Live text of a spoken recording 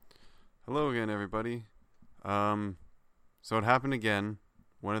Hello again, everybody. So it happened again.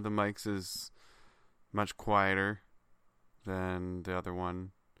 One of the mics is much quieter than the other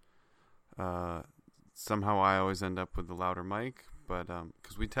one. Somehow I always end up with the louder mic, but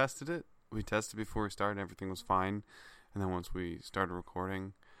because we tested before we started, everything was fine. And then once we started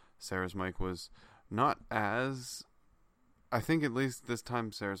recording, Sarah's mic was not as... I think at least this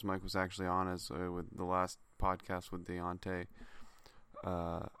time Sarah's mic was actually on, as with the last podcast with Deontay.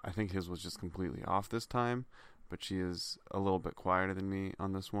 I think his was just completely off this time, but she is a little bit quieter than me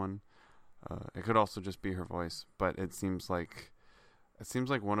on this one. It could also just be her voice, but it seems like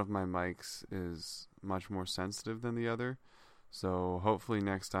one of my mics is much more sensitive than the other. So hopefully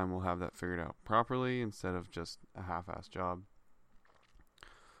next time we'll have that figured out properly instead of just a half-assed job.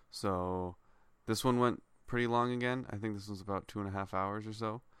 So this one went pretty long again. I think this was about 2.5 hours or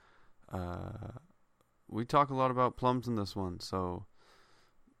so. We talk a lot about plums in this one, so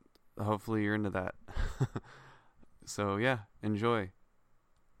hopefully you're into that. So yeah, enjoy.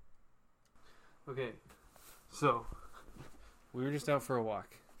 Okay, so we were just out for a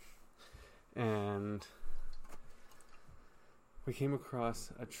walk, and we came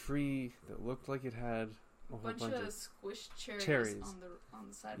across a tree that looked like it had a whole bunch of squished cherries. on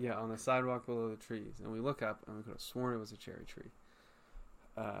the sidewalk. Yeah, on the sidewalk below the trees. And we look up, and we could have sworn it was a cherry tree.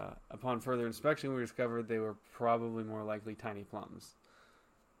 Upon further inspection, we discovered they were probably more likely tiny plums.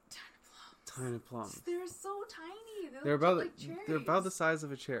 Tiny plums. They're so tiny. They're about like cherries. They're about the size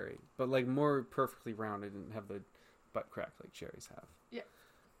of a cherry, but like more perfectly rounded and have the butt crack like cherries have. Yeah.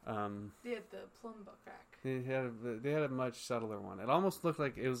 They had the plum butt crack. They had a much subtler one. It almost looked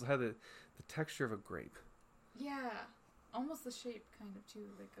like had the texture of a grape. Yeah, almost the shape kind of too,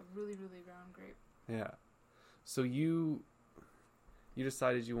 like a really really round grape. Yeah. So you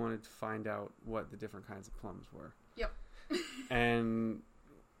decided you wanted to find out what the different kinds of plums were. Yep. And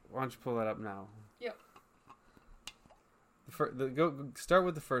why don't you pull that up now? Yep. Go start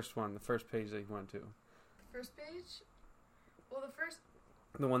with the first one, the first page that you went to. First page? Well,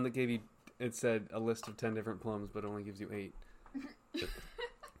 the one that gave you, it said a list of 10 different plums, but only gives you 8. Yeah.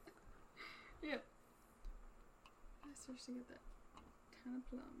 I searched to get that kind of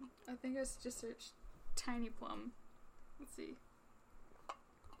plum. I think I just searched tiny plum. Let's see.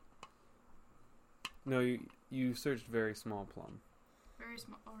 No, you searched very small plum. Very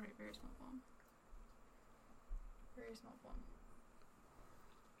small. Oh, right, very small plum. Very small plum.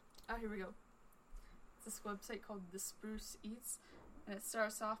 Oh, here we go. It's this website called The Spruce Eats, and it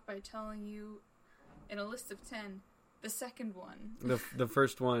starts off by telling you, in a list of 10, the second one. The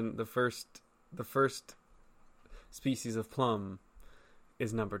first one, the first species of plum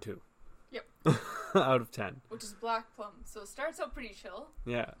is number 2. Yep. Out of 10. Which is black plum. So it starts out pretty chill.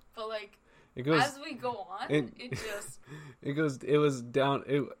 Yeah. But like, it goes, as we go on, it just... It was down,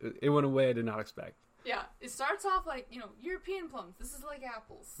 it went away I did not expect. Yeah, it starts off like, European plums. This is like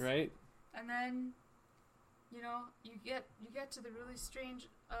apples. Right? And then, you get to the really strange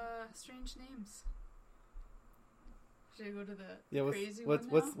names. Should I go to the crazy one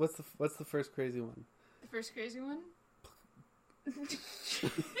now? What's the first crazy one? The first crazy one?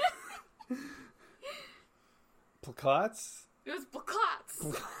 Placots? It was placots.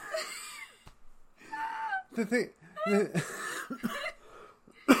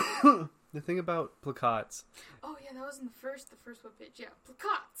 The thing about placots. Oh yeah, that was in the first webpage. Yeah,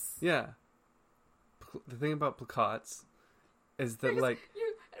 placots. Yeah. The thing about placots is that but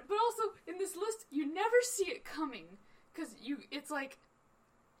also in this list you never see it coming because it's like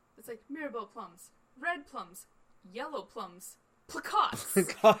Mirabelle plums, red plums, yellow plums, placots.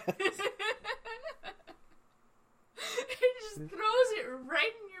 It just throws it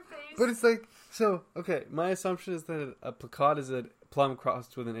right in your face. But it's like, so, okay, my assumption is that a placot is a plum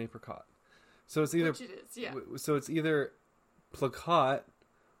crossed with an apricot. So it's either... Which it is, yeah. So it's either placot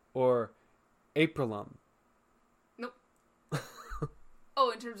or aprilum. Nope. Oh,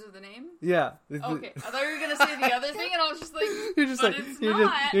 in terms of the name? Yeah. Okay, I thought you were going to say the other thing, and I was just like, you're just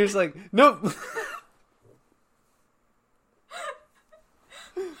like, nope.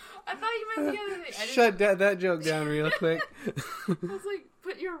 I thought you meant the other thing. Shut that joke down real quick. I was like,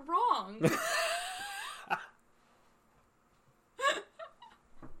 but you're wrong.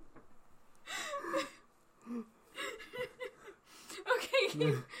 Okay,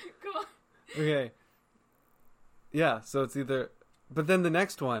 go on. Okay. Yeah, so it's either... But then the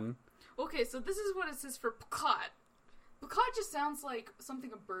next one... Okay, so this is what it says for placot. Placot just sounds like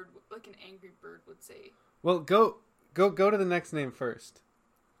something a bird, like an angry bird would say. Well, go to the next name first.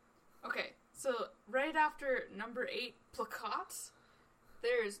 Okay, so right after number 8, placot,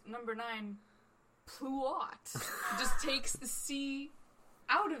 there's number 9, pluot. It just takes the C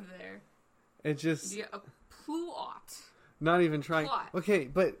out of there. It just... You get a pluot. Not even trying... Plot.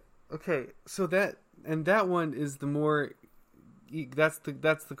 Okay, so that one is the more... That's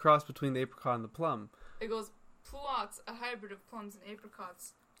the cross between the apricot and the plum. It goes, pluots, a hybrid of plums and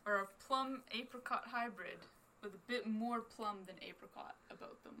apricots, or a plum-apricot hybrid with a bit more plum than apricot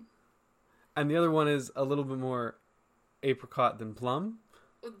about them. And the other one is a little bit more apricot than plum?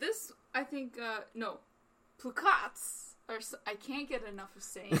 Well, this, I think, no. Plucots are... I can't get enough of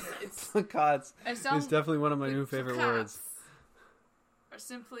saying it. It's... Plucots is definitely one of my new favorite words. Are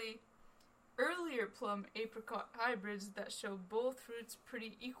simply earlier plum-apricot hybrids that show both fruits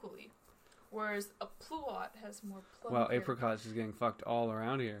pretty equally. Whereas a pluot has more plum. Wow, apricots is getting fucked all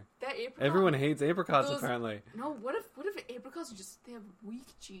around here. That apricot, everyone hates apricots apparently. No, what if apricots are just they have weak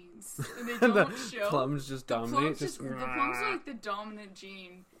genes and they don't show? Plums just dominate. The plums are like the dominant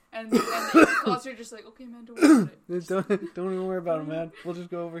gene, and the apricots are just like, okay, man, don't worry about it. Don't even worry about it, man. We'll just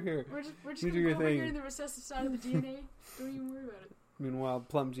go over here. We're just you gonna do your go over thing. here in the recessive side of the DNA. Don't even worry about it. Meanwhile,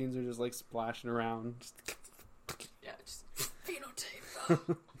 plum genes are just like splashing around. Yeah, just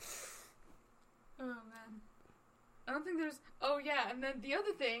phenotype. Oh, man. I don't think there's... Oh, yeah, and then the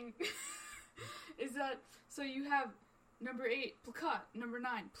other thing is that... So you have number 8, placot, number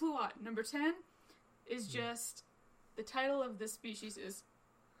 9, pluot, number 10 is just... The title of this species is...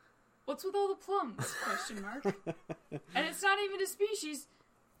 What's with all the plums? Question mark. And it's not even a species.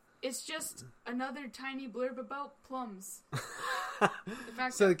 It's just another tiny blurb about plums. The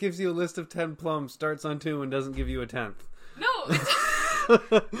fact so it gives you a list of 10 plums, starts on 2, and doesn't give you a 10th. No, it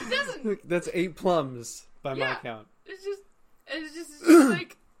doesn't. That's 8 plums by my count. It's just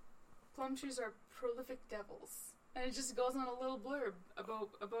like plum trees are prolific devils, and it just goes on a little blurb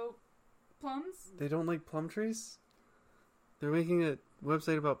about plums. They don't like plum trees? They're making a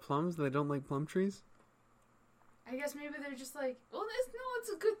website about plums and they don't like plum trees? I guess maybe they're just like, well, it's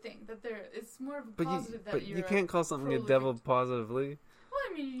a good thing that it's more of a positive that you're. But you can't call something prolific. A devil positively. Well,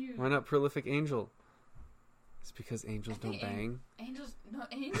 I mean, why not prolific angel? It's because angels don't bang. Angels are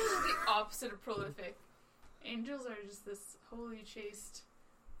the opposite of prolific. Angels are just this holy chaste,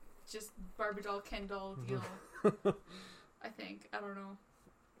 just Barbie doll, Ken doll deal. I think. I don't know.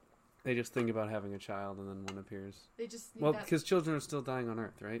 They just think about having a child and then one appears. They just need because children are still dying on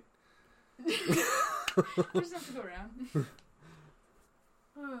Earth, right? They just have to go around.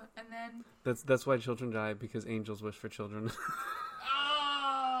 And then that's why children die, because angels wish for children.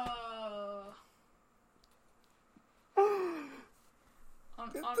 On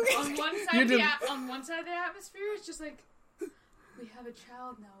one side of the atmosphere, it's just like, we have a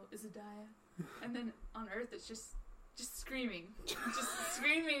child now, Izadiah. And then on Earth, it's just screaming. Just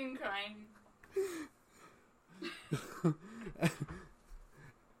screaming and crying.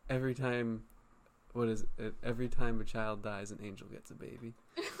 Every time a child dies, an angel gets a baby.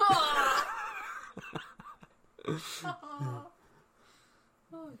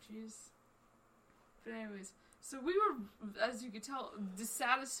 Oh, jeez. But anyways, so we were, as you could tell,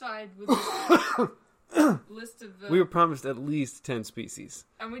 dissatisfied with this list of... we were promised at least 10 species.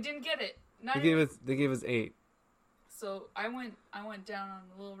 And we didn't get it. They gave us 8. So I went down on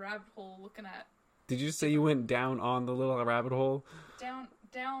a little rabbit hole looking at... Did you say you went down on the little rabbit hole? Down,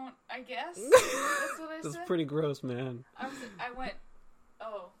 I guess. That's what I said. That's pretty gross, man. I went,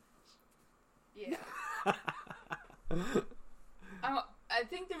 oh, yeah. I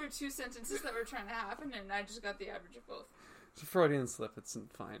think there were 2 sentences that were trying to happen, and I just got the average of both. It's a Freudian slip. It's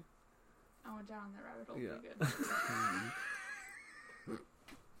fine. I went down that rabbit hole pretty good.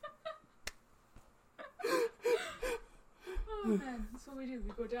 Oh, man. That's what we do.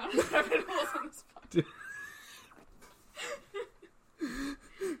 We go down rabbit holes on this podcast.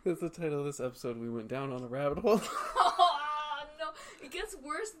 That's the title of this episode. We went down on a rabbit hole. Oh, no. It gets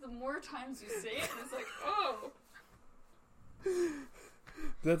worse the more times you say it, and it's like, oh.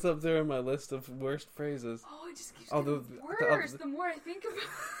 That's up there on my list of worst phrases. Oh, it just keeps getting worse the more I think about it.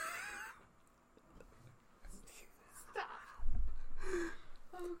 Stop.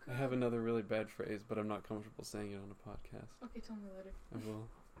 Oh, God. I have another really bad phrase, but I'm not comfortable saying it on a podcast. Okay, tell me later. I will.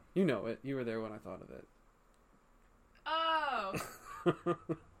 You know it. You were there when I thought of it. Oh.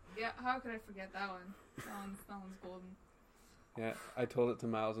 Yeah, how could I forget that one? That one's golden. Yeah, I told it to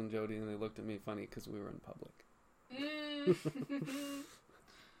Miles and Jody, and they looked at me funny because we were in public.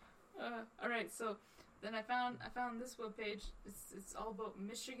 Alright, so then I found this webpage. It's all about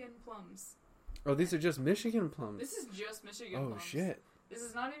Michigan plums. Oh, these are just Michigan plums. This is just Michigan plums. Oh shit. This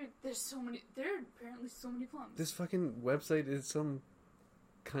is not even... There are apparently so many plums. This fucking website is some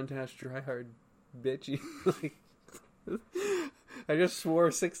cunt-ass tryhard bitchy. Like, I just swore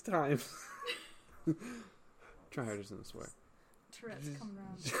 6 times. Tryhard isn't a swear. Tourette's coming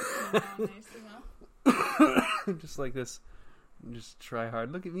around. Just like this. Just try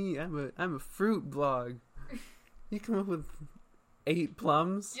hard. Look at me. I'm a fruit blog. You come up with 8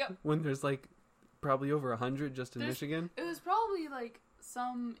 plums when there's like probably over 100 just in Michigan. It was probably like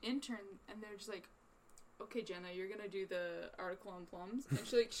some intern, and they're just like, "Okay, Jenna, you're gonna do the article on plums," and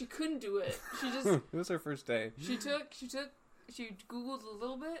she couldn't do it. She just it was her first day. She Googled a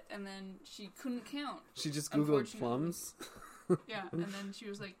little bit, and then she couldn't count. She just Googled plums. Yeah, and then she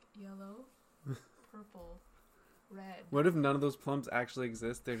was like, yellow, purple, red. What if none of those plums actually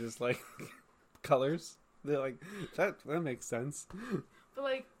exist? They're just like colors. They're like that makes sense. But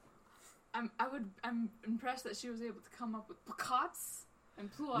like, I'm impressed that she was able to come up with placots and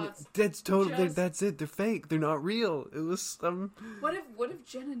pluots. That's totally that's it. They're fake. They're not real. It was What if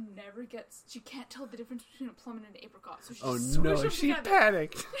Jenna never gets? She can't tell the difference between a plum and an apricot. So she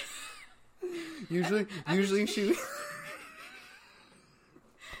panicked. usually she.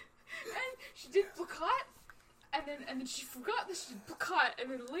 She did placot, and then she forgot that she did placot, and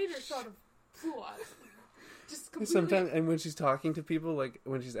then later thought of pluot. Just completely. Sometimes, and when she's talking to people, like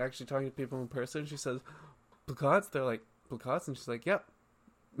when she's actually talking to people in person, she says placots. They're like placots, and she's like, "Yep."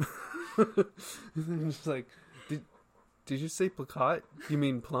 And she's like, "Did you say placot? You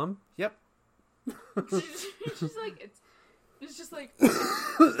mean plum?" Yep. She's like, it's just like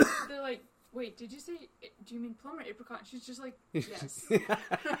they're like, "Wait, did you say? Do you mean plum or apricot?" And she's just like, "Yes."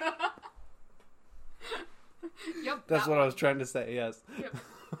 Yep. That's what I was trying to say. Yes. Yep.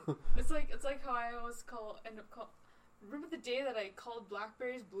 It's like how I always end up call. Remember the day that I called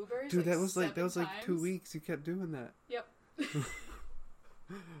blackberries blueberries? Dude, like that was like times? 2 weeks. You kept doing that. Yep.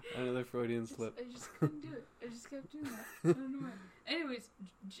 Another Freudian slip. I just couldn't do it. I just kept doing that. I don't know why. Anyways,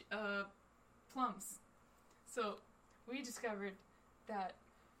 plums. So we discovered that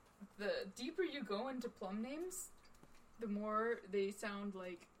the deeper you go into plum names, the more they sound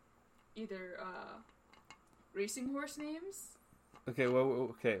like either racing horse names. Okay,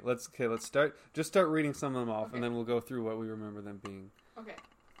 let's start. Just start reading some of them off, and then we'll go through what we remember them being. Okay.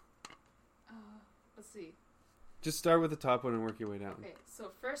 Let's see. Just start with the top one and work your way down. Okay,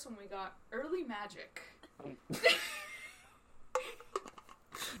 so first one we got Early Magic.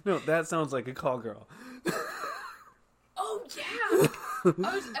 No, that sounds like a call girl. Oh yeah.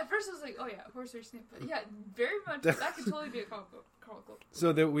 At first I was like, oh yeah, horse race name, but yeah, very much that could totally be a call girl.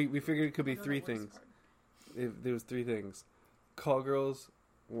 So that we figured it could be 3 things. There was 3 things. Call girls,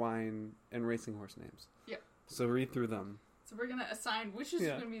 wine, and racing horse names. Yeah. So read through them. So we're gonna assign which is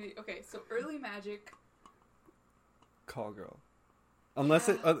gonna be the so Early Magic. Call girl. Unless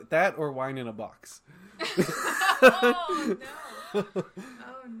that or wine in a box. Oh no.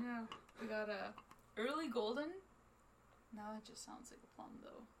 Oh no. We got Early Golden. Now that just sounds like a plum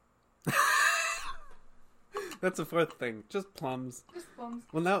though. That's a 4th thing. Just plums. Just plums.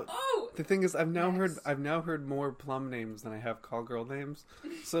 Well, now the thing is, I've now heard more plum names than I have call girl names.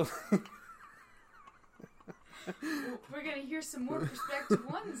 So we're gonna hear some more prospective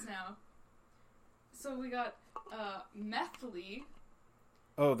ones now. So we got Methley.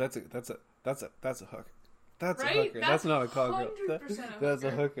 Oh, that's a hook. That's a hooker. That's not a call girl. That's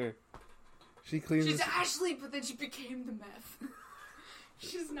a hooker. She cleans. She's Ashley, but then she became the meth.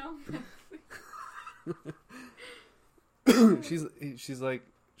 She's now Methley. she's like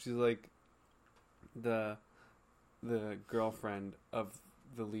the girlfriend of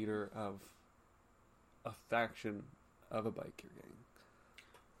the leader of a faction of a biker gang.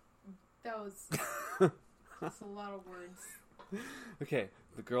 That's a lot of words. Okay,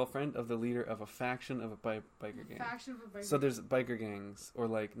 the girlfriend of the leader of a faction of a biker gang. Faction of a biker. So there's biker gangs, or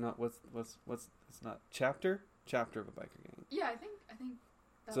like not what's it's not chapter of a biker gang. Yeah, I think.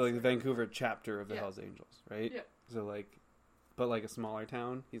 That's so like the Vancouver chapter of the Hells Angels, right? Yeah. So like, but like a smaller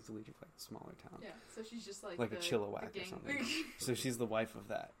town. He's the leader of like a smaller town. Yeah. So she's just like a Chilliwack or something. So she's the wife of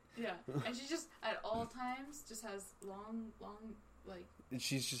that. Yeah, and she just at all times just has long like. And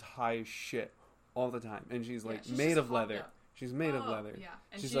she's just high as shit all the time, and she's like made of leather. Up. She's made of leather. Yeah,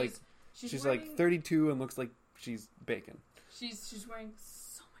 and she's wearing, like 32 and looks like she's bacon. She's wearing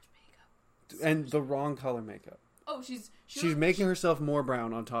so much makeup. And the wrong color makeup. Oh, she's making herself more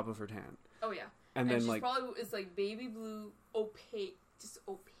brown on top of her tan. Oh yeah. And then she's like probably it's like baby blue opaque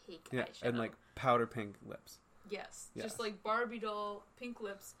eyeshadow. And like powder pink lips. Yes. Just like Barbie doll pink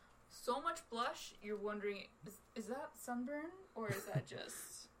lips. So much blush, you're wondering is that sunburn or is that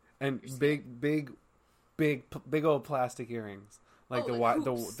just and big old plastic earrings. Like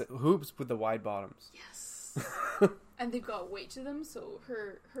the hoops with the wide bottoms. Yes. And they've got weight to them, so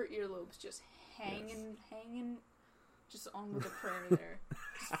her earlobes just hanging just on with a prayer there.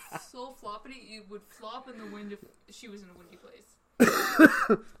 Just so floppity, it would flop in the wind if she was in a windy place.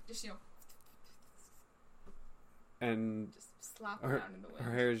 Just and just slap her, around in the wind.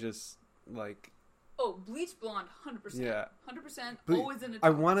 her hair is just like... Oh, bleach blonde, 100%. Yeah. 100%, Ble- always in a I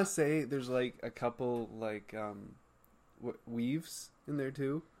top want to knot. say there's like a couple like weaves in there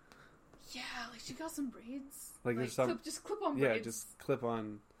too. Yeah, like she got some braids. Like there's some... Just clip on Yeah, braids. just clip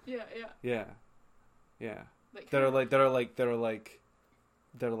on... Yeah. Yeah. Yeah. Like That are like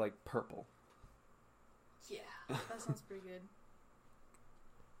purple. Yeah, that sounds pretty good.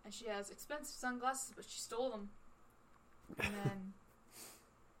 And she has expensive sunglasses, but she stole them. And then,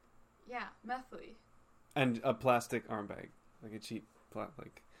 yeah, Methley. And a plastic arm bag, like a cheap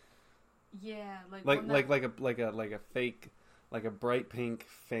Yeah, like a fake, like a bright pink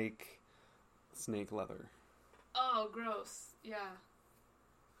fake snake leather. Oh, gross. Yeah.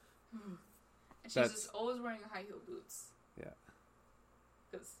 And she's just always wearing high heel boots. Yeah.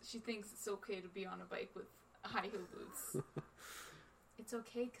 Because she thinks it's okay to be on a bike with high heel boots. It's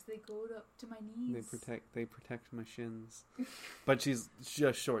okay because they go up to my knees. They protect my shins. But she's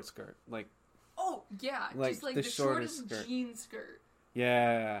just short skirt, like. Oh yeah, like just like the the shortest shortest skirt. jean skirt.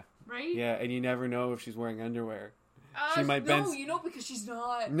 Yeah. Right. Yeah, and you never know if she's wearing underwear. She might bend. No, you know, because she's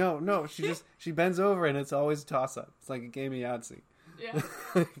not. No, she bends over and it's always a toss up. It's like a game of Yahtzee. Yeah.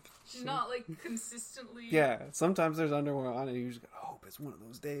 She's not like consistently. Yeah, sometimes there's underwear on it. You just go, I hope it's one of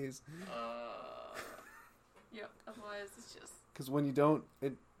those days. Yeah. Otherwise, it's just. Because when you don't,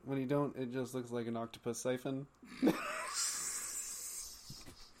 it just looks like an octopus siphon.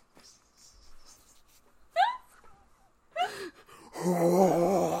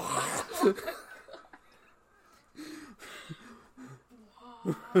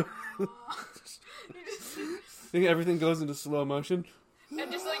 Everything goes into slow motion.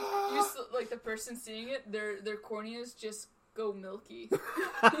 And just like the person seeing it, their corneas just go milky.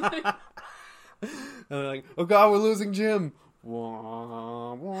 And they're like, oh god, we're losing Jim.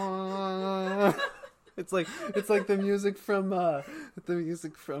 Wah, wah. It's like the music from oh,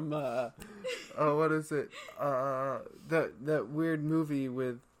 what is it? That weird movie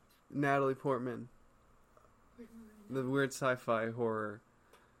with Natalie Portman. The weird sci-fi horror.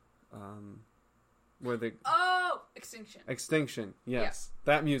 Where the Extinction. Yes,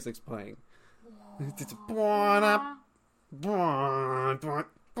 that music's playing. Yeah.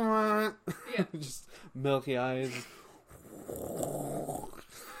 Just milky eyes.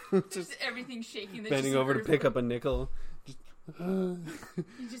 Just everything shaking. Bending over to pick up a nickel. You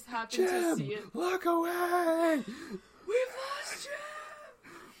just happen Jim, to see it. Look away! We've lost Jim!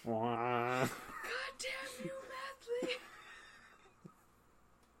 Wah. God damn you, Methley!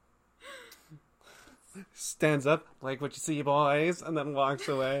 Stands up, like what you see, boys, and then walks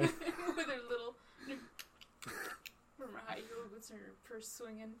away. With her little... From her high heel boots and her purse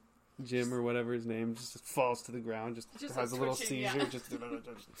swinging. Jim, or whatever his name, just falls to the ground, just has like a little twitching, seizure. yeah. Just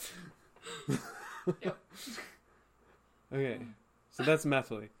Yep. Okay, so that's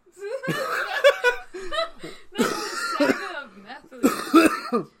Methley. No, the saga of Methley.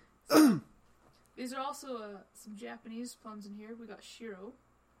 So, these are also some Japanese plums in here. We got Shiro.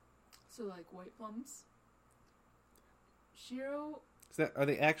 So like white plums. Shiro. Are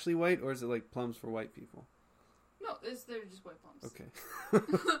they actually white, or is it like plums for white people? No, they're just white plums. Okay. We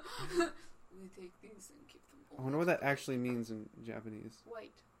take these and keep them. I wonder what that actually means in Japanese.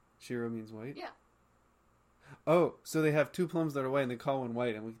 White. Shiro means white? Yeah. Oh, so they have two plums that are white, and they call one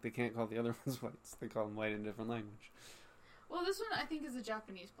white, and they can't call the other ones white. So they call them white in a different language. Well, this one I think is a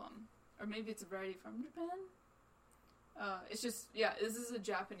Japanese plum. Or maybe it's a variety from Japan. It's just, yeah, this is a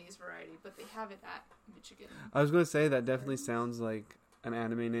Japanese variety, but they have it at Michigan. I was going to say that definitely sounds like an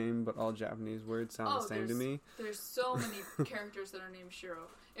anime name, but all Japanese words sound the same to me. There's so many characters that are named Shiro.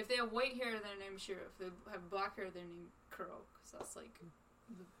 If they have white hair, they're named Shiro. If they have black hair, they're named Kuro. Because that's like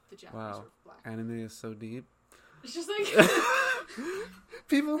the Japanese Wow. word for black. Anime is so deep. It's just like...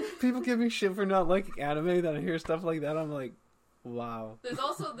 People give me shit for not liking anime. That I hear stuff like that, I'm like, wow. There's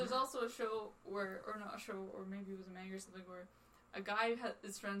also a show where, or not a show, or maybe it was a manga or something, where a guy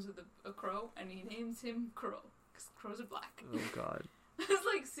is friends with a crow, and he names him Crow. Because crows are black. Oh god. It's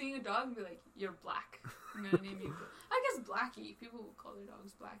like seeing a dog and be like, you're black. I'm gonna name you. I guess Blackie. People will call their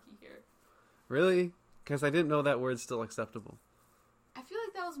dogs Blackie here. Really? Because I didn't know that word's still acceptable. I feel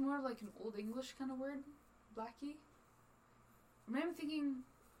like that was more of like an old English kind of word. Blackie. Or maybe I'm thinking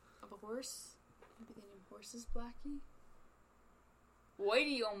of a horse. Maybe they name horses Blackie.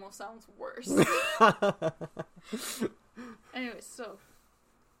 Whitey almost sounds worse. Anyway, so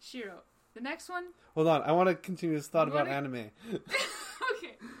Shiro. The next one. Hold on, I want to continue this thought about anime.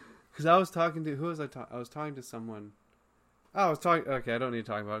 Okay. Because I was talking to... Who was I talking... I was talking to someone... Oh, I was talking... Okay, I don't need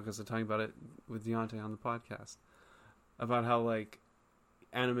to talk about it because I'm talking about it with Deontay on the podcast. About how, like,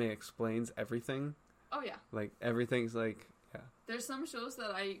 anime explains everything. Oh yeah. Like everything's like yeah. There's some shows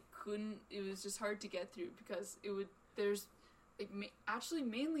that I couldn't. It was just hard to get through because it would. There's like actually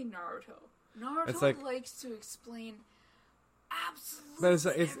mainly Naruto. Naruto It's like, likes to explain absolutely.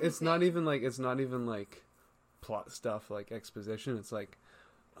 But it's not even like plot stuff like exposition. It's like,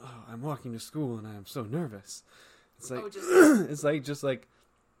 oh, I'm walking to school and I am so nervous. It's like it's like just like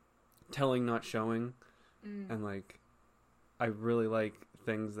telling, not showing, and like I really like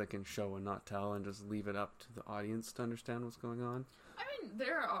things that can show and not tell, and just leave it up to the audience to understand what's going on. I mean,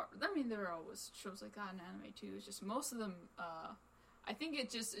 there are always shows like that in anime too. It's just most of them. I think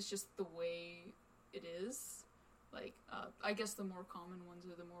it's just the way it is. Like, I guess the more common ones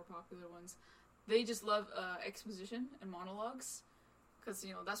or the more popular ones, they just love exposition and monologues, because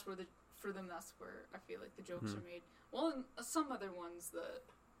that's where for them that's where I feel like the jokes are made. Well, in some other ones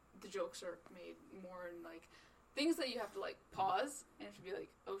the jokes are made more in like things that you have to like pause and have to be like,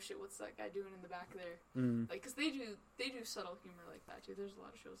 oh shit, what's that guy doing in the back there? Like, because they do subtle humor like that too. There's a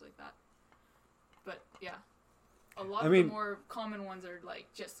lot of shows like that. But yeah, a lot of the more common ones are like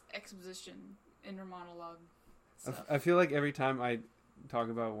just exposition, inner monologue stuff. I feel like every time I talk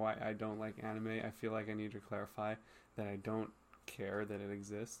about why I don't like anime, I feel like I need to clarify that I don't care that it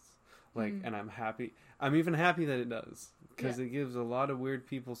exists. Like, and I'm happy. I'm even happy that it does, because it gives a lot of weird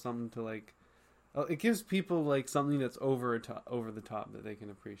people something to like. It gives people like something that's over the top that they can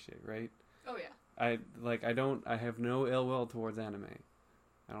appreciate, right? Oh yeah. I have no ill will towards anime.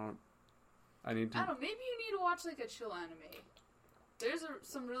 I need to. I don't know. Maybe you need to watch like a chill anime. There's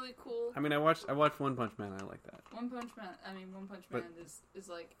some really cool. I mean, I watched One Punch Man. I like that. One Punch Man is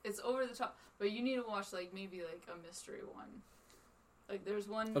like, it's over the top, but you need to watch like maybe like a mystery one. Like there's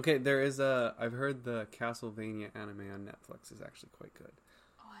one. Okay, I've heard the Castlevania anime on Netflix is actually quite good.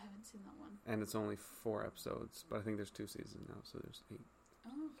 Oh, I haven't seen that one. And it's only 4 episodes, but I think there's 2 seasons now, so there's 8. Oh,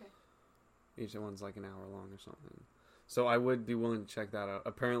 okay. Each one's like an hour long or something. So I would be willing to check that out.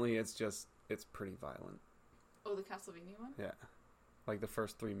 Apparently, it's pretty violent. Oh, the Castlevania one? Yeah. Like the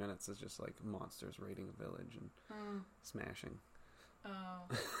first 3 minutes is just like monsters raiding a village and smashing. Oh.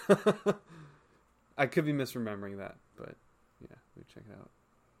 I could be misremembering that, but yeah, we check it out.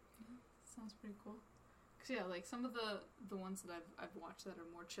 Yeah, sounds pretty cool. Cause yeah, like some of the ones that I've watched that are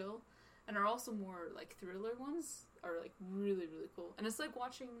more chill, and are also more like thriller ones, are like really really cool. And it's like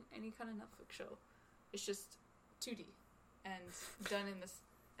watching any kind of Netflix show. It's just 2D and done in this,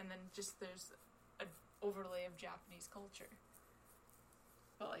 and then just there's an overlay of Japanese culture.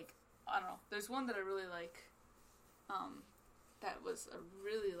 But like, I don't know. There's one that I really like. That was a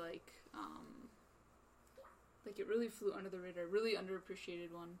really like it really flew under the radar, really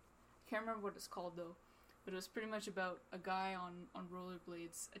underappreciated one. I can't remember what it's called though, but it was pretty much about a guy on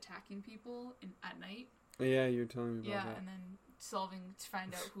rollerblades attacking people at night. Yeah, you were telling me about that. Yeah, and then solving to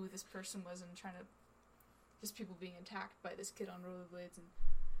find out who this person was and trying to just people being attacked by this kid on rollerblades, and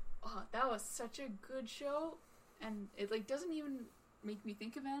that was such a good show, and it like doesn't even make me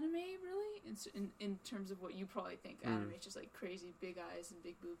think of anime really in terms of what you probably think. Anime is just like crazy big eyes and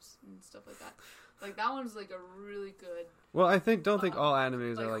big boobs and stuff like that. Like that one's like a really good. Well, I don't think all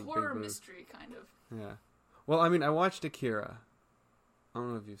animes like are like horror big boobs. Mystery kind of. Yeah. Well, I mean, I watched Akira. I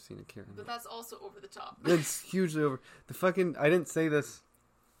don't know if you've seen Akira. But that's also over the top. It's hugely over. I didn't say this.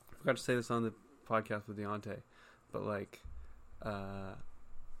 I forgot to say this on the podcast with Deontay, but like,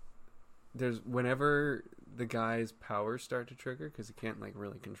 there's whenever the guy's powers start to trigger, because he can't like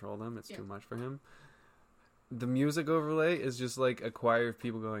really control them, it's too much for him. The music overlay is just like a choir of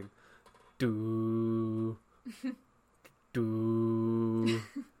people going, do, do,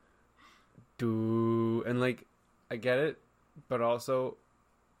 do, and like I get it, but also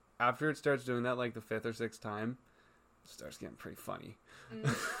after it starts doing that like the 5th or 6th time, it starts getting pretty funny.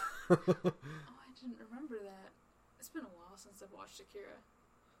 Oh, I didn't remember that. It's been a while since I've watched Akira.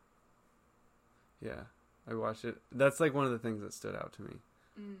 Yeah, I watched it. That's like one of the things that stood out to me.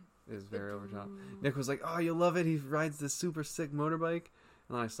 Is very over top. Nick was like, "Oh, you'll love it. He rides this super sick motorbike."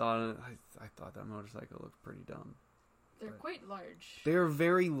 And I saw it, and I thought that motorcycle looked pretty dumb. They're quite large. They are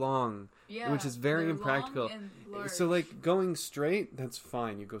very long, which is very impractical. Long and large. So, like, going straight, that's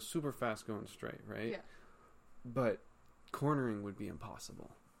fine. You go super fast going straight, right? Yeah. But cornering would be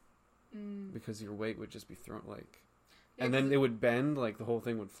impossible. Because your weight would just be thrown, like... Yeah, and then it would bend, like, the whole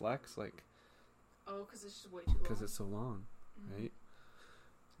thing would flex, like... Oh, because it's just way too long. Because it's so long, right?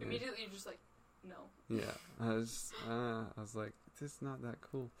 Immediately you're just like, no. Yeah. I was like, this is not that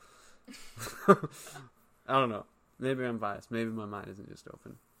cool. I don't know. Maybe I'm biased. Maybe my mind isn't just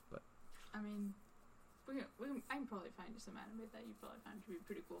open. But I mean, I can probably find you some anime that you probably find to be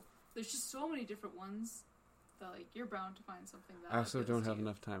pretty cool. There's just so many different ones that like you're bound to find something that. I also appeals don't to have you.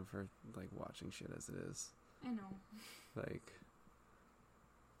 enough time for like watching shit as it is. I know. Like,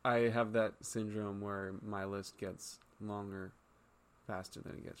 I have that syndrome where my list gets longer faster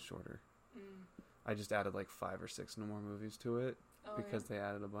than it gets shorter. I just added like 5 or 6 more movies to it because they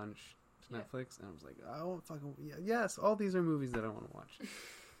added a bunch to Netflix, and I was like, I want fucking yes, all these are movies that I want to watch.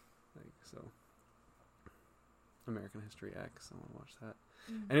 Like, so, American History X, I want to watch that.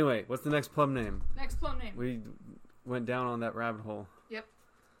 Anyway, what's the next plum name? Next plum name. We went down on that rabbit hole. Yep.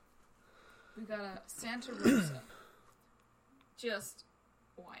 We got a Santa Rosa. Just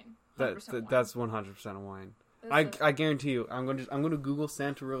wine. That's 100% a wine. I guarantee you. I'm going to Google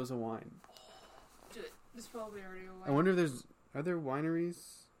Santa Rosa wine. Do it. There's probably already a wine. I wonder if are there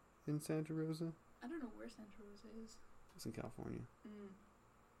wineries in Santa Rosa? I don't know where Santa Rosa is. It's in California.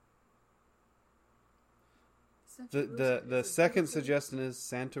 The second suggestion is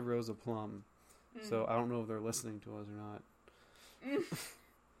Santa Rosa plum. So I don't know if they're listening to us or not.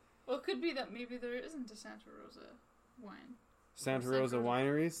 Well, it could be that maybe there isn't a Santa Rosa wine. Santa Rosa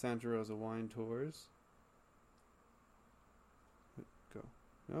wineries, Santa Rosa wine tours. Go.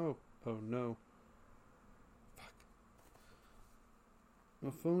 No. Oh no. Fuck. My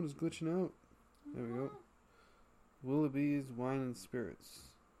phone is glitching out. There we go. Willoughby's Wine and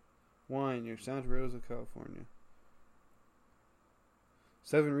Spirits. Wine near Santa Rosa, California.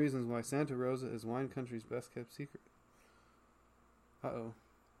 7 reasons why Santa Rosa is wine country's best kept secret. Uh-oh.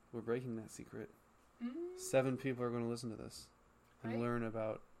 We're breaking that secret. 7 people are going to listen to this and learn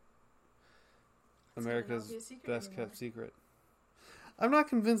about America's best kept secret. I'm not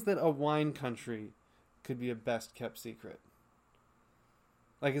convinced that a wine country could be a best kept secret.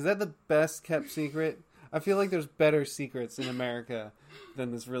 Like, is that the best kept secret? I feel like there's better secrets in America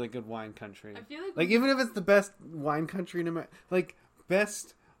than this really good wine country. I feel like even if it's the best wine country in America, like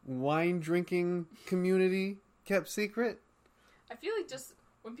best wine drinking community kept secret. I feel like just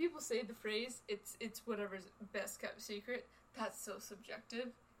when people say the phrase it's whatever's best kept secret, that's so subjective.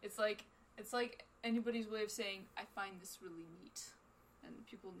 It's like anybody's way of saying I find this really neat and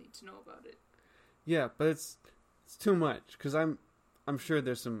people need to know about it. Yeah, but it's too much because I'm sure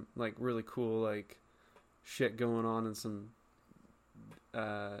there's some like really cool like shit going on in some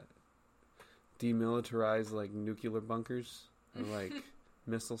demilitarized like nuclear bunkers or like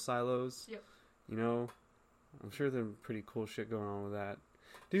missile silos. Yep. You know, I'm sure there's pretty cool shit going on with that.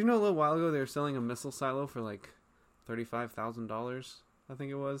 Did you know a little while ago they were selling a missile silo for like $35,000? I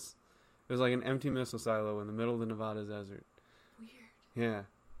think it was. It was like an empty missile silo in the middle of the Nevada desert. Weird. Yeah.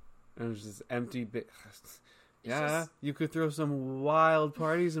 And it was just empty. Yeah, you could throw some wild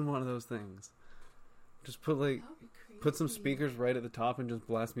parties in one of those things. Just put some speakers right at the top and just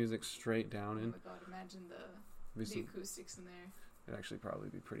blast music straight down in. Oh my god, imagine the acoustics in there. It'd actually probably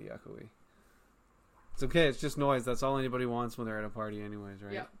be pretty echoey. It's okay, it's just noise. That's all anybody wants when they're at a party anyways,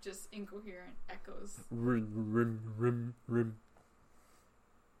 right? Yeah, just incoherent echoes. Rim.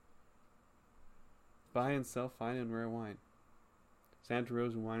 Buy and sell fine and rare wine. Santa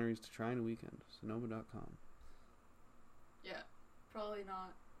Rosa wineries to try in a weekend. Sonoma.com. Yeah, probably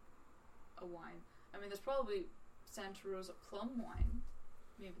not a wine. I mean, there's probably Santa Rosa plum wine.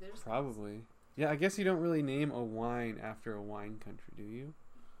 Maybe there's... Probably. Yeah, I guess you don't really name a wine after a wine country, do you?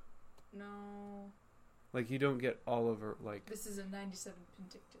 No. Like, you don't get Oliver, like... This is a 97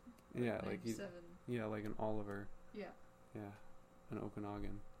 Penticton. Yeah, like... Yeah, like an Oliver. Yeah. Yeah. An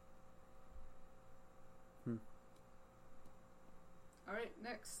Okanagan. Alright,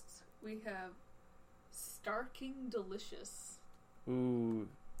 next we have Starking Delicious. Ooh,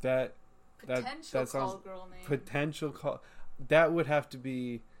 that Potential call sounds, girl name. Potential call... That would have to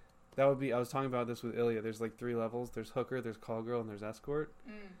be... That would be... I was talking about this with Ilya. There's like 3 levels. There's hooker, there's call girl, and there's escort.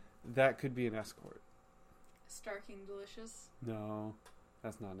 That could be an escort. Starking Delicious? No,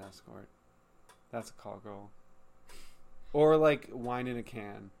 that's not an escort. That's a call girl. Or like wine in a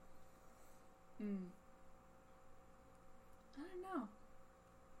can. I don't know.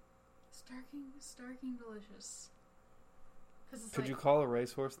 Starking Delicious. Could you call a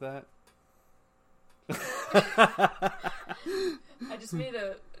racehorse that? I just made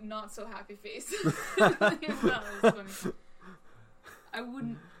a not so happy face. That was funny. I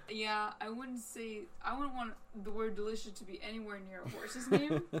wouldn't want the word delicious to be anywhere near a horse's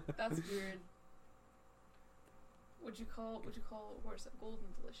name. That's weird. Would you call a horse a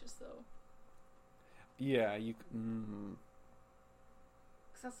golden delicious though? Yeah, you.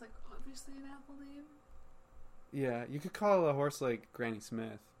 Because that's like obviously an apple name. Yeah, you could call a horse like Granny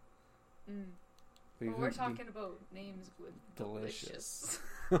Smith. But we're talking about names with delicious.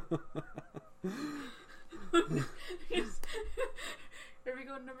 Here we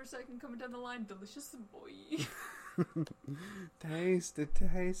go, number 2 coming down the line. Delicious boy. Taste it.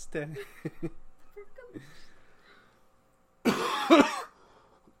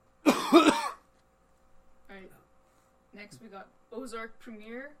 Alright. Next we got Ozark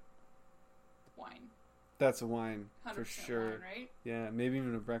Premier wine. That's a wine 100% for sure. wine, right? Yeah, maybe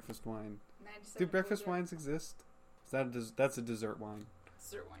even a breakfast wine. 97 Do breakfast Ozark. wines exist? Is that that's a dessert wine.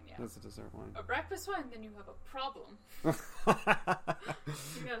 Dessert wine, yeah. That's a dessert wine. A breakfast wine, then you have a problem. You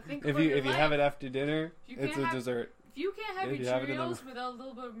gotta think if about you your if you life. have it after dinner, If you it's can't a have- dessert. If you can't have If your you have it in the- Cheerios without a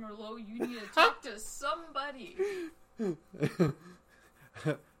little bit of Merlot, you need to talk to somebody.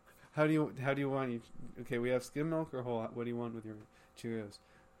 How do you want you? Okay, we have skim milk or whole. What do you want with your Cheerios?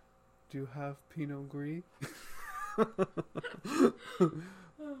 Do you have Pinot Gris?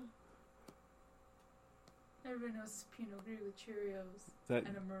 Everybody knows Pinot Gris with Cheerios That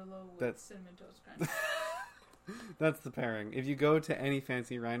and a Merlot with that's- Cinnamon Toast Crunch. that's the pairing. If you go to any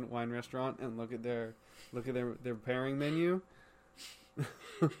fancy wine restaurant and look at their pairing menu,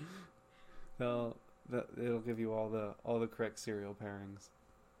 it'll give you all the correct cereal pairings.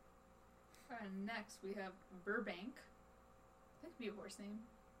 And next we have Burbank. That could be a horse name.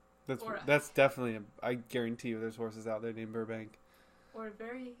 That's definitely I guarantee you there's horses out there named Burbank. Or a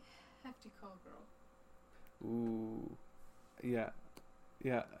very hefty call girl. Ooh, yeah,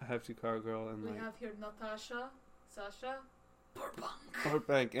 a hefty car girl and We like have here Natasha, Sasha, Burbank.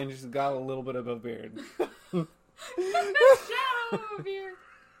 Burbank, and she's got a little bit of a beard. Shadow over here.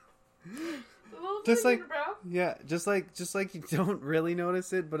 A little Just bit of like- brow. Yeah, just like you don't really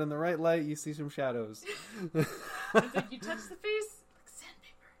notice it, but in the right light you see some shadows. It's like you touch the face like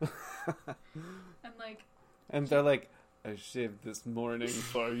sandpaper. And like And they're like, I shaved this morning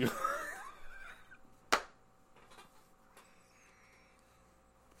for you.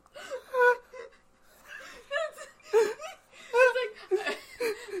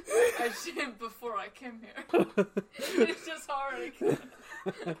 it's like I shaved before I came here. It's just hard.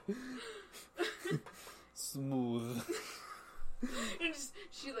 Smooth. And just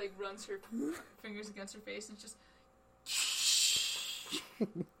she like runs her fingers against her face and just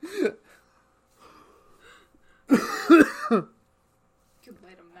could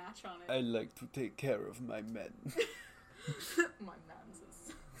light a match on it. I like to take care of my men. My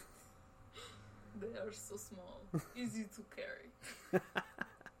manses. They are so small. Easy to carry.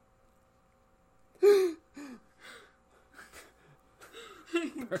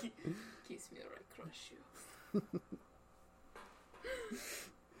 Kiss me or I crush you.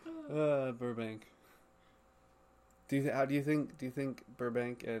 Burbank. How do you think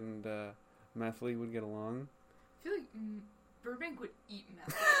Burbank and Methley would get along? I feel like Burbank would eat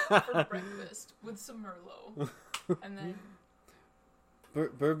meth for breakfast with some Merlot. And then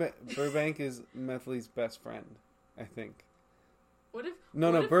Burbank is Methley's best friend, I think. what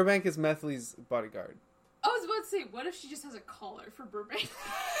if Burbank is Methley's bodyguard. I was about to say, what if she just has a collar for Burbank?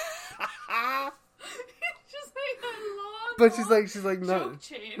 Just like a long But she's like choke not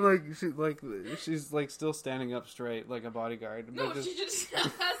chain. she's like still standing up straight like a bodyguard. No, but she just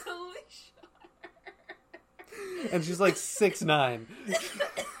has a leash on her. and she's like 6'9".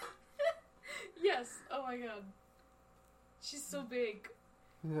 Yes. Oh my god. She's so big.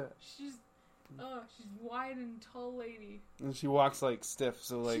 Yeah. She's wide and tall lady. And she walks like stiff,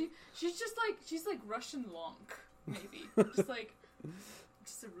 so like she's like Russian Lonk, maybe.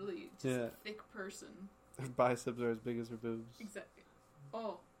 just a really Yeah. thick person. her biceps are as big as her boobs. Exactly.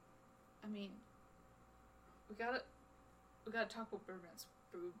 Oh, I mean, we gotta talk about Burbank's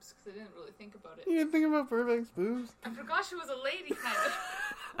boobs because I didn't really think about it. You didn't think about Burbank's boobs? I forgot she was a lady, kind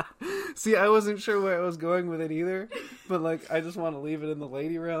of. See, I wasn't sure where I was going with it either, but like I just want to leave it in the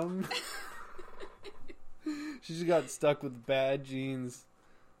lady realm. She just got stuck with bad genes.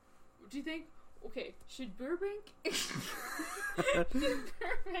 Do you think? Okay, should Burbank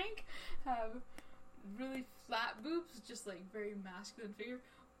have really flat boobs, just like very masculine figure,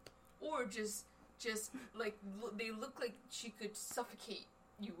 or just like they look like she could suffocate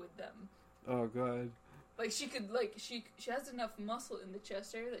you with them? Oh god. Like she could, like she has enough muscle in the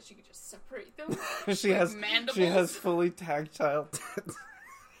chest area that she could just separate them. She like has mandibles. She has fully tactile tits.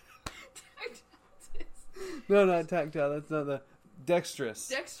 Tactile. No, not tactile. That's not the dexterous.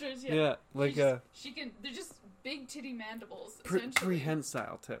 Dexterous, yeah. Yeah, like she can. They're just big titty mandibles.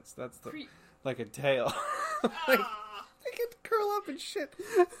 prehensile tits. That's the Pre- like a tail. Like, Ah. they can curl up and shit.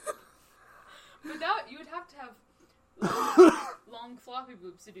 But that you would have to have long floppy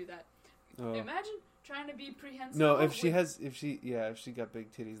boobs to do that. Oh. Imagine trying to be prehensile. No, if she got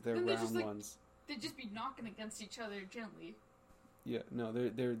big titties, they're Then they're round just like- ones. they'd just be knocking against each other gently. Yeah, no,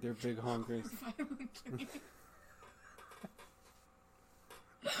 they're big honkers. Violently.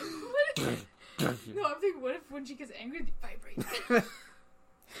 What if, no, I'm thinking, what if when she gets angry, they vibrate?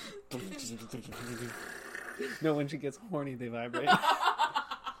 No, when she gets horny, they vibrate.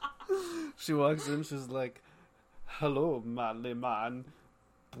 She walks in, she's like, "Hello, manly man."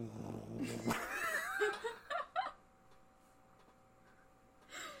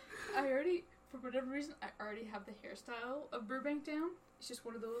 For whatever reason, I already have the hairstyle of Burbank down. It's just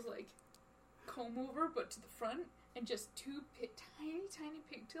one of those, like, comb over, but to the front, and just two tiny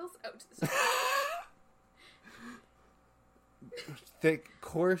pigtails out to the side. Thick,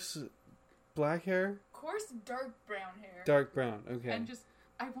 coarse, black hair? Coarse, dark brown hair. Dark brown, okay. And just,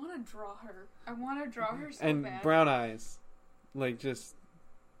 I want to draw her. I want to draw her so and bad. Brown eyes. Like, just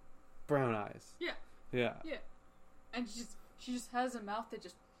brown eyes. Yeah. Yeah. Yeah. And she just has a mouth that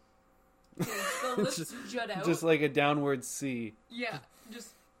just... the lips just, jut out. Just like a downward C. Yeah.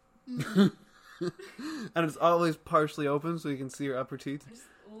 Just... And it's always partially open so you can see her upper teeth. Just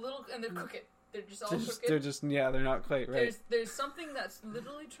little... And they're crooked. They're just all crooked. They're not quite right. There's something that's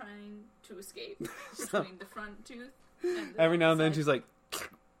literally trying to escape between the front tooth and the Every now and then side. she's like...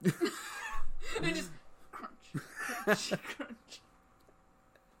 And just crunch.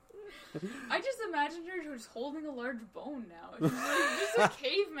 I just imagined her just holding a large bone now. She's like just a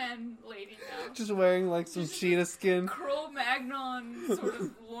caveman lady now. Just wearing like some cheetah skin. Cro-Magnon sort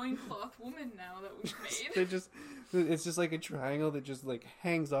of loincloth woman now that we've made. It's just like a triangle that just like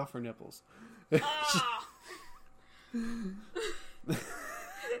hangs off her nipples. Ah!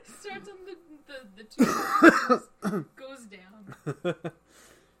 Starts on the tooth, goes down.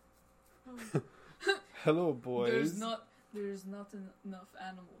 Hello, boys. There's not enough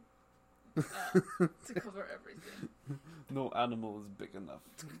animal to cover everything. No animal is big enough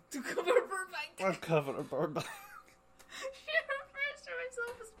To cover Burbank. I'll cover a Burbank. She refers to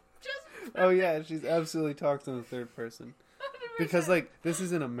herself as just Burbank. Oh yeah, she's absolutely talks in the third person. 100%. Because like this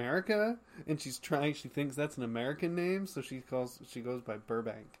is in America, and she thinks that's an American name, so she goes by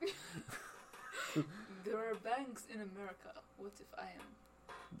Burbank. There are banks in America. What if I am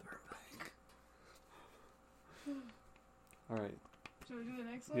Burbank? Alright. Should we do the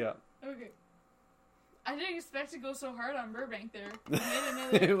next one? Yeah. Okay. I didn't expect to go so hard on Burbank there. We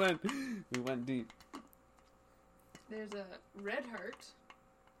made another. we went deep. There's a Red Heart.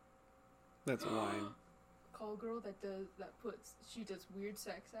 That's wine. Call girl that does weird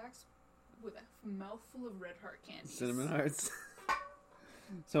sex acts with a mouthful of Red Heart candy. Cinnamon hearts.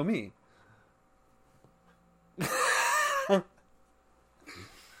 So me. Oh,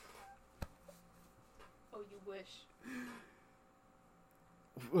 you wish.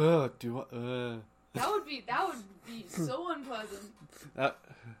 That would be so unpleasant.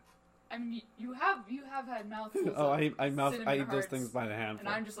 I mean, you have had mouthfuls. Oh, I eat those hearts, things by the handful.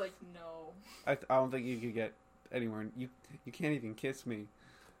 and I'm just like, no. I don't think you could get anywhere. You can't even kiss me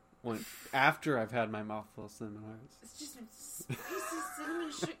after I've had my mouthful of cinnamon hearts. It's just spicy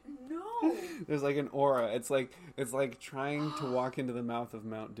cinnamon shit. No. There's like an aura. It's like trying to walk into the mouth of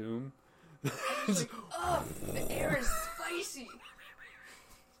Mount Doom. I'm just like, ugh, the air is spicy.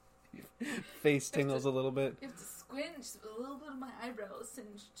 Face tingles a little bit. You have to squint just a little bit of my eyebrows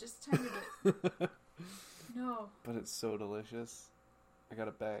singe just a tiny bit. No. But it's so delicious. I got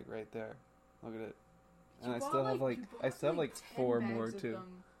a bag right there. Look at it. And You I bought, still have like 10 4 bags more of too.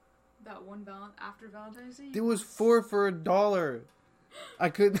 them that one after Valentine's Day. It was 4 for $1. I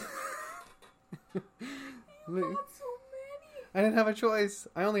could. You bought so many. I didn't have a choice.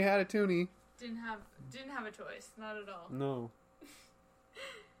 I only had a toonie. Didn't have a choice. Not at all. No.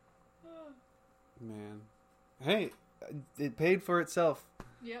 Man. Hey, it paid for itself.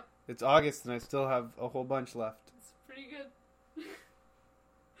 Yep. It's August and I still have a whole bunch left. It's pretty good.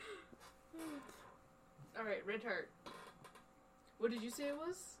 Alright, Red Heart. What did you say it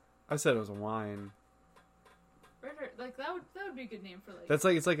was? I said it was a wine. Red Heart, like that would be a good name for like. That's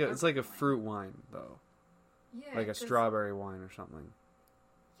like it's like a fruit wine though. Yeah. Like a strawberry wine or something.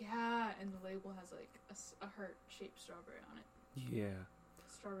 Yeah, and the label has like a heart-shaped strawberry on it. Yeah.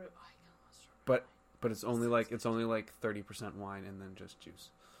 Strawberry. Oh, I know strawberry. But it's only like 30% wine and then just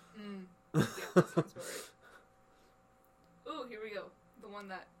juice. Yeah, that sounds about right. Ooh, here we go. The one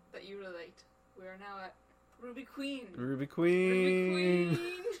that you really liked. We are now at Ruby Queen. Ruby Queen. Ruby Queen.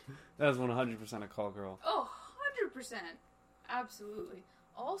 That was 100% a call girl. Oh, 100%. Absolutely.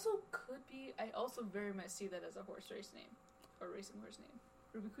 I also very much see that as a horse race name. Or racing horse name.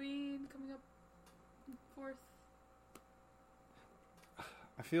 Ruby Queen coming up fourth.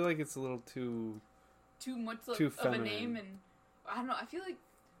 I feel like it's a little too much too of a feminine. name, and I don't know. I feel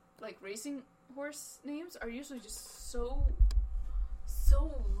like racing horse names are usually just so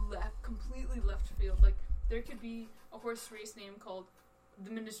completely left field. Like there could be a horse race name called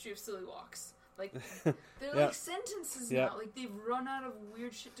the Ministry of Silly Walks. Like, they're like sentences now. Like, they've run out of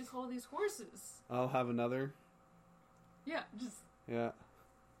weird shit to call these horses. I'll have another. Yeah,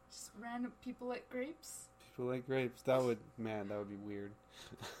 just random people like grapes. People like grapes. That would be weird.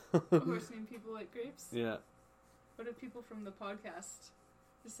 A horse named People Like Grapes? Yeah. What if people from the podcast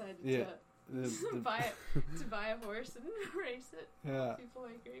decided to buy a horse and race it? Yeah. People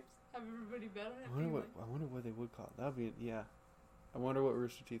Like Grapes. Have everybody bet on it. I wonder what they would call it. That'd be I wonder what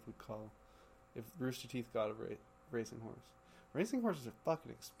Rooster Teeth would call if Rooster Teeth got a racing horse. Racing horses are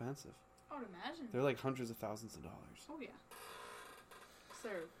fucking expensive. I would imagine. They're like hundreds of thousands of dollars. Oh yeah. So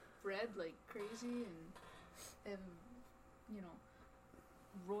they're bred like crazy and they have,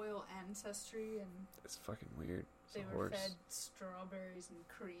 royal ancestry and it's fucking weird. It's they were fed strawberries and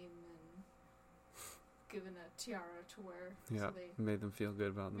cream and given a tiara to wear. Yeah, so they made them feel good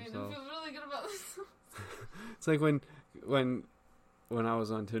about themselves. Made them feel really good about themselves. It's like when I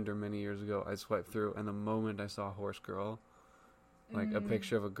was on Tinder many years ago, I swiped through, and the moment I saw a horse girl, like a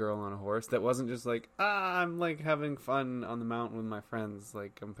picture of a girl on a horse, that wasn't just like, I'm like having fun on the mountain with my friends,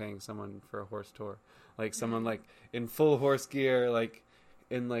 like I'm paying someone for a horse tour, like someone like in full horse gear, like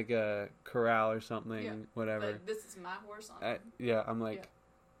in like a corral or something, whatever. Like, this is my horse on. I'm like,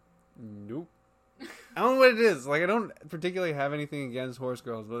 nope. I don't know what it is. Like, I don't particularly have anything against horse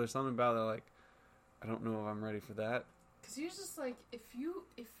girls, but there's something about it, like, I don't know if I'm ready for that. Because you're just like, if you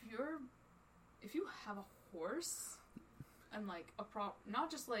have a horse and like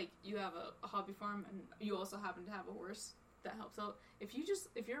not just like you have a hobby farm and you also happen to have a horse that helps out. If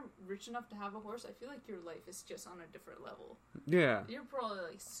you're rich enough to have a horse, I feel like your life is just on a different level. Yeah. You're probably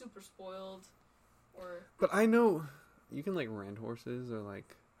like super spoiled, But I know you can like rent horses or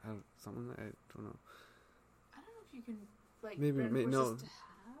like something. I don't know. I don't know if you can like maybe rent horses to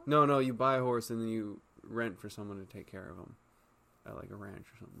No. have. You buy a horse and then you rent for someone to take care of them at like a ranch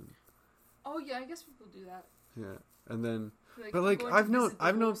or something. Oh yeah, I guess people do that. Yeah, and then but like I've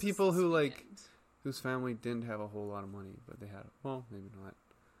known people who like whose family didn't have a whole lot of money, but they had maybe not,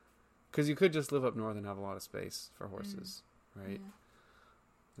 because you could just live up north and have a lot of space for horses, right?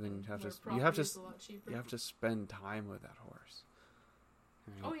 Yeah. And then you have to spend time with that horse.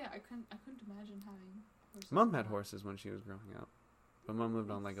 Right? Oh yeah, I couldn't imagine having horses. Mom had horses when she was growing up, but Mom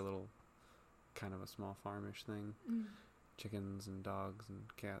lived on like a little kind of a small farmish thing. Chickens and dogs and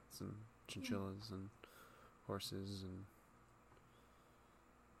cats and chinchillas and horses, and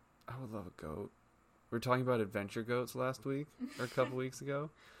I would love a goat. We were talking about adventure goats last week or a couple weeks ago,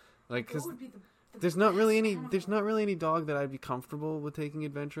 like because there's not really any dog that I'd be comfortable with taking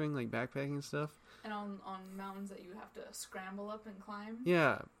adventuring, like backpacking and stuff. And on mountains that you have to scramble up and climb.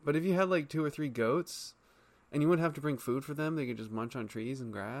 Yeah, but if you had like 2 or 3 goats, and you wouldn't have to bring food for them, they could just munch on trees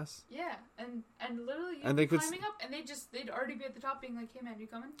and grass. Yeah, and literally you'd be climbing up, and they'd already be at the top being like, hey man, you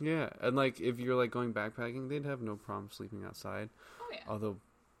coming? Yeah, and like if you're like going backpacking, they'd have no problem sleeping outside. Oh yeah. Although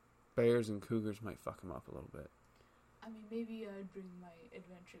bears and cougars might fuck them up a little bit. I mean, maybe I'd bring my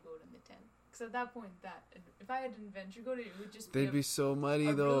adventure goat in the tent. Because at that point, if I had an adventure goat, it would just be... They'd be so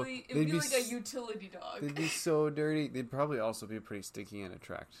muddy, though. It would be like a utility dog. They'd be so dirty. They'd probably also be pretty sticky and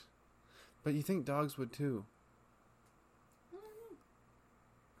attract. But you think dogs would, too. I don't know.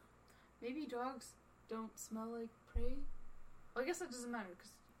 Maybe dogs don't smell like prey? Well, I guess that doesn't matter,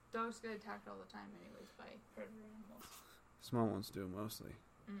 because dogs get attacked all the time anyways by predator animals. Small ones do, mostly.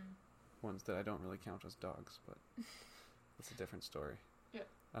 Ones that I don't really count as dogs, but that's a different story. Yeah.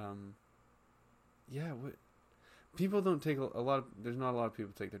 People don't take there's not a lot of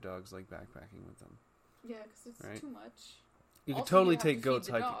people take their dogs like backpacking with them. Yeah, because it's too much. You could totally take goats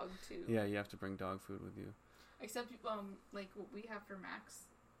hiking. Dog too. Yeah, you have to bring dog food with you. Except like what we have for Max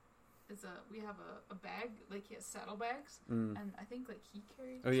is we have a bag, like he has saddlebags, and I think like he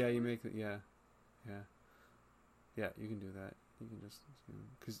carries. Oh yeah, you make it. Yeah, you can do that. You can just,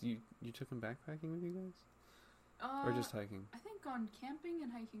 because you took him backpacking with you guys? Or just hiking? I think on camping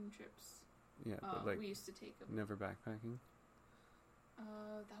and hiking trips. Yeah, but like... we used to take him. Never backpacking?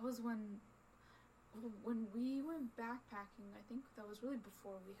 That was when we went backpacking, I think that was really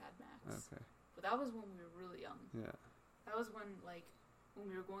before we had Max. Okay. But that was when we were really young. Yeah. That was when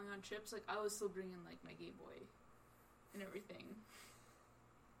we were going on trips, like, I was still bringing, like, my Game Boy and everything.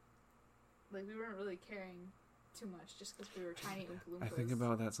 Like, we weren't really carrying too much just because we were tiny Oompa Loompas. I think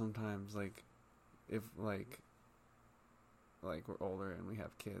about that sometimes, like, if, like we're older and we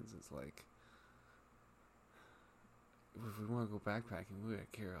have kids, it's like, if we want to go backpacking, we gotta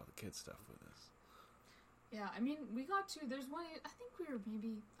carry all the kids' stuff with us. Yeah, I mean, there's one, I think we were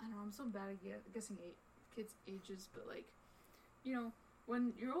maybe, I don't know, I'm so bad at guessing kids' ages, but, like, you know,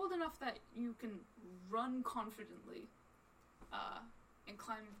 when you're old enough that you can run confidently, and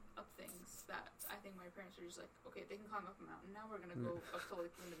climb up things that I think my parents were just like, okay, they can climb up a mountain. Now we're gonna go up to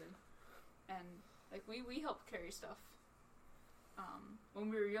Lake Lindeman, and like we helped carry stuff. When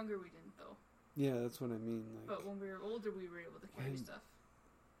we were younger, we didn't though. Yeah, that's what I mean. Like, but when we were older, we were able to carry stuff.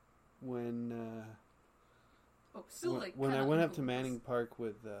 When when I went up to Manning Park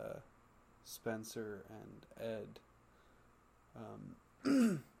with Spencer and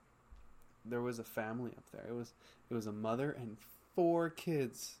Ed, there was a family up there. It was a mother and 4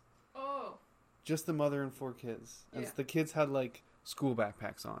 kids. Oh. Just the mother and 4 kids. And Yeah. the kids had like school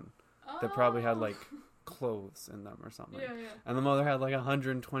backpacks on. They probably had like clothes in them or something. Yeah, yeah. And the mother had like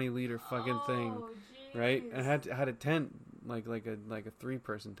 120-liter fucking thing, geez. right? And had a tent, like a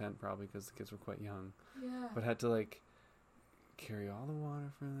 3-person tent probably because the kids were quite young. Yeah. But had to like carry all the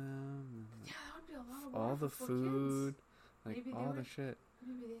water for them. Yeah, that would be a lot of water. All the for food, kids. like all the shit.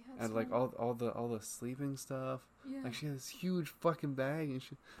 Maybe they had And like all the sleeping stuff. Yeah. Like she had this huge fucking bag, and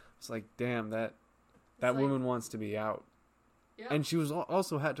she was like, "Damn, that like, woman wants to be out." Yeah. And she was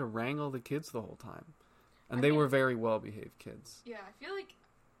also had to wrangle the kids the whole time, and they were very well behaved kids. Yeah, I feel like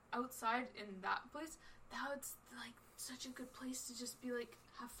outside in that place, that's like such a good place to just be like,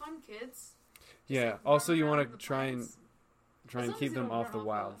 have fun, kids. Just, Yeah. like, Also, run you around want the to try and plants. As long keep as you them don't off the run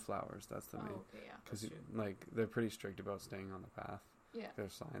off wildflowers. That's the main. Okay, yeah, Because that's true. like they're pretty strict about staying on the path. Yeah.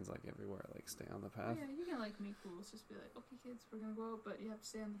 There's signs like everywhere, like stay on the path. Yeah, you can like make rules. Just be like, okay, kids, we're gonna go out, but you have to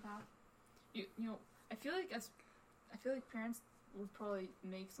stay on the path. You know, I feel like parents would probably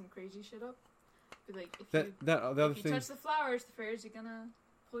make some crazy shit up. Be like, if you touch the flowers, the fairies are gonna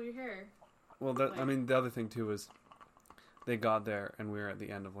pull your hair. Well, I mean, the other thing too is they got there and we were at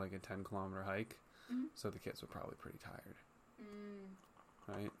the end of like a 10-kilometer hike, so the kids were probably pretty tired.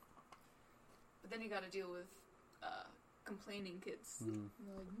 Right. But then you got to deal with complaining kids. And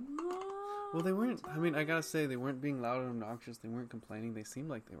they're like, no. Well, they weren't. I mean, I gotta say they weren't being loud and obnoxious. They weren't complaining. They seemed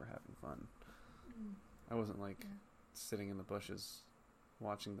like they were having fun. I wasn't like sitting in the bushes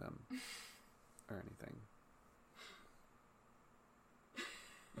watching them or anything.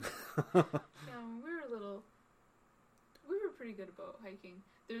 Yeah, when we were pretty good about hiking.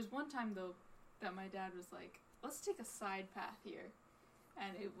 There was one time though that my dad was like, let's take a side path here,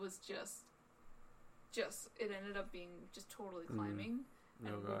 and it was just it ended up being just totally climbing,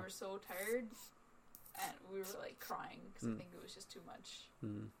 and we were so tired, and we were like crying because I think it was just too much.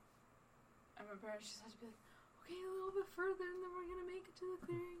 And my parents just had to be like, okay, a little bit further and then we're gonna make it to the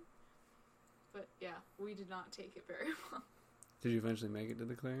clearing. But yeah, we did not take it very well. Did you eventually make it to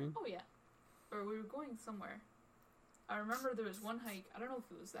the clearing? Oh yeah. Or we were going somewhere. I remember there was one hike, I don't know if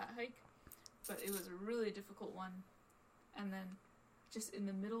it was that hike, but it was a really difficult one. And then just in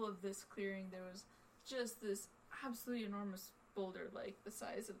the middle of this clearing there was just this absolutely enormous boulder, like the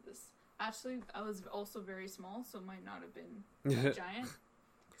size of this. Actually, I was also very small, so it might not have been giant.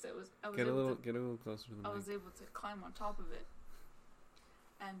 Because I was get a little closer to the mic. I was able to climb on top of it.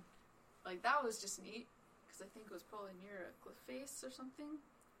 And like that was just neat, because I think it was probably near a cliff face or something,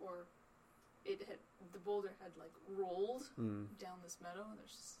 or the boulder had like rolled down this meadow, and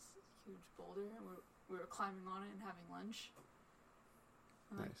there's this huge boulder, and we were climbing on it and having lunch.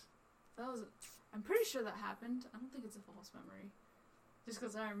 And nice. I'm pretty sure that happened. I don't think it's a false memory. Just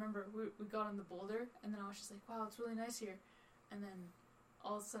because I remember we got on the boulder, and then I was just like, wow, it's really nice here. And then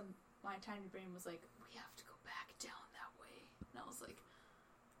all of a sudden, my tiny brain was like, we have to go back down that way. And I was like,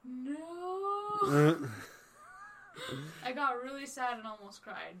 no. I got really sad and almost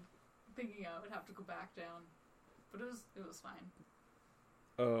cried, thinking I would have to go back down. But it was fine.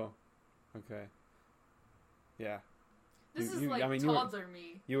 Oh, okay. Yeah. This is like toddler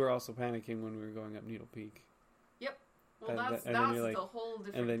me. You were also panicking when we were going up Needle Peak. Yep. Well, that's like, the whole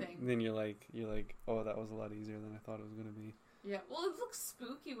different thing. And then you're like, oh, that was a lot easier than I thought it was gonna be. Yeah. Well, it looks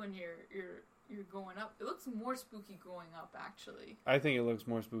spooky when you're going up. It looks more spooky going up, actually. I think it looks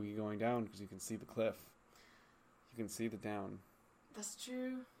more spooky going down because you can see the cliff. You can see the down. That's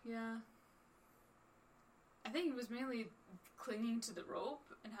true. Yeah. I think it was mainly clinging to the rope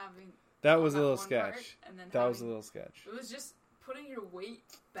and having. That was a little sketch. That was a little sketch. It was just putting your weight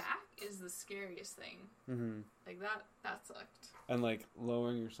back is the scariest thing. Mm-hmm. Like that sucked. And like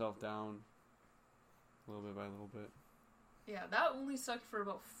lowering yourself down a little bit by a little bit. Yeah, that only sucked for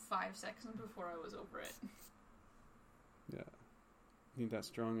about 5 seconds before I was over it. Yeah. You need that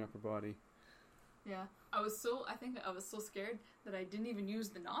strong upper body. Yeah. I think I was so scared that I didn't even use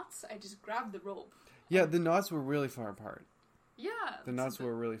the knots. I just grabbed the rope. Yeah, the knots were really far apart. Yeah. The knots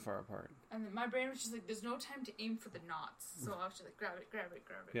were really far apart. And then my brain was just like, there's no time to aim for the knots. So I was just like, grab it.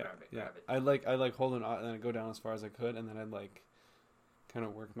 I'd like hold a knot and then I'd go down as far as I could, and then I'd like kind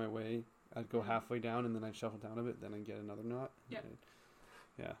of work my way. I'd go halfway down and then I'd shuffle down a bit, then I'd get another knot. Yeah.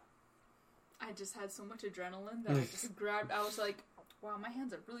 Yeah. I just had so much adrenaline that I just grabbed. I was like, wow, my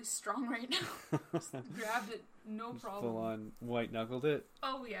hands are really strong right now. Just grabbed it, no problem. Full on white knuckled it.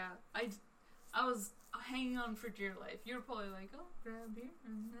 Oh yeah, I was hanging on for dear life. You were probably like, oh, grab here,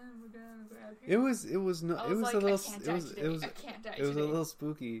 and then we're gonna grab here. It was I was like, a little. I can't die It was a today. little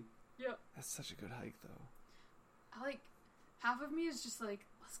spooky. Yep. That's such a good hike, though. I like half of me is just like,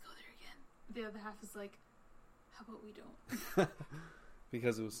 let's go there again. The other half is like, how about we don't?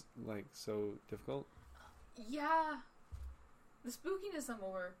 Because it was like so difficult. Yeah, the spookiness I'm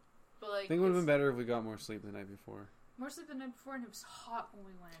over, but like I think it would have been better if we got more sleep the night before. more sleep the night before, and it was hot when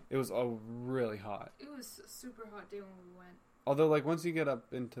we went. It was really hot. It was a super hot day when we went. Although, like once you get up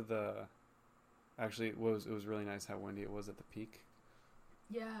into the, actually, it was really nice how windy it was at the peak.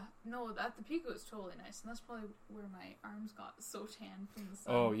 Yeah, no, at the peak it was totally nice, and that's probably where my arms got so tan from the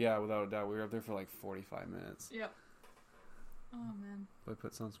sun. Oh yeah, without a doubt, we were up there for like 45 minutes. Yep. Oh man. But I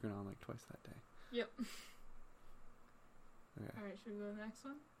put sunscreen on like twice that day. Yep. Okay. All right, should we go to the next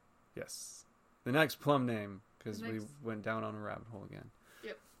one? Yes. The next plum name, because The we next- went down on a rabbit hole again.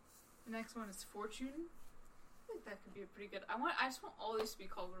 The next one is Fortune. I think that could be a pretty good. I just want all these to be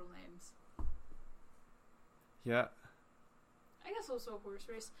call girl names. Yeah. I guess also a horse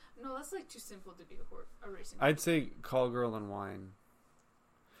race. No, that's like too simple to be a racing. I'd say call girl and wine.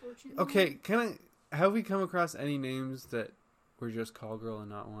 Fortune. Okay, have we come across any names that were just call girl and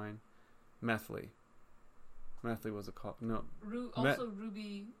not wine? Methley. Methley was a call. No. Also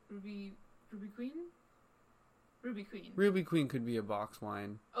Ruby Queen. Ruby Queen. Ruby Queen could be a box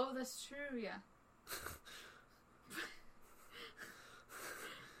wine. Oh, that's true. Yeah.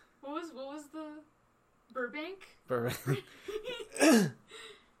 What was the Burbank? Burbank.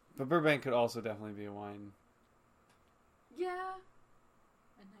 But Burbank could also definitely be a wine. Yeah.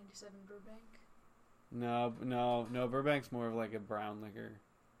 And 97 Burbank. No. Burbank's more of like a brown liquor.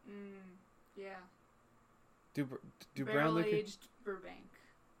 Yeah. Do brown liquor? Barrel-aged Burbank.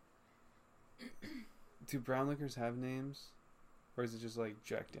 Do brown liquors have names, or is it just like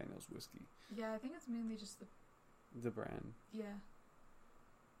Jack Daniel's whiskey? Yeah, I think it's mainly just The brand. Yeah.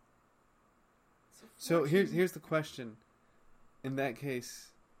 So here's the question. In that case,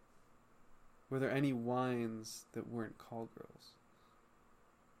 were there any wines that weren't call girls?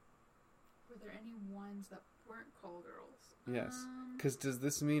 Were there any wines that weren't call girls? Yes. Because does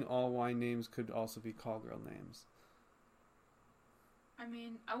this mean all wine names could also be call girl names? I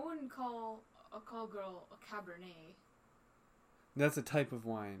mean, I wouldn't call a call girl a Cabernet. That's a type of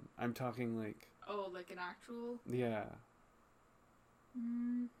wine. I'm talking like... Oh, like an actual? Yeah.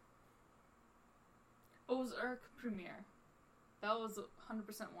 Ozark Premier. That was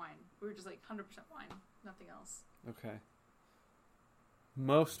 100% wine. We were just like 100% wine. Nothing else. Okay.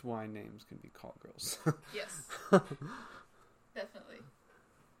 Most wine names can be call girls. Yes. Definitely.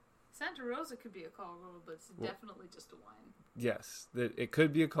 Santa Rosa could be a call girl, but it's definitely just a wine. Yes. It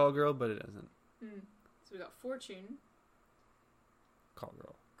could be a call girl, but it isn't. So we got Fortune. Call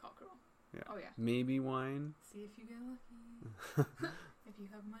girl. Call girl. Yeah. Oh, yeah. Maybe wine. See if you get lucky. If you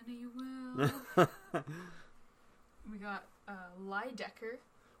have money, you will. We got Lidecker.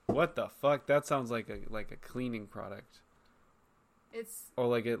 What the fuck? That sounds like a cleaning product. It's a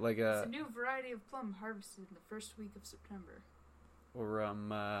a new variety of plum harvested in the first week of September. Or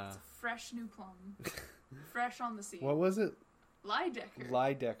It's a fresh new plum. Fresh on the seed. What was it? Lidecker.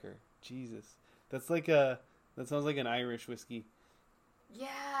 Lidecker. Jesus. That sounds like an Irish whiskey.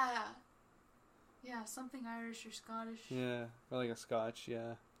 Yeah. Yeah, something Irish or Scottish. Yeah, or like a Scotch,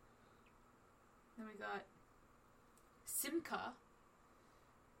 yeah. Then we got Simca.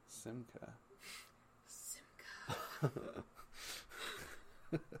 Simca.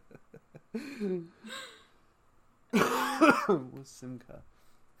 What's Simca?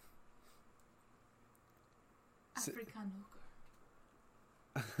 Afrikaner.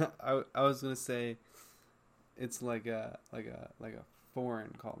 I was gonna say it's like a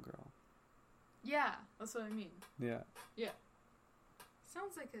foreign call girl. Yeah, that's what I mean. Yeah. Yeah.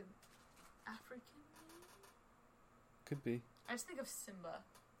 Sounds like an African name. Could be. I just think of Simba.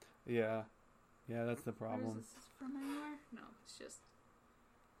 Yeah. Yeah, that's the Where problem. is this from anywhere? No, it's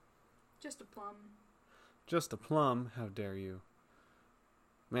just a plum. Just a plum, how dare you.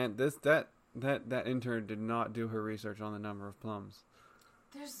 Man, that intern did not do her research on the number of plums.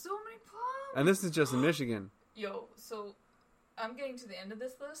 There's so many plums. And this is just in Michigan. Yo, so I'm getting to the end of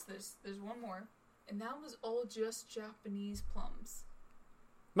this list. There's one more, and that was all just Japanese plums.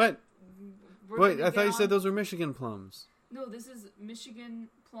 What? We're Wait, gonna I thought you get said on- those were Michigan plums. No, this is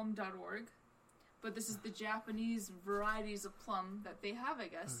MichiganPlum.org, but this is the Japanese varieties of plum that they have, I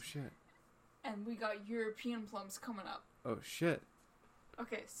guess. Oh shit. And we got European plums coming up. Oh shit.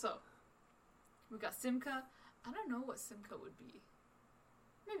 Okay, so we got Simca. I don't know what Simca would be.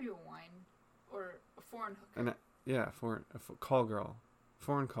 Maybe a wine or a foreign hooker. Call girl.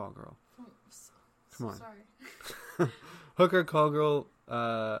 Foreign call girl. Come on. Sorry. Hooker, call girl,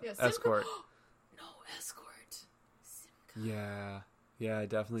 Simca. escort. No, escort. Simca. Yeah,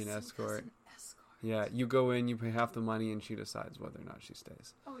 definitely an Simca's escort. an escort. Yeah, you go in, you pay half the money, and she decides whether or not she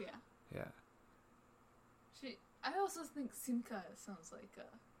stays. Oh, yeah. Yeah. I also think Simca sounds like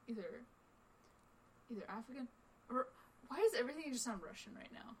either African or why does everything just sound Russian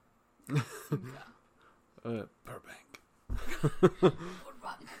right now? Simca. Burbank.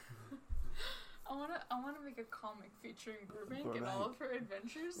 I wanna make a comic featuring Burbank and all of her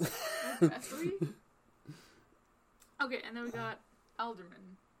adventures with Nestle. Okay, and then we got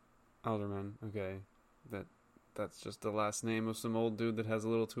Alderman. Alderman. Okay, that's just the last name of some old dude that has a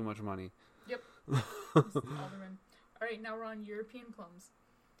little too much money. Yep. Alderman. Alright, now we're on European plums.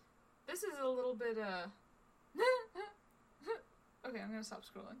 This is a little bit, okay, I'm gonna stop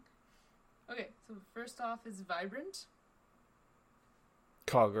scrolling. Okay, so first off is Vibrant.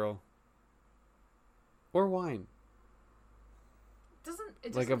 Call girl. Or wine.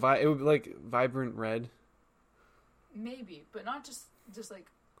 It like doesn't... it would be like vibrant red. Maybe, but not just like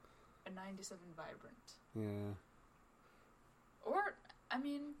a 97 Vibrant. Yeah. Or, I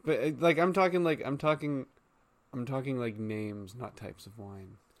mean... But like I'm talking like names, not types of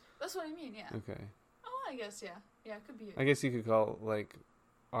wine. That's what I mean, yeah. Okay. Oh, I guess, yeah. Yeah, it could be. I guess you could call like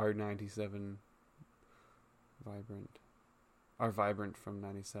R97 Vibrant. Or Vibrant from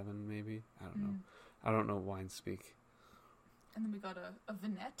 97, maybe? I don't know. I don't know wine speak. And then we got a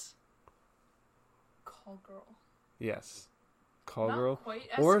Vinette. Call girl. Yes. Call Not girl. Quite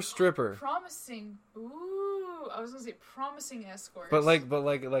or stripper. Promising. Ooh, I was gonna say promising escort. But like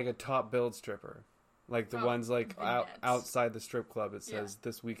a top billed stripper. Like the ones like outside the strip club. It says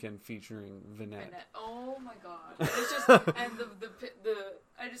this weekend featuring Vinette. Oh my god! It's just and the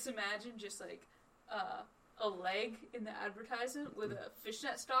I just imagine just like a leg in the advertisement with a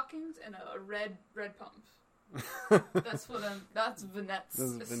fishnet stockings and a red pump. That's Vinette's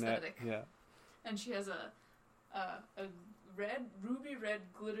aesthetic. Vinette, yeah. And she has a ruby red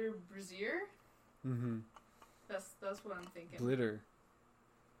glitter brassiere. Mm-hmm. That's what I'm thinking. Glitter.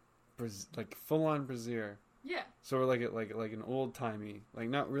 Like full on brassiere. Yeah. So we're like an old timey, like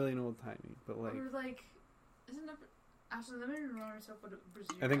not really an old timey, but like. Or like, isn't it? Actually, let me remind myself what a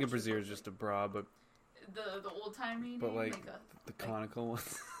brassiere. I think a brassiere is just a bra, but. The old timey. But name, the conical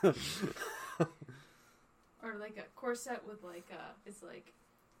ones. Or like a corset with like it's like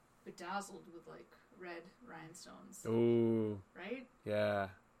bedazzled with like red rhinestones. Ooh. Right. Yeah.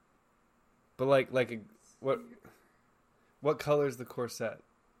 But what color's the corset?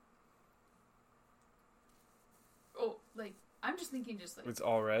 Oh, like I'm just thinking, just like it's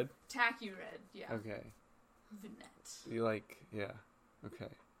all red. Tacky red, yeah. Okay. Vinette. You like, yeah. Okay.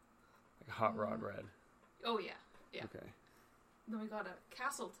 Like hot rod red. Oh yeah, yeah. Okay. Then we got a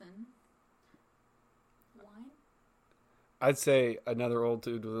Castleton wine. I'd say another old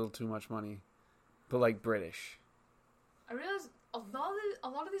dude with a little too much money, but like British. I realize a lot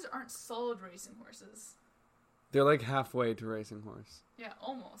of these aren't solid racing horses. They're like halfway to racing horse. Yeah,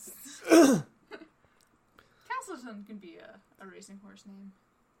 almost. Castleton can be a racing horse name.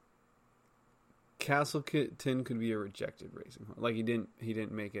 Castleton could be a rejected racing horse. Like he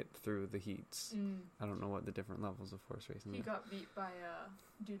didn't make it through the heats. I don't know what the different levels of horse racing are. He got beat by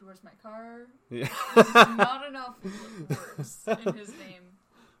Dude, Where's My Car? Yeah. Not enough words in his name.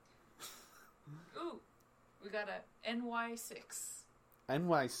 Ooh, we got a NY6.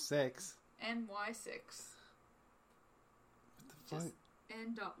 NY6? NY6. What the fuck?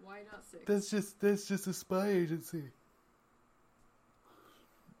 N.Y.6. That's just a spy agency.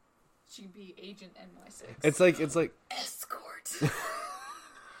 She could be Agent NY6. It's like escort.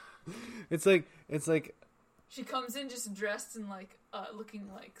 It's like she comes in just dressed in like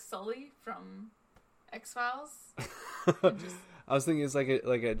looking like Sully from X-Files. I was thinking it's like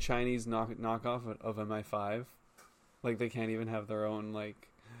a Chinese knockoff of MI5. Like they can't even have their own like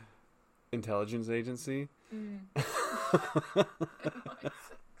intelligence agency.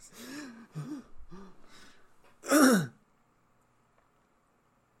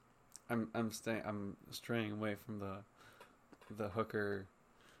 I'm straying away from the hooker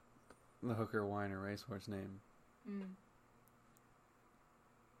wine or racehorse name.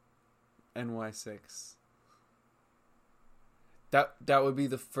 NY6. That would be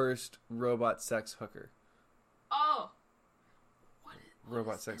the first robot sex hooker. Oh.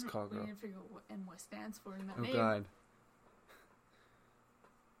 Robot sex call girl. We need to figure out what NY stands for in that name. name. Oh god.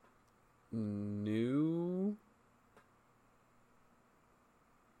 New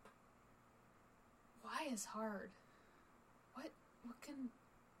Y is hard. What can...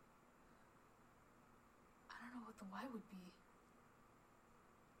 I don't know what the Y would be.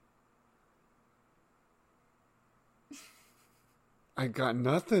 I got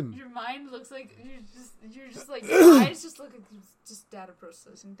nothing. Your mind looks like you're just like your eyes just look at just data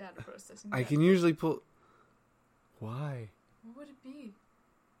processing. I can usually pull. Why? What would it be?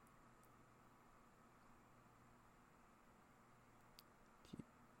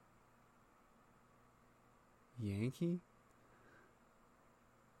 Yankee?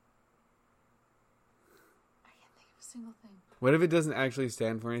 I can't think of a single thing. What if it doesn't actually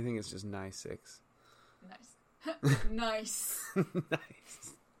stand for anything? It's just nice 6. Nice. Nice.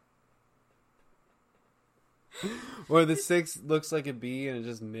 Nice. Or the 6 looks like a B and it's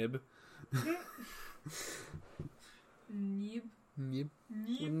just nib. Nib. Nib.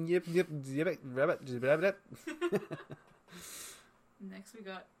 Nib. Yep. Rabbit. Next we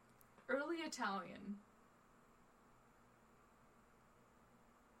got early Italian.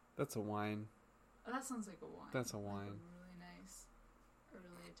 That's a wine. Oh, that sounds like a wine. That's a wine. Like a really nice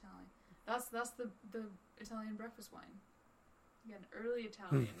early Italian. That's the Italian breakfast wine. You got an early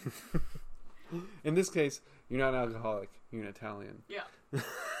Italian. In this case, you're not an alcoholic. You're an Italian. Yeah. This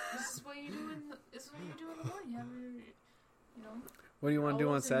is what you do in the morning. You have your, you know. What do you want to do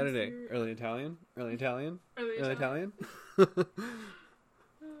on olives and Saturday? your- Early Italian? Early Italian? Early Early Italian. Italian?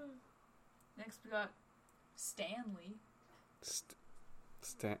 Next we got Stanley. Just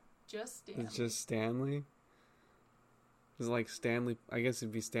Stanley. It's just Stanley? It's like Stanley. I guess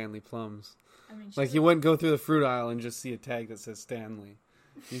it'd be Stanley plums. I mean, she's Like you wouldn't go through the fruit aisle and just see a tag that says Stanley.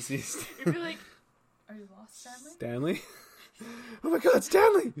 You see You'd be like, are you lost, Stanley? Stanley? Oh my god,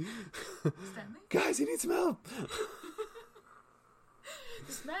 Stanley! Stanley? Guys, he needs some help!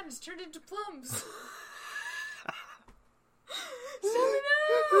 This man has turned into plums. Stanley,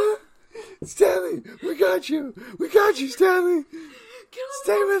 no! Stanley, we got you! We got you, Stanley! Get on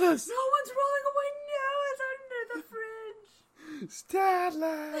Stay the with us! No one's rolling away. No, it's under the fridge.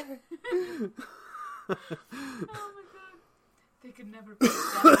 Stanley! Oh my god. They could never put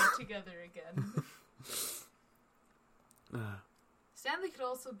Stanley together again. Stanley could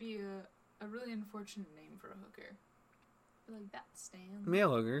also be a really unfortunate name for a hooker. Be like, that's Stan.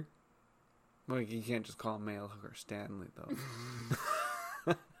 Male hooker. Well, you can't just call a male hooker Stanley, though.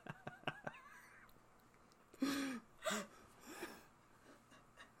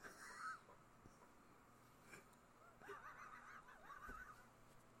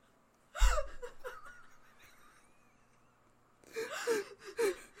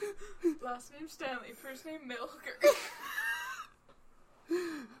 Last name Stanley, first name male hooker.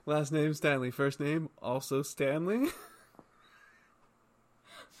 Last name Stanley. First name also Stanley. My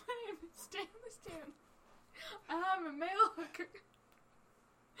name is Stanley Stan. I'm a male hooker.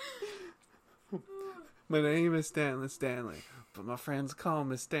 My name is Stanley, but my friends call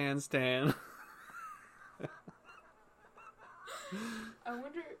me Stan. I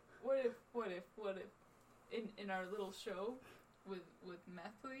wonder what if in our little show with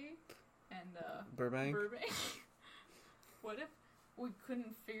Methley and Burbank? what if we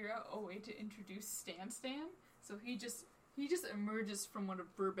couldn't figure out a way to introduce Stan? So he just emerges from one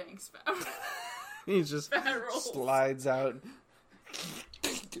of Burbank's fat. He just fat rolls. slides out.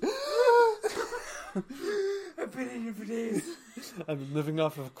 I've been in here for days. I've been living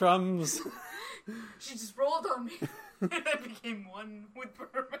off of crumbs. She just rolled on me, and I became one with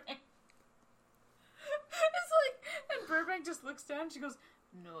Burbank. It's like, and Burbank just looks down and she goes,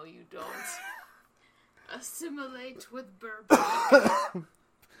 "No, you don't. Assimilate with Burbank."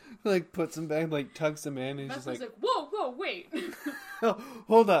 Like puts him back, like tucks him in, and he's just Methley's like, whoa, wait. "Oh,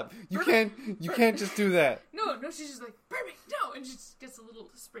 hold up! You Burbank. can't just do that." No, she's just like, "Burbank, no!" And she just gets a little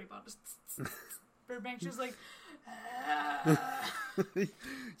spray bottle. Burbank's just like, "Ah."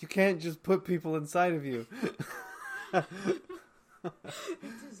 You can't just put people inside of you. It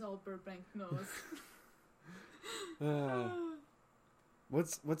is all Burbank knows.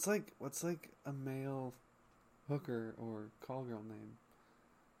 What's like a male hooker or call girl name?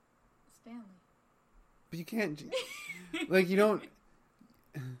 Stanley. But you can't, like, you don't.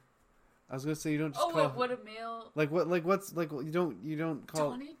 I was gonna say you don't just call. Wait, what a male. What's you don't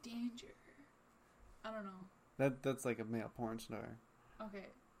call. Johnny Danger. I don't know. That's like a male porn star. Okay.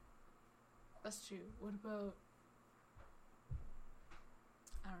 That's true. What about,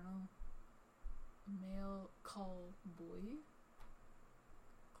 I don't know, a male call boy?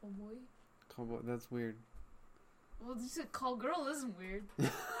 Call boy? Cowboy. That's weird. Well, you said call girl isn't weird.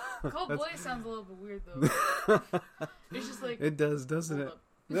 Call boy sounds a little bit weird though. It's just like, it does, doesn't hold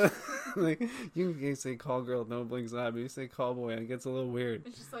it? up. Like you can say call girl, no blinks an eye, but you say call boy, and it gets a little weird.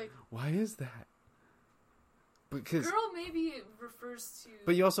 It's just like, Why is that? Because girl maybe refers to.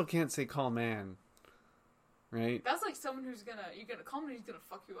 But you also can't say call man, right? That's like someone who's gonna call man who's gonna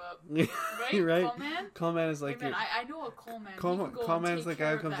fuck you up, right? right? Right. Call man. Call man is like Hey, man, I know a call man. call man's the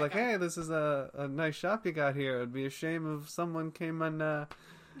guy who comes like, hey, this is a nice shop you got here. It'd be a shame if someone came and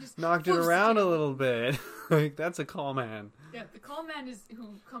Just knocked it around a little bit. Like that's a call man. Yeah, the call man is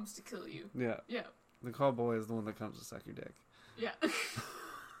who comes to kill you. Yeah. Yeah. The call boy is the one that comes to suck your dick. Yeah. I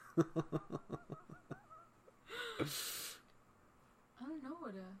don't know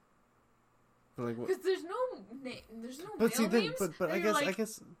what Like what? because there's no there's no But male see, names. but I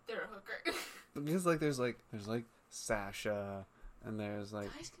guess they're a hooker. because like there's like Sasha, and there's like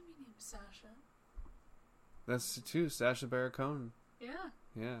Guys can be named Sasha. that's too Sasha Baron Cohen. Yeah.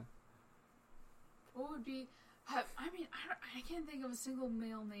 Yeah. What would be? I mean, I can't think of a single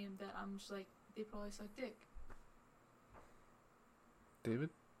male name that I'm just like they probably suck dick. David.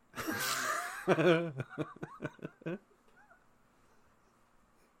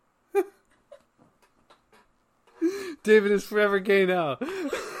 David is forever gay now. What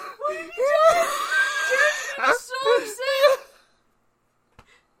are you doing? I'm so upset.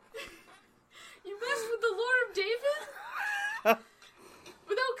 You messed with the lore of David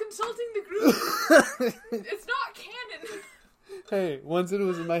without consulting the group. It's not canon. Hey, once it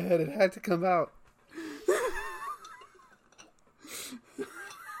was in my head, it had to come out.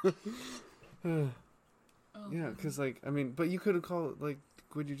 Yeah, because like I mean, but you could have called like,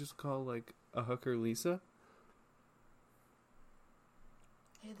 would you just call like a hooker Lisa?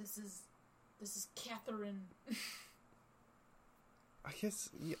 Hey, this is Catherine. I guess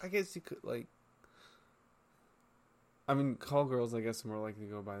you could like. I mean, call girls. I guess are more likely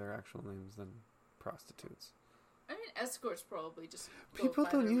to go by their actual names than prostitutes. I mean, escorts probably just. People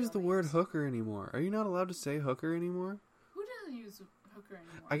don't use the word hooker anymore. Are you not allowed to say hooker anymore? Who doesn't use hooker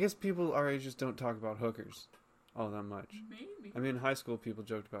anymore? I guess people our age just don't talk about hookers all that much. Maybe. I mean, in high school, people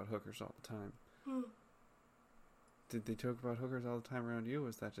joked about hookers all the time. Did they joke about hookers all the time around you, or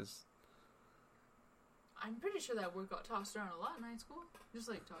was that just... I'm pretty sure that word got tossed around a lot in high school. Just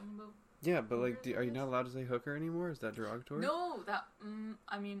like talking about... Yeah, but like, are you not allowed to say hooker anymore? Is that derogatory? No, that...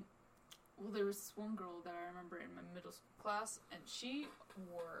 I mean... Well, there was this one girl that I remember in my middle school class, and she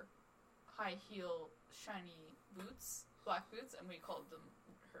wore high heel, shiny boots, black boots, and we called them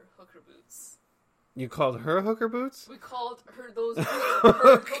her hooker boots. You called her hooker boots? We called her those boots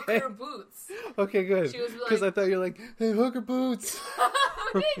her Okay. hooker boots. Okay, good. She was Because like... I thought you were like, hey, hooker boots!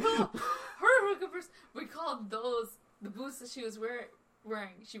 We didn't call her hooker boots. We called those the boots that she was wearing.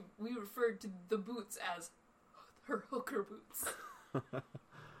 We referred to the boots as her hooker boots.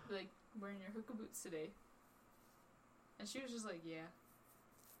 Like, wearing your hooker boots today. And she was just like, yeah.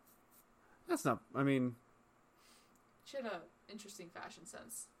 That's not... I mean... She had a interesting fashion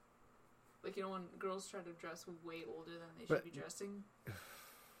sense. Like, you know when girls try to dress way older than they should be dressing?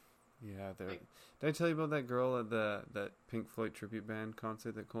 Yeah, Like, did I tell you about that girl at that Pink Floyd tribute band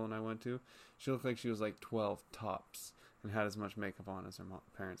concert that Cole and I went to? She looked like she was like 12 tops and had as much makeup on as her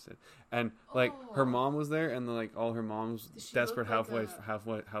parents did. And like her mom was there, and like all her mom's desperate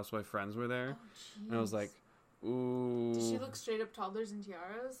housewife friends were there. Oh, and I was like, ooh. did she look straight up toddlers and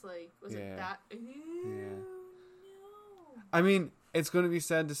tiaras? Like, was it that? Ew, Yeah. no. I mean, it's going to be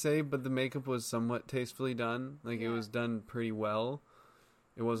sad to say, but the makeup was somewhat tastefully done. Like, it was done pretty well.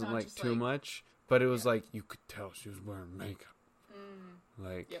 It wasn't, like, too much. But it was, like, you could tell she was wearing makeup.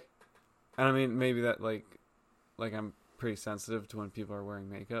 Like, and I mean, maybe that, like, I'm pretty sensitive to when people are wearing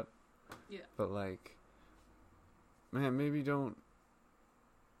makeup. Yeah. But, like, man, maybe don't...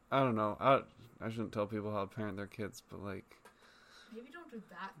 I don't know. I shouldn't tell people how to parent their kids, but, like... Maybe don't do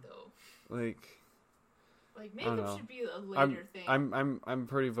that, though. Like... Like, makeup should be a later thing. I'm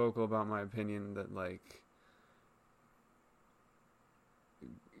pretty vocal about my opinion that, like,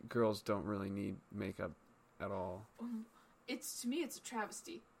 girls don't really need makeup at all. To me, it's a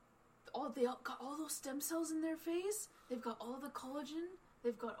travesty. They all got all those stem cells in their face. They've got all the collagen.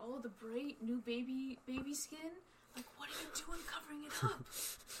 They've got all the bright new baby skin. Like, what are you doing covering it up?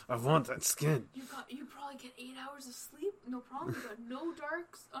 I want that skin. You probably get 8 hours of sleep, no problem. You got no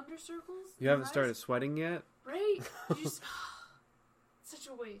dark under circles. You haven't started sweating yet? Right? You just such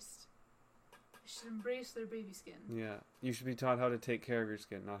a waste. They should embrace their baby skin. Yeah. You should be taught how to take care of your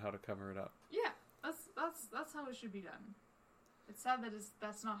skin, not how to cover it up. Yeah, that's how it should be done. It's sad that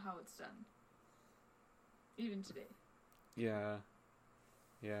that's not how it's done. Even today. Yeah.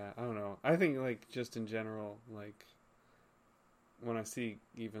 Yeah, I don't know. I think, like, just in general, like, when I see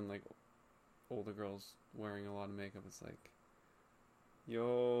even, like, older girls wearing a lot of makeup, it's like,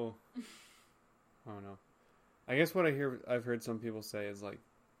 yo, I don't know. I guess what I've heard some people say is, like,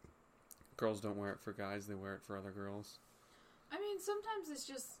 girls don't wear it for guys; they wear it for other girls. I mean, sometimes it's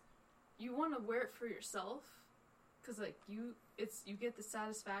just you want to wear it for yourself, because like you get the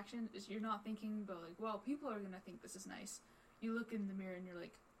satisfaction. Is you're not thinking about like, well, people are gonna think this is nice. You look in the mirror and you're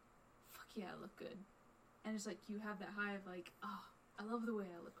like, fuck yeah, I look good, and it's like you have that high of like, oh, I love the way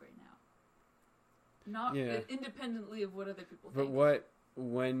I look right now. Not independently of what other people think. But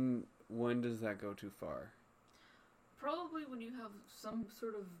when does that go too far? Probably when you have some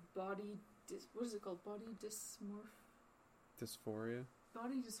sort of body, what is it called? Body Dysphoria?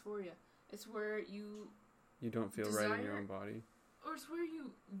 Body dysphoria. It's where you don't feel right in your own body. Or it's where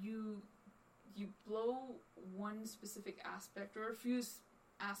you blow one specific aspect or a few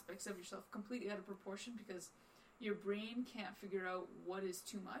aspects of yourself completely out of proportion because your brain can't figure out what is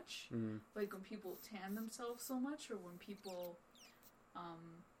too much. Mm-hmm. Like when people tan themselves so much, or when people,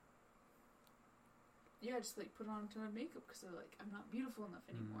 just like put on too much makeup because they're like, I'm not beautiful enough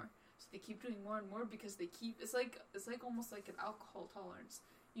anymore. Mm-hmm. So they keep doing more and more because they keep. It's like almost like an alcohol tolerance.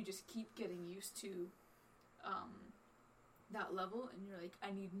 You just keep getting used to, that level, and you're like,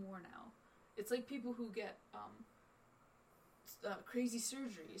 I need more now. It's like people who get crazy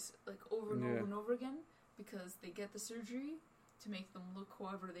surgeries like over and over and over again. Because they get the surgery to make them look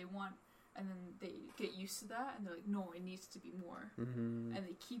however they want, and then they get used to that, and they're like, no, it needs to be more. Mm-hmm. And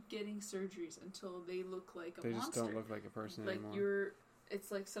they keep getting surgeries until they look like a monster. They just don't look like a person like anymore.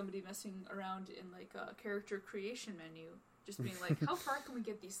 It's like somebody messing around in like a character creation menu, just being like, how far can we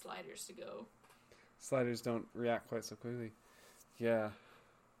get these sliders to go? Sliders don't react quite so quickly. Yeah.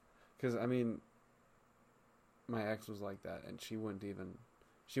 Because, I mean, my ex was like that, and she wouldn't even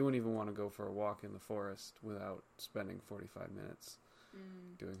want to go for a walk in the forest without spending 45 minutes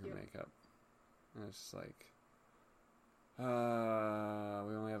doing her makeup. And it's just like, we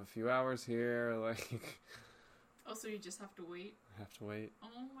only have a few hours here. Like, also, you just have to wait. I have to wait.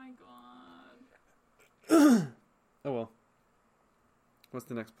 Oh my god. Oh well. What's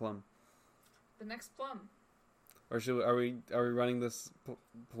the next plum? The next plum. Or are we running this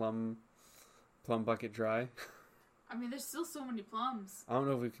plum bucket dry? I mean, there's still so many plums. I don't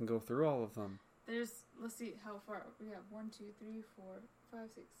know if we can go through all of them. Let's see how far. We have 1, 2, 3, 4, 5,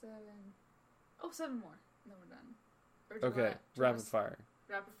 6, 7. Oh, 7 more. And then we're done. Okay, rapid fire.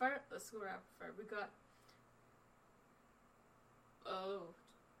 Rapid fire? Let's go rapid fire. We got... Oh.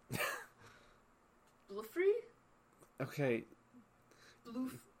 Bluffrey? Okay.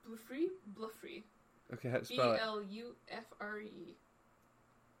 Bluffrey? Bluffrey. Okay, how to spell it?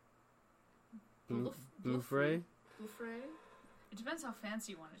 Bluffre. Bluffrey? Bluffrey? It depends how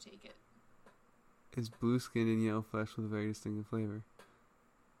fancy you want to take it. It's blue skinned and yellow flesh with a very distinctive flavor.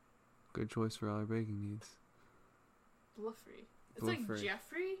 Good choice for all our baking needs. Bluffrey. It's like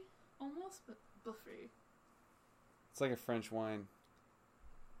Jeffrey, almost, but Bluffrey. It's like a French wine.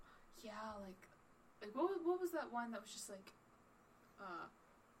 Yeah, like what was that wine that was just like,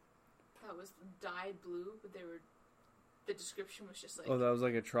 that was dyed blue, but the description was just like... Oh, that was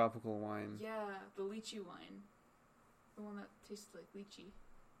like a tropical wine. Yeah, the lychee wine. The one that tasted like lychee.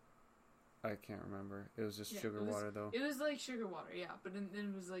 I can't remember. It was just sugar water, though. It was like sugar water, yeah, but then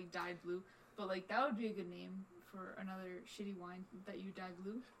it was like dyed blue. But like that would be a good name for another shitty wine that you dye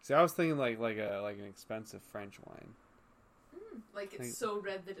blue. See, I was thinking like an expensive French wine. Like it's so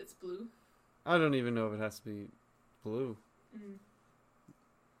red that it's blue. I don't even know if it has to be blue. Mm.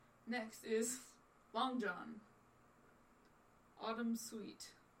 Next is Long John. Autumn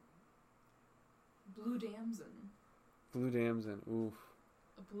Sweet. Blue Damson. Blue Damson, oof.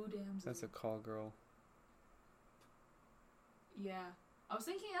 A blue damson. That's a call girl. Yeah. I was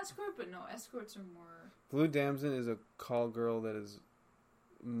thinking escort, but no, escorts are more... Blue Damson is a call girl that is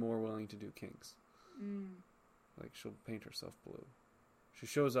more willing to do kinks. Like, she'll paint herself blue. She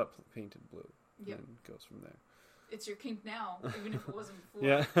shows up painted blue. Yep. And goes from there. It's your kink now, even if it wasn't before.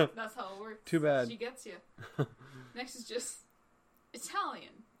 Yeah. That's how it works. Too bad. She gets you. Next is just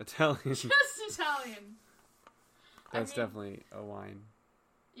Italian. Just Italian. That's definitely a wine.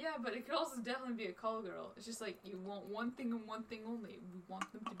 Yeah, but it could also definitely be a call girl. It's just like, you want one thing and one thing only. We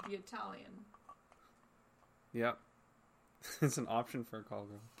want them to be Italian. Yep. It's an option for a call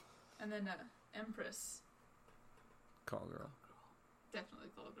girl. And then Empress. Call girl. Definitely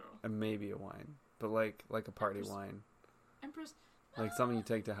call girl. And maybe a wine. But like a party Empress. wine. Empress. Like something you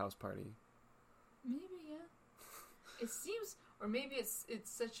take to a house party. Maybe, yeah. It seems... Or maybe it's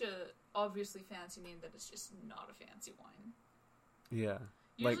such a obviously fancy name that it's just not a fancy wine. Yeah.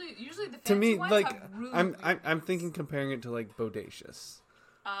 Usually the fancy to me, wines like have really I'm thinking comparing it to like bodacious.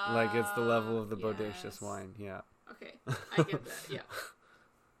 Like it's the level of the bodacious wine. Yeah. Okay, I get that. Yeah.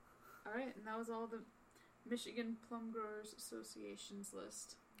 All right, and that was all the Michigan Plum Growers Association's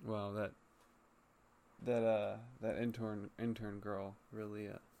list. Wow, that intern girl really.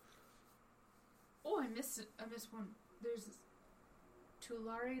 Oh, I missed one. There's this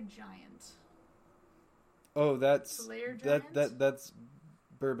Tulare Giant. Oh, that's Tulare Giant? that's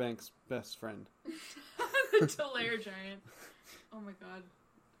Burbank's best friend. The Tulare Giant. Oh my god.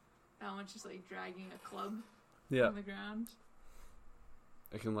 That one's just like dragging a club on the ground.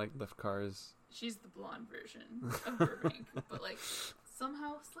 It can like lift cars. She's the blonde version of Burbank, but like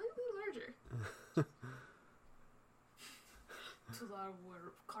somehow slightly larger. Tulare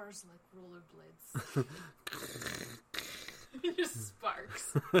where cars like rollerblades. It just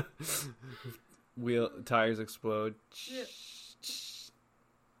sparks. Tires explode. Yeah.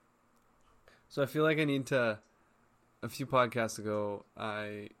 So I feel like I need to. A few podcasts ago,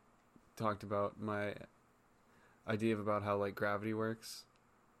 I talked about my idea about how like gravity works,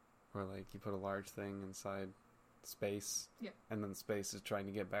 where like you put a large thing inside space, and then space is trying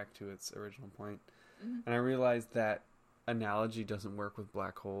to get back to its original point. Mm-hmm. And I realized that analogy doesn't work with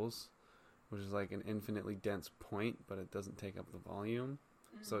black holes, which is like an infinitely dense point, but it doesn't take up the volume.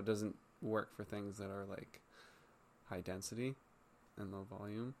 Mm-hmm. So it doesn't work for things that are like high density and low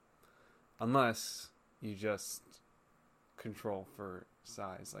volume, unless you just control for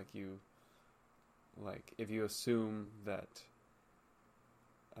size. Like if you assume that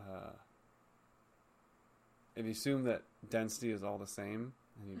density is all the same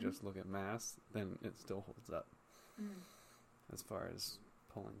and you just look at mass, then it still holds up as far as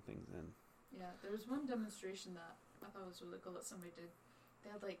pulling things in. Yeah, there was one demonstration that I thought was really cool that somebody did. They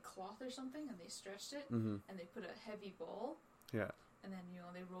had like cloth or something and they stretched it and they put a heavy ball. Yeah. And then,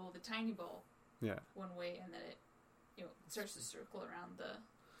 they roll the tiny ball one way and then it starts to circle around the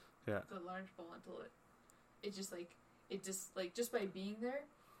large ball until just by being there,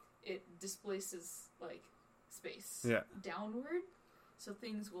 it displaces like space downward, so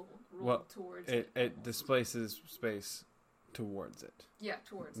things will roll towards it. It displaces space towards it. Yeah,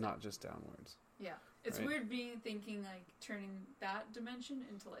 towards not just downwards. Yeah, it's weird thinking like turning that dimension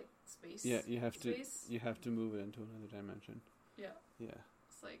into like space. Yeah, you have to move it into another dimension. Yeah. Yeah.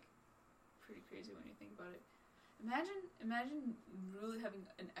 It's like pretty crazy when you think about it. Imagine really having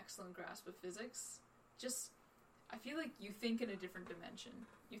an excellent grasp of physics. I feel like you think in a different dimension.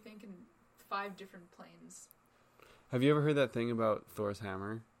 You think in 5 different planes. Have you ever heard that thing about Thor's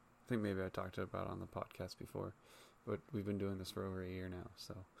hammer? I think maybe I talked about it on the podcast before, but we've been doing this for over a year now,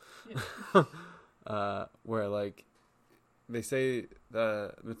 so. Yeah. Where like, they say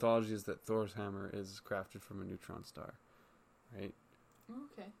the mythology is that Thor's hammer is crafted from a neutron star, right?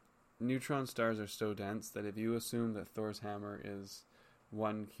 Okay. Neutron stars are so dense that if you assume that Thor's hammer is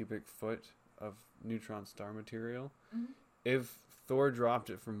 1 cubic foot of neutron star material, if Thor dropped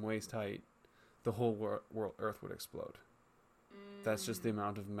it from waist height, the whole world Earth would explode. That's just the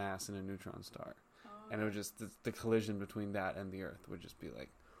amount of mass in a neutron star. And it would just, the collision between that and the Earth would just be like...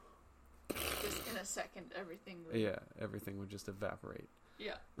 Just in a second, everything would... Yeah, everything would just evaporate.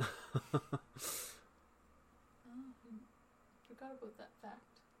 Yeah. Forgot about that fact.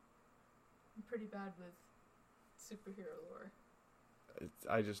 I'm pretty bad with superhero lore.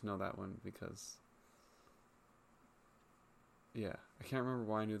 I just know that one because... Yeah, I can't remember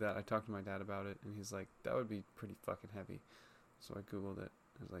why I knew that. I talked to my dad about it, and he's like, that would be pretty fucking heavy. So I Googled it.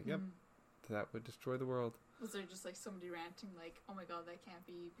 I was like, yep, that would destroy the world. Was there just like somebody ranting like, oh my god, that can't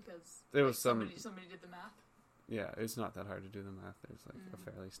be because there was somebody did the math? Yeah, it's not that hard to do the math. There's like a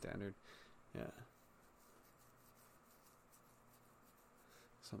fairly standard. Yeah.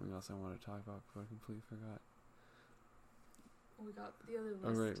 Something else I want to talk about before I completely forgot. We got the other list.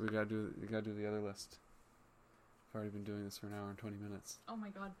 Oh right, we gotta do the other list. I've already been doing this for an hour and 20 minutes. Oh my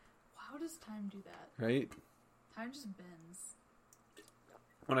god. How does time do that? Right? Time just bends.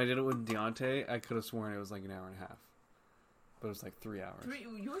 When I did it with Deontay, I could have sworn it was like an hour and a half. But it was like 3 hours.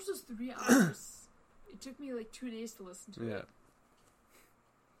 Yours was 3 hours. It took me like 2 days to listen to it.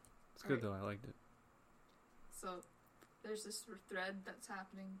 It's good though, I liked it. So, there's this thread that's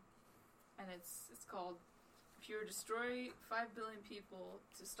happening, and it's called, if you were to destroy 5 billion people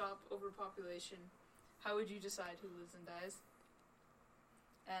to stop overpopulation, how would you decide who lives and dies?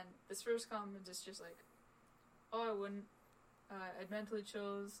 And this first comment is just like, oh, I wouldn't. I'd mentally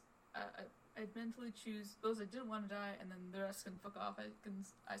choose those that didn't want to die, and then the rest can fuck off.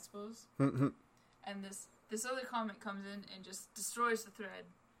 I suppose. And this other comment comes in and just destroys the thread.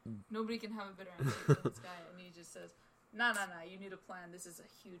 Nobody can have a better answer than this guy, and he just says, "Nah, you need a plan. This is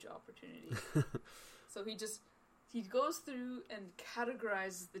a huge opportunity." So he goes through and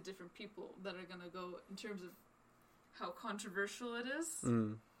categorizes the different people that are gonna go in terms of how controversial it is,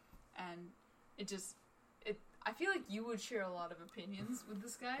 and I feel like you would share a lot of opinions with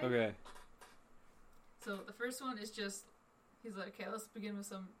this guy. Okay. So the first one is just, he's like, okay, let's begin with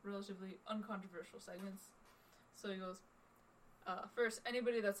some relatively uncontroversial segments. So he goes, first,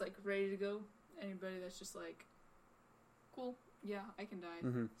 anybody that's like ready to go, anybody that's just like, cool, yeah, I can die.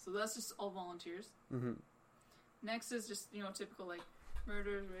 Mm-hmm. So that's just all volunteers. Mm-hmm. Next is just, typical like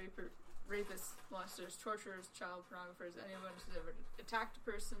murderers, rapists, molesters, torturers, child pornographers, anyone who's ever attacked a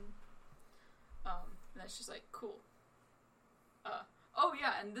person. And that's just like, cool. Oh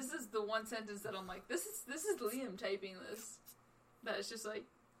yeah, and this is the one sentence that I'm like, this is Liam typing this. That is just like,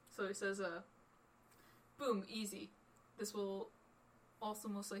 so he says, boom, easy. This will also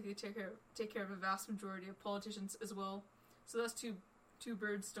most likely take care of a vast majority of politicians as well. So that's two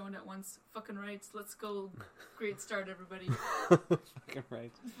birds stoned at once. Fucking rights. Let's go. Great start, everybody. Fucking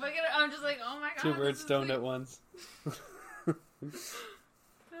right. I'm just like, oh my god. Two birds stoned at once.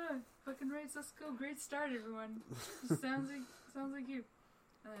 Fucking rights. Let's go. Great start, everyone. Sounds like you.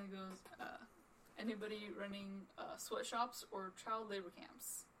 And then it goes, anybody running sweatshops or child labor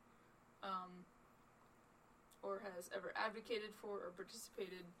camps, or has ever advocated for or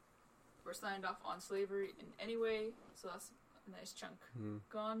participated or signed off on slavery in any way. So that's a nice chunk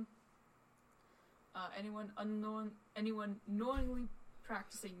gone. Anyone knowingly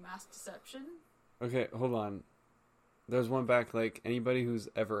practicing mass deception. Okay, hold on. There's one back, like, anybody who's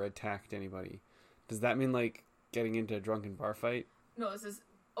ever attacked anybody. Does that mean, like, getting into a drunken bar fight? No, it says,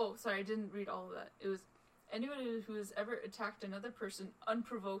 oh, sorry, I didn't read all of that. It was anybody who has ever attacked another person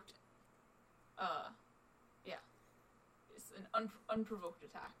unprovoked. Yeah. It's an unprovoked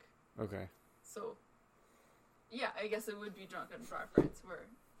attack. Okay. So, yeah, I guess it would be drunken bar fights where...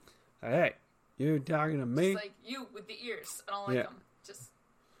 Hey, you talking to me? Just like you with the ears. I don't like them.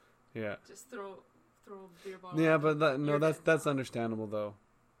 Just throw a beer bottle. Yeah, but that's understandable though.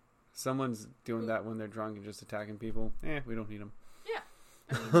 Someone's doing that when they're drunk and just attacking people. We don't need them. Yeah.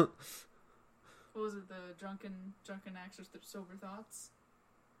 I mean, what was it? The drunken acts with their sober thoughts.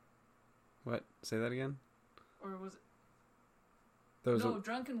 What? Say that again. Or was it?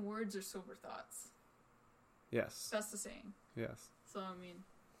 Drunken words are sober thoughts. Yes. That's the saying. Yes. So I mean,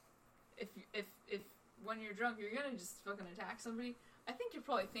 if when you're drunk you're gonna just fucking attack somebody, I think you're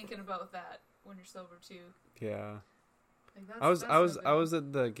probably thinking about that when you're sober too. Yeah. Like I was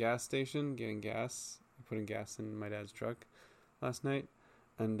at the gas station getting gas, putting gas in my dad's truck last night,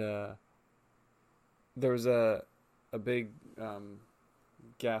 and there was a big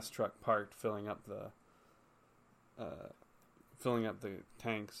gas truck parked filling up the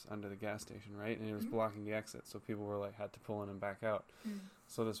tanks under the gas station, right? And it was blocking the exit, so people were like had to pull in and back out.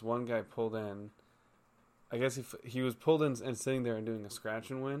 So this one guy pulled in. I guess he was pulled in and sitting there and doing a scratch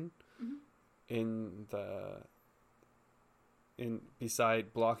and win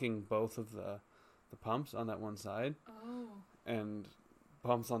beside blocking both of the pumps on that one side. Oh. And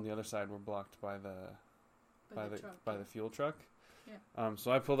pumps on the other side were blocked by the fuel truck. Yeah.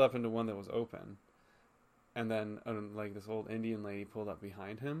 So I pulled up into one that was open. And then, like, this old Indian lady pulled up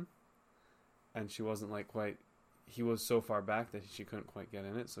behind him, and she wasn't, like, quite... He was so far back that she couldn't quite get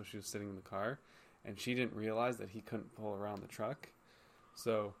in it, so she was sitting in the car, and she didn't realize that he couldn't pull around the truck.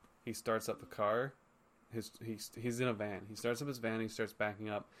 So he starts up the car. He's in a van. He starts up his van, he starts backing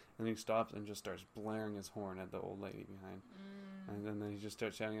up, and then he stops and just starts blaring his horn at the old lady behind. And then he just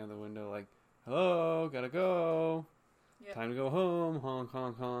starts shouting out the window, like, hello, gotta go. Yep. Time to go home. Honk,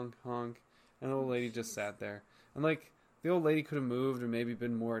 honk, honk, honk. And the old lady just sat there. And, like, the old lady could have moved and maybe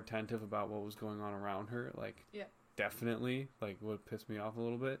been more attentive about what was going on around her. Like, definitely, like, would piss me off a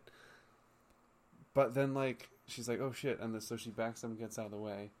little bit. But then, like, she's like, oh, shit. And so she backs up and gets out of the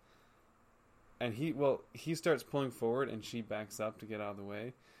way. And he starts pulling forward and she backs up to get out of the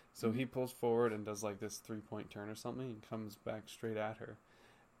way. So he pulls forward and does, like, this 3-point turn or something and comes back straight at her.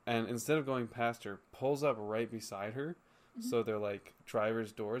 And instead of going past her, pulls up right beside her. So they're like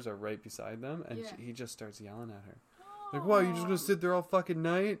driver's doors are right beside them, and he just starts yelling at her, like, "What? You just gonna sit there all fucking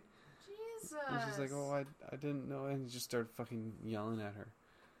night?" Jesus. And she's like, "Oh, I didn't know," and he just started fucking yelling at her.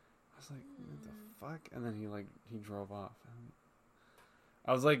 I was like, "What the fuck?" And then he drove off.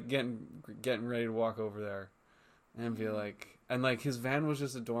 I was like getting ready to walk over there, and be like, and like his van was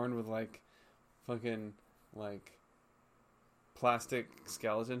just adorned with like, fucking like. Plastic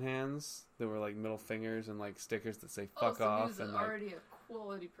skeleton hands that were like middle fingers and like stickers that say "fuck off." He was and like, already a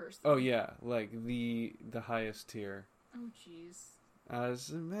quality person. Oh yeah, like the highest tier. Oh jeez. I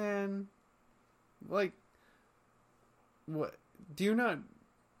was man, like, what? Do you not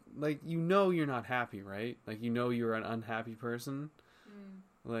like you're not happy, right? Like you're an unhappy person.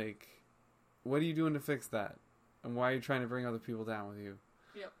 Like, what are you doing to fix that? And why are you trying to bring other people down with you?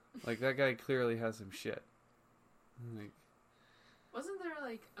 Yep. Like that guy clearly has some shit. Like. Wasn't there,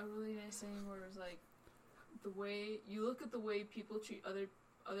 like, a really nice saying where it was like, the way you look at the way people treat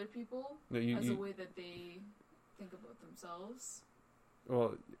other people No, as a way that they think about themselves.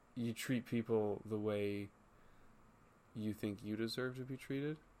 Well, you treat people the way you think you deserve to be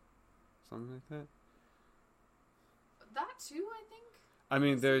treated, something like that. That too, I think. I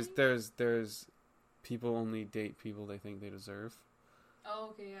mean, there's people only date people they think they deserve. Oh,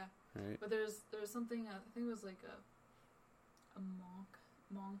 okay, yeah. Right. But there's something I think it was like a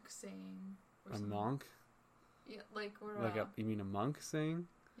monk saying. Or A something. monk? Yeah, like or Like you mean a monk saying?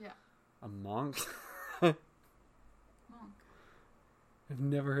 Yeah. A monk? Monk. I've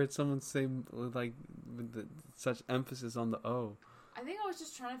never heard someone say like with such emphasis on the O. I think I was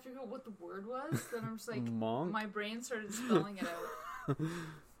just trying to figure out what the word was. Then I'm just like, monk? my brain started spelling it out.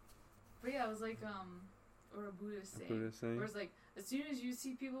 But yeah, it was like or a Buddhist saying. Where it's like, as soon as you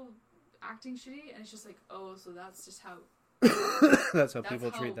see people acting shitty, and it's just like, oh, so that's just how. That's how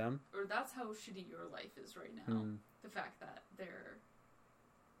people treat them. Or that's how shitty your life is right now. Mm. The fact that they're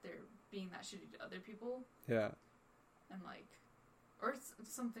being that shitty to other people. Yeah. And like, or it's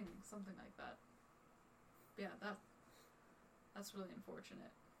something like that. But yeah, that's really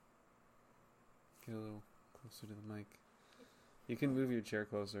unfortunate. Get a little closer to the mic. You can move your chair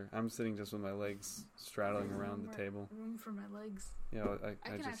closer. I'm sitting just with my legs straddling around the table. Room for my legs. Yeah, I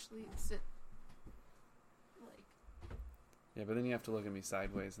can actually sit. Like. Yeah, but then you have to look at me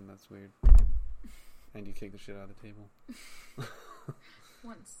sideways, and that's weird. And you kick the shit out of the table.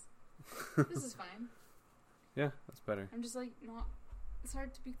 Once. This is fine. Yeah, that's better. I'm just like not. It's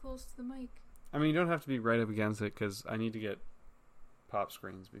hard to be close to the mic. I mean, you don't have to be right up against it because I need to get pop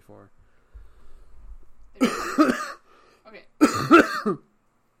screens before. Okay.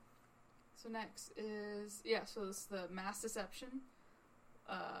 So next is so it's the mass deception,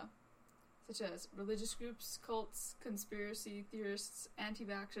 such as religious groups, cults, conspiracy theorists,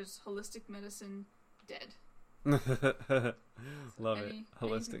 anti-vaxxers, holistic medicine, dead. Love it.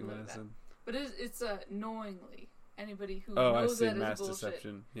 Holistic medicine. But it's knowingly anybody who I knows see. that Mass is bullshit.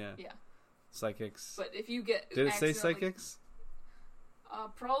 deception. Yeah. Yeah. Psychics. But if you get did it say psychics?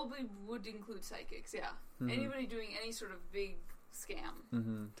 Probably would include psychics. Yeah. Mm-hmm. Anybody doing any sort of big scam.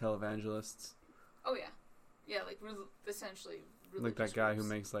 Mm-hmm. Televangelists. Oh yeah, yeah. Like essentially. Like that guy groups.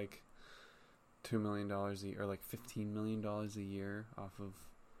 who makes like $2 million a year, or like $15 million a year off of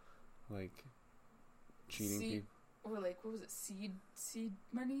like cheating people. Or like, what was it? Seed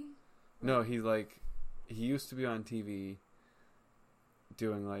money? No, he used to be on TV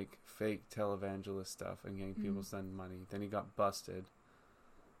doing like fake televangelist stuff and getting people to send money. Then he got busted.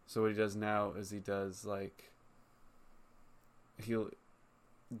 So what he does now is he does like, he'll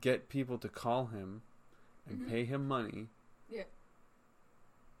get people to call him and pay him money. Yeah.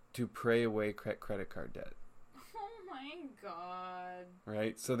 To pray away credit card debt. Oh my god.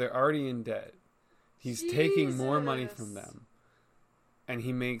 Right? So they're already in debt. He's taking more money from them. And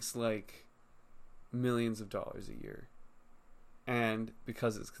he makes like millions of dollars a year. And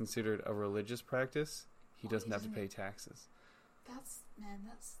because it's considered a religious practice, he doesn't have to pay taxes. That's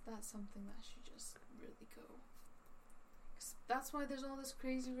something that should just really go. That's why there's all this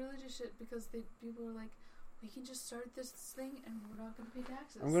crazy religious shit, because people are like, we can just start this thing and we're not going to pay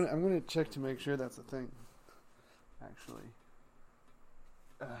taxes. I'm gonna check to make sure that's a thing. Actually.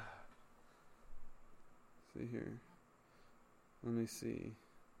 See here. Let me see.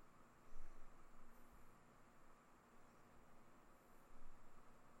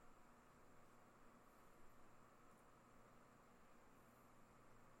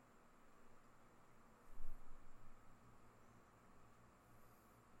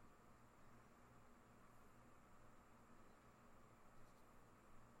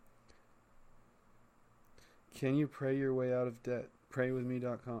 Can you pray your way out of debt?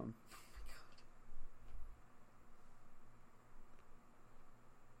 Praywithme.com.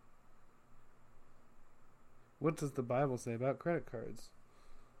 What does the Bible say about credit cards?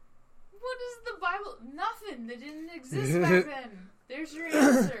 What is the Bible? Nothing. They didn't exist back then. There's your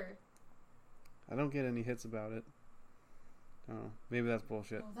answer. I don't get any hits about it. Oh, maybe that's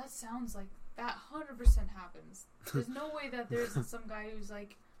bullshit. Well, that sounds like that 100% happens. There's no way that there's some guy who's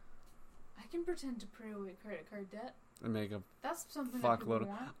like, I can pretend to pray away credit card debt. And make a That's something fuckload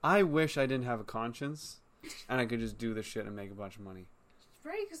that of. I wish I didn't have a conscience, and I could just do this shit and make a bunch of money.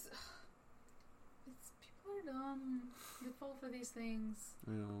 Right? Because people are dumb. They fall for these things.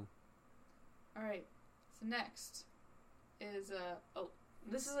 I know. All right. So next is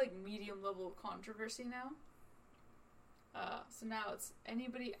this is like medium level controversy now. So now it's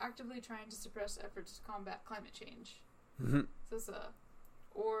anybody actively trying to suppress efforts to combat climate change. So it's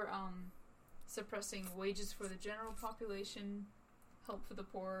suppressing wages for the general population, help for the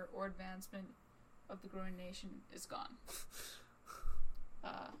poor, or advancement of the growing nation is gone.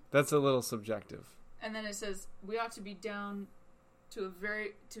 That's a little subjective. And then it says, we ought to be down to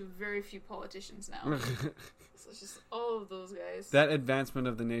very few politicians now. So it's just all of those guys. That advancement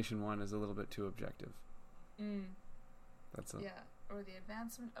of the nation one is a little bit too objective. That's or the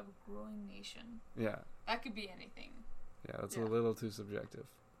advancement of a growing nation. Yeah. That could be anything. Yeah, that's a little too subjective.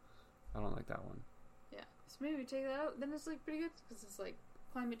 I don't like that one. Yeah. So maybe we take that out. Then it's like pretty good because it's like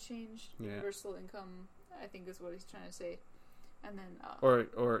climate change, universal income. I think is what he's trying to say. And then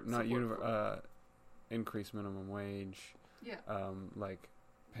or not increase minimum wage. Yeah. Like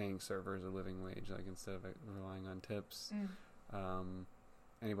paying servers a living wage, like instead of relying on tips.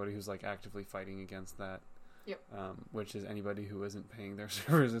 Anybody who's like actively fighting against that. Yep. Which is anybody who isn't paying their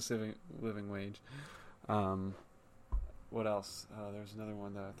servers a living wage. What else? There's another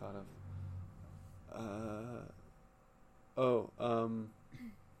one that I thought of.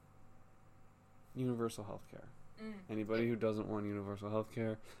 Universal healthcare. Anybody who doesn't want universal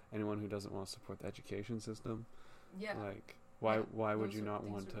healthcare, anyone who doesn't want to support the education system. Yeah. Like why would you not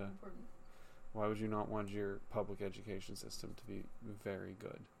want to? Important. Why would you not want your public education system to be very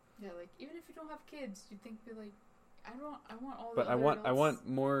good? Yeah, like even if you don't have kids, you'd think be like, I want all. But the I want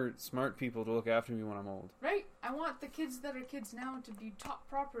more smart people to look after me when I'm old. Right. I want the kids that are kids now to be taught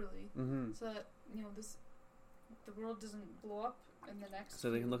properly, so that the world doesn't blow up in the next. So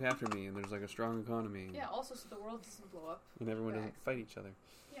they can look after me, and there's like a strong economy. Yeah. Also, so the world doesn't blow up. And everyone doesn't fight each other.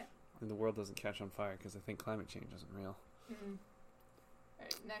 Yeah. And the world doesn't catch on fire because I think climate change isn't real.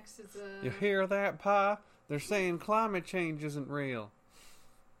 Alright, next is You hear that, Pa? They're saying climate change isn't real.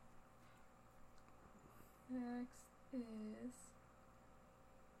 Next is...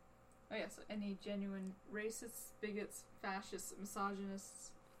 Oh yeah, so any genuine racists, bigots, fascists,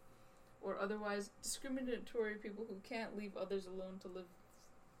 misogynists, or otherwise discriminatory people who can't leave others alone to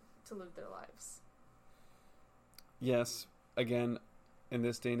live their lives. Yes, again, in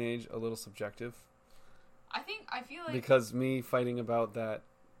this day and age, a little subjective. I feel like... Because me fighting about that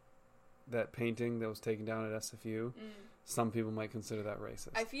painting that was taken down at SFU, some people might consider that racist.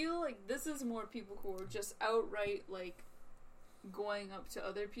 I feel like this is more people who are just outright, like, going up to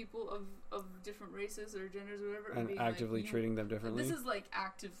other people of different races or genders or whatever. And being actively like, treating them differently. This is, like,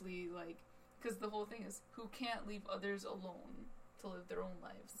 actively, like... Because the whole thing is, who can't leave others alone to live their own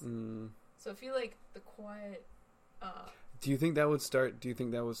lives. So I feel like the quiet... Do you think that would start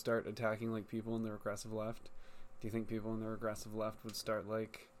attacking, like, people in the regressive left? Do you think people in the regressive left would start,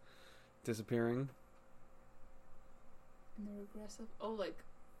 like, disappearing? In the regressive? Oh, like,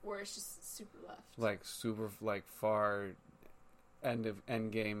 where it's just super left. Like, super, like, far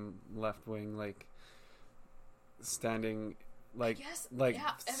end game left wing, like, standing...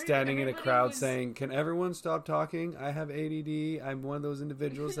 standing in a crowd saying, "Can everyone stop talking? I have ADD. I'm one of those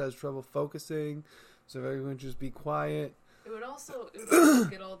individuals that has trouble focusing. So if everyone just be quiet." It would also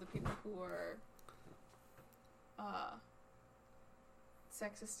get all the people who are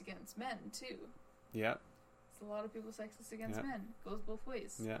sexist against men too. Yeah. It's a lot of people sexist against men. It goes both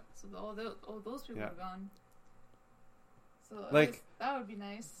ways. Yeah. So all those people are gone. So like that would be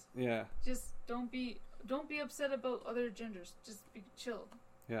nice. Yeah. Just don't be upset about other genders. Just be chill.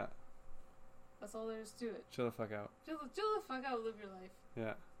 Yeah. That's all there is to it. Chill the fuck out. Chill the fuck out. Live your life.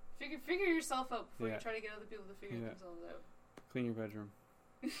 Yeah. Figure yourself out before you try to get other people to figure themselves out. Clean your bedroom.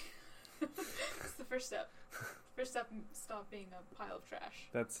 It's the first step. First step, stop being a pile of trash.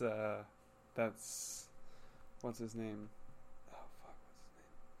 That's what's his name? Oh fuck,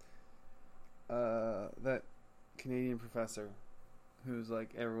 what's his name? That Canadian professor who's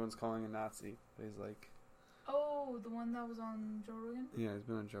like everyone's calling a Nazi, but he's like, oh, the one that was on Joe Rogan? Yeah, he's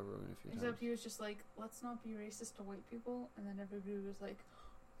been on Joe Rogan a few times. Except he was just like, let's not be racist to white people, and then everybody was like,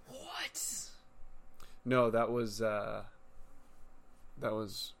 what? No, that was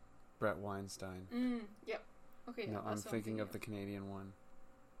Brett Weinstein. Yep. Okay. No, I'm thinking of the Canadian one.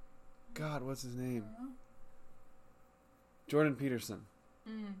 God, what's his name? I don't know. Jordan Peterson.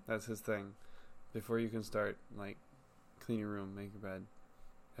 That's his thing. Before you can start, like, clean your room, make your bed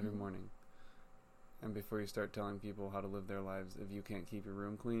every morning. And before you start telling people how to live their lives, if you can't keep your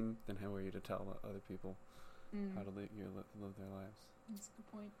room clean, then how are you to tell other people how to live their lives? That's a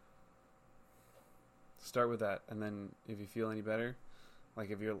good point. Start with that, and then if you feel any better, like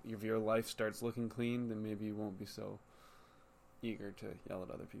if your life starts looking clean, then maybe you won't be so eager to yell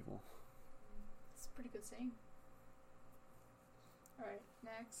at other people. It's a pretty good saying. Alright,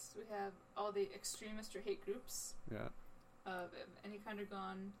 next we have all the extremist or hate groups. Yeah. Of any kind are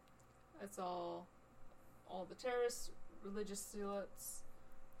gone. It's all the terrorists, religious zealots,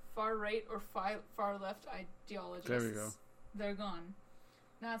 far right or far left ideologists. There we go. They're gone.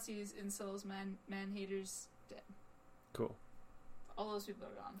 Nazis, incels, man haters, dead. Cool. All those people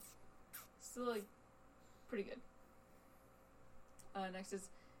are gone. Still, like, pretty good. Next is,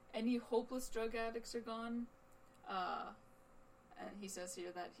 any hopeless drug addicts are gone. And he says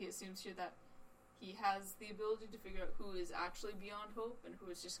here that he assumes here that he has the ability to figure out who is actually beyond hope and who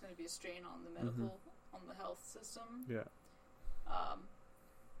is just going to be a strain on the medical, on the health system. Yeah.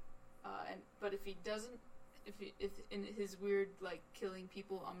 But if he doesn't, if in his weird, like, killing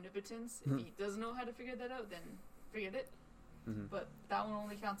people omnipotence, if he doesn't know how to figure that out, then forget it. But that one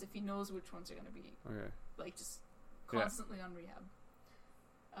only counts if he knows which ones are going to be, like, just constantly on rehab.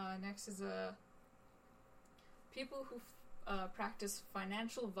 Next is people who practice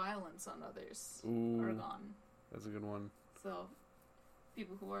financial violence on others are gone. That's a good one. So,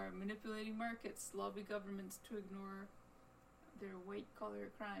 people who are manipulating markets, lobby governments to ignore their white-collar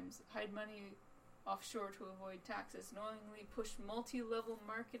crimes, hide money offshore to avoid taxes, knowingly push multi-level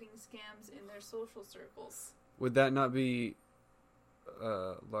marketing scams in their social circles. Would that not be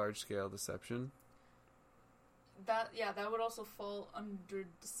large-scale deception? That would also fall under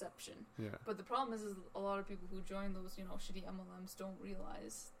deception. Yeah. But the problem is a lot of people who join those, shitty MLMs don't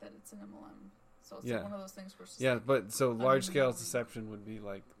realize that it's an MLM. So it's like one of those things where it's just like, but so large-scale deception would be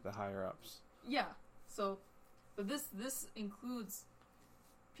like the higher-ups. Yeah. So, but this includes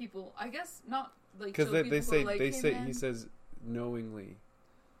people, I guess, not like, because they say like, he says knowingly.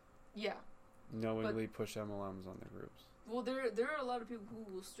 Yeah. Knowingly push MLMs on their groups. Well, there are a lot of people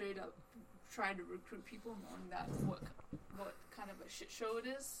who will straight up try to recruit people, knowing that what kind of a shit show it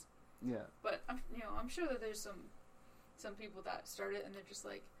is. Yeah. But I'm sure that there's some people that start it and they're just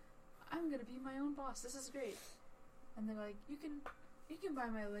like, I'm gonna be my own boss. This is great. And they're like, you can buy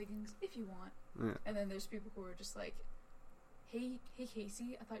my leggings if you want. Yeah. And then there's people who are just like, hey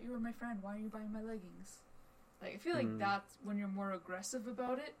Casey, I thought you were my friend. Why are you buying my leggings? Like, I feel like that's when you're more aggressive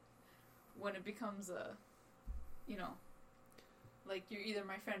about it. When it becomes a, like, you're either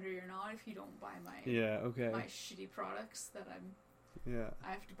my friend or you're not if you don't buy my my shitty products that I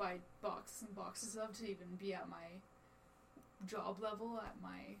have to buy boxes and boxes of to even be at my job level, at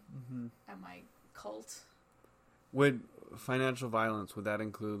my cult. Would financial violence, would that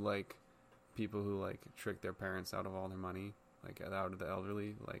include, like, people who, like, trick their parents out of all their money, like, out of the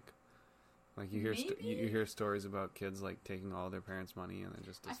elderly, like you hear you hear stories about kids, like, taking all their parents' money and then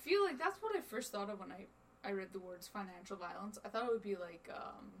just I feel like that's what I first thought of when I read the words financial violence. I thought it would be like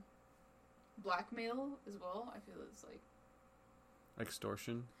blackmail as well. I feel it's like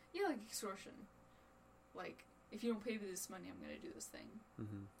extortion. Yeah, like extortion. Like, if you don't pay me this money, I'm gonna do this thing.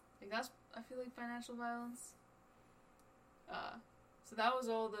 Like, that's, I feel like, financial violence. So that was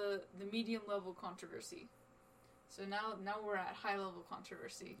all the medium level controversy. So now we're at high level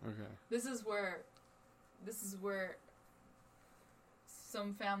controversy. Okay. This is where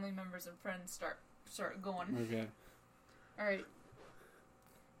some family members and friends start going. Okay. All right.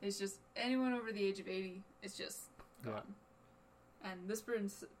 It's just anyone over the age of 80 is just gone. Yeah. And this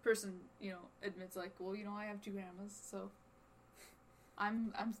person, admits, like, well, I have 2 grandmas, so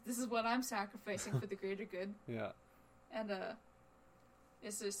this is what I'm sacrificing for the greater good. Yeah. And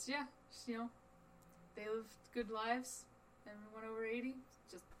it's just they lived good lives, and everyone over 80,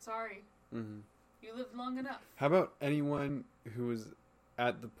 just sorry. You lived long enough. How about anyone who is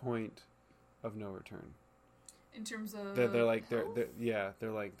at the point of no return? In terms of they're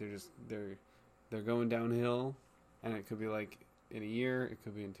going downhill, and it could be like in a year, it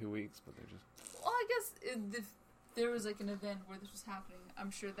could be in 2 weeks, but they're just. Well, I guess if there was like an event where this was happening,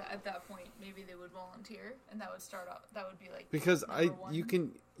 I'm sure that at that point maybe they would volunteer, and that would start out. That would be like because you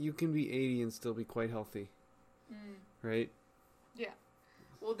can be 80 and still be quite healthy, right? Yeah.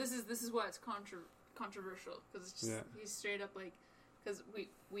 Well, this is why it's controversial, because it's just he's straight up like, because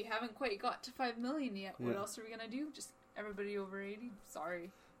we haven't quite got to 5 million yet. What else are we gonna do? Just everybody over 80?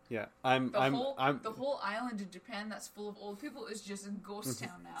 Sorry. Yeah, the whole island in Japan that's full of old people is just a ghost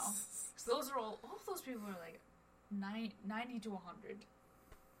town now. So those are all of those people are like 90 to 100.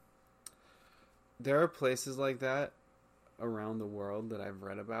 There are places like that around the world that I've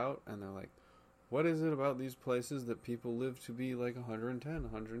read about, and they're like, what is it about these places that people live to be like 110,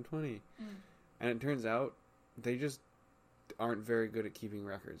 120? And it turns out they just aren't very good at keeping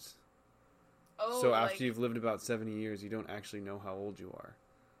records. Oh, so after you've lived about 70 years, you don't actually know how old you are.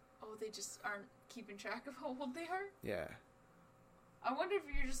 Oh, they just aren't keeping track of how old they are? Yeah. I wonder if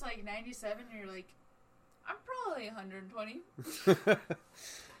you're just like 97 and you're like, I'm probably 120.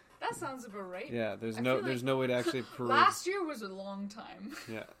 That sounds about right. Yeah, there's no way to actually prove. Last year was a long time.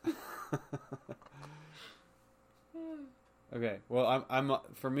 Yeah. Okay. Well, I'm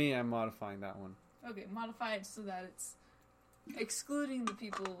for me, I'm modifying that one. Okay, modify it so that it's Excluding the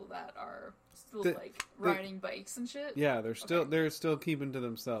people that are still, riding bikes and shit. Yeah, they're still keeping to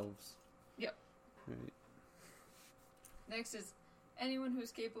themselves. Yep. Right. Next is anyone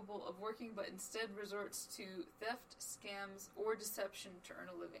who's capable of working but instead resorts to theft, scams, or deception to earn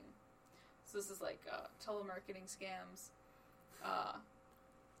a living. So this is telemarketing scams,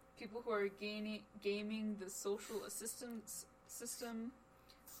 people who are gaming the social assistance system,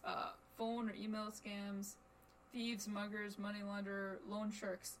 phone or email scams, thieves, muggers, money launderer, loan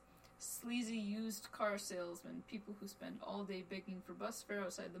sharks, sleazy used car salesmen, people who spend all day begging for bus fare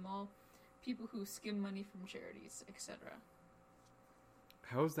outside the mall, people who skim money from charities, etc.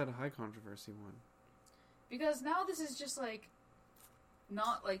 How is that a high controversy one? Because now this is just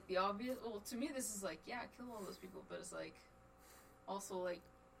not the obvious. Well, to me, this is kill all those people, but it's also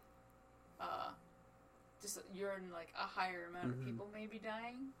just you're in a higher amount of people maybe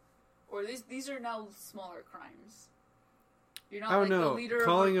dying, or these are now smaller crimes. You're not the leader.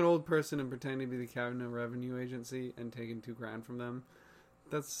 Calling an old person and pretending to be the captain of a revenue agency and taking $2,000 from them,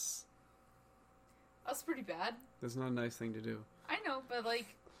 that's pretty bad. That's not a nice thing to do. I know, but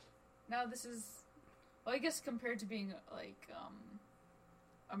now this is, I guess compared to being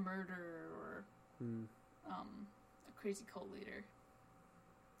a murderer or a crazy cult leader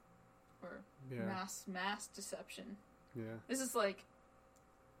or mass deception. Yeah. This is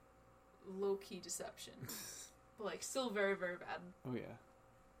low key deception, but still very, very bad. Oh yeah.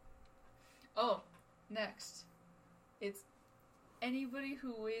 Oh, next, it's anybody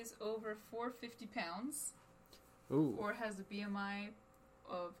who weighs over 450 pounds. Ooh. Or has a BMI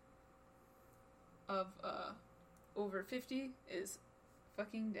of over 50 is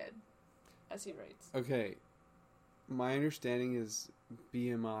fucking dead, as he writes. Okay, my understanding is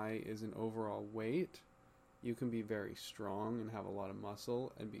BMI is an overall weight. You can be very strong and have a lot of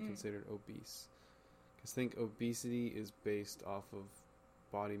muscle and be considered obese. Because think obesity is based off of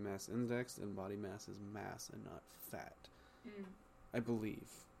body mass index, and body mass is mass and not fat. I believe.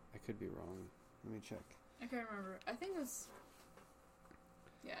 I could be wrong. Let me check. I can't remember. I think it's...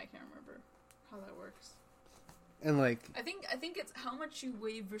 Yeah, I can't remember how that works. And I think it's how much you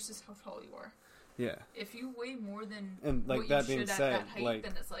weigh versus how tall you are. Yeah. If you weigh more than and what that you being should said, at that height,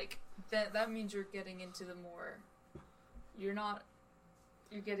 then it's that means you're getting into the more... You're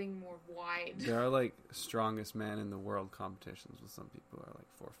getting more wide. There are strongest man in the world competitions with some people who are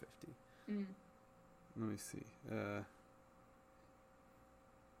 450. Let me see.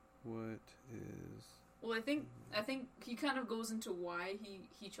 What is... Well, I think he kind of goes into why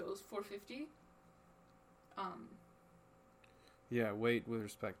he chose 450. Yeah, weight with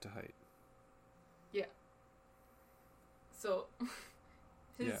respect to height. Yeah. So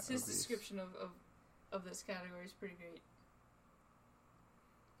his obese. description of this category is pretty great.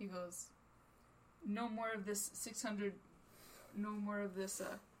 He goes, no more of this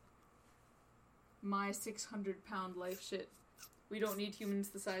my 600-pound life shit. We don't need humans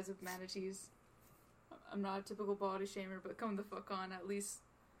the size of manatees. I'm not a typical body shamer, but come the fuck on. At least,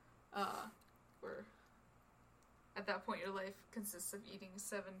 we're at that point, your life consists of eating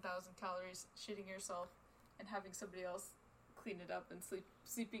 7,000 calories, shitting yourself, and having somebody else clean it up and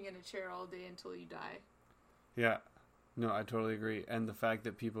sleeping in a chair all day until you die. Yeah. No, I totally agree. And the fact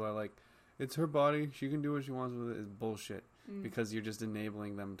that people are it's her body, she can do what she wants with it, is bullshit. Because you're just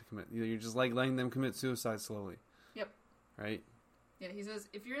enabling them to commit... You're just letting them commit suicide slowly. Yep. Right? Yeah, he says,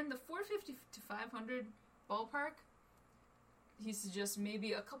 if you're in the 450 to 500 ballpark, he suggests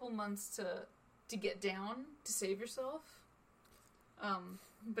maybe a couple months to get down to save yourself.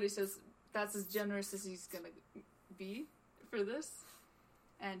 But he says that's as generous as he's gonna be for this.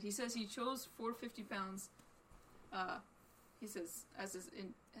 And he says he chose 450 pounds. He says, as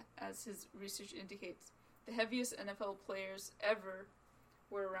his research indicates, the heaviest NFL players ever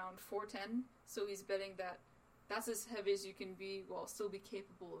were around 410. So he's betting that that's as heavy as you can be while still be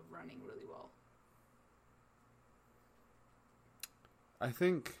capable of running really well. I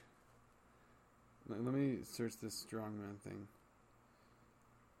think... Let me search this strongman thing.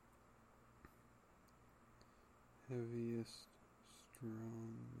 Heaviest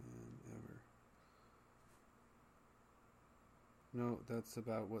strongman ever. No, that's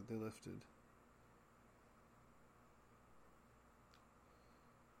about what they lifted.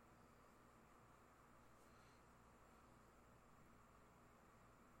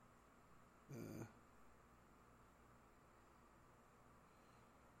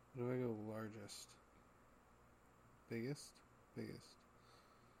 Where do I go largest? Biggest? Biggest.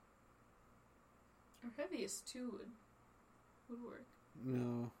 Or heaviest too would work.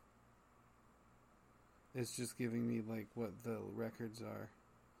 No. It's just giving me what the records are.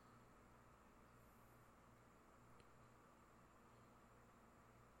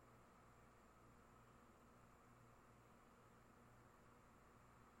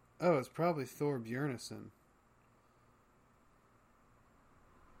 Oh, it's probably Thor Bjornsson.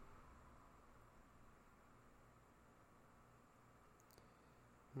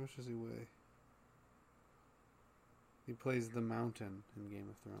 How much does he weigh? He plays the Mountain in Game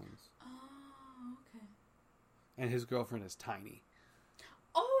of Thrones. Oh, okay. And his girlfriend is tiny.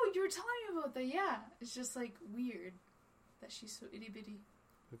 Oh, you were telling me about that, yeah. It's just, like, weird that she's so itty-bitty.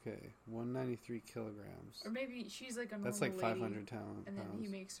 Okay, 193 kilograms. Or maybe she's, like, a normal That's like 500 lady, pounds. and then he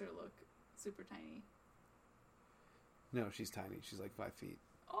makes her look super tiny. No, she's tiny. She's like 5 feet.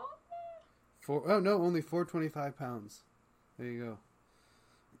 Oh! Oh, no, only 425 pounds. There you go.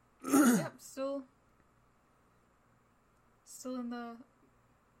 Yep, still in the...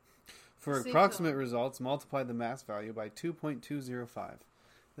 For approximate results, multiply the mass value by 2.205.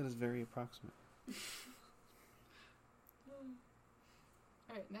 That is very approximate.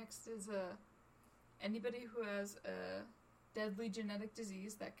 Alright, next is anybody who has a deadly genetic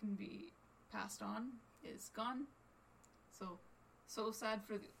disease that can be passed on is gone. So sad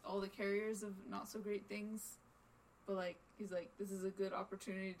for all the carriers of not so great things. But, like, he's like, this is a good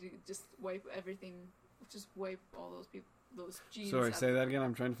opportunity to just wipe everything, just wipe all those people, those genes. Sorry, say that again.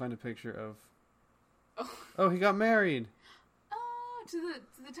 I'm trying to find a picture of... Oh, Oh, he got married! to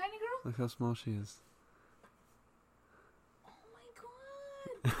the tiny girl? Look how small she is. Oh my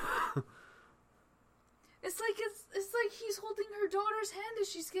god! It's like he's holding her daughter's hand as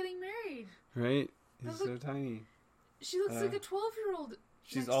she's getting married. Right? He's so tiny. She looks like a 12-year-old.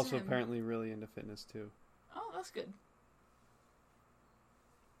 She's also apparently really into fitness, too. Oh, that's good.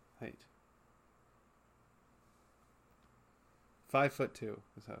 Height. 5'2"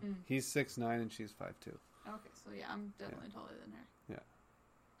 is how. He's 6'9" and she's 5'2". Okay, so yeah, I'm definitely taller than her. Yeah.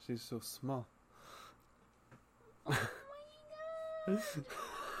 She's so small. Oh my gosh! They're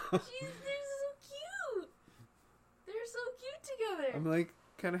so cute! They're so cute together! I'm like,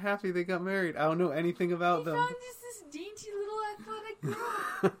 kind of happy they got married. I don't know anything about them. They found this dainty little athletic girl.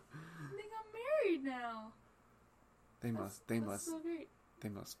 They got married now. They must so great. They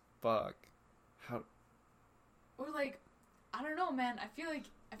must fuck. How? Or like, I don't know, man. I feel like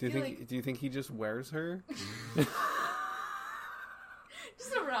Do you think he just wears her?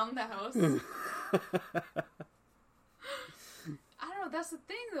 just around the house. I don't know. That's the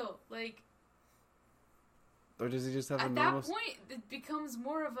thing, though. Like, or does he just have at that point, it becomes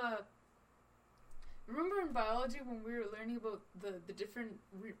more of a. Remember in biology when we were learning about the different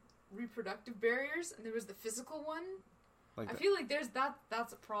reproductive barriers, and there was the physical one. I feel like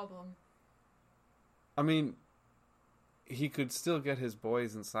that's a problem. I mean, he could still get his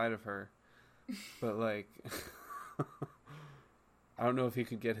boys inside of her, but like, I don't know if he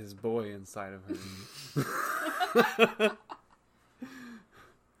could get his boy inside of her.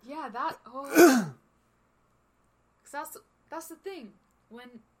 Yeah, that. Oh, because that's the thing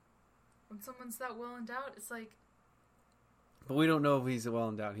when someone's that well endowed, it's like. But we don't know if he's well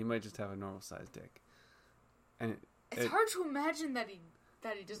endowed. He might just have a normal sized dick, and it's hard to imagine that he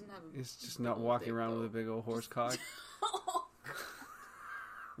doesn't have. He's just not walking around with a big old horse cock. Oh,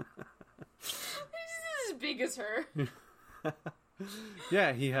 he's as big as her.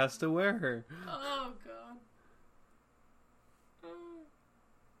 Yeah, he has to wear her. Oh god.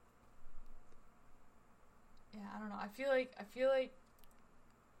 Yeah, I don't know. I feel like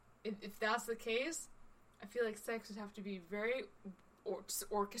if that's the case, I feel like sex would have to be very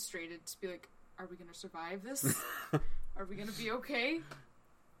orchestrated to be like, are we gonna survive this? Are we gonna be okay?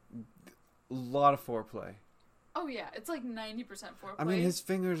 A lot of foreplay. Oh yeah, it's like 90% foreplay. I mean, his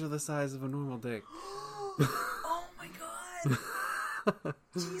fingers are the size of a normal dick. Oh my god!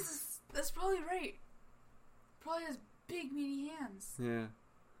 Jesus, that's probably right. Probably has big meaty hands. Yeah.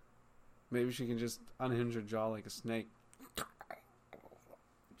 Maybe she can just unhinge her jaw like a snake.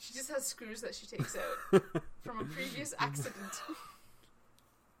 She just has screws that she takes out from a previous accident.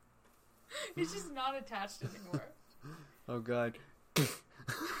 It's just not attached anymore. Oh god.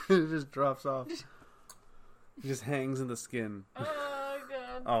 It just drops off. It just hangs in the skin. Oh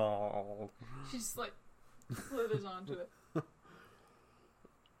god. Oh. She just like slithers onto it.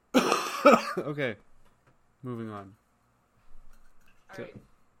 Okay. Moving on. Alright.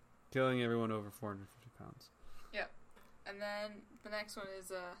 Killing everyone over 450 pounds. Yeah. And then the next one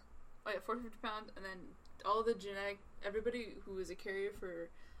is 450 pounds, and then all the everybody who is a carrier for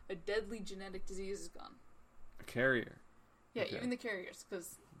a deadly genetic disease is gone. A carrier? Yeah, Okay. even the carriers,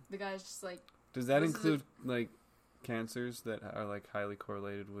 because the guy's just like... Does that include, like, cancers that are, like, highly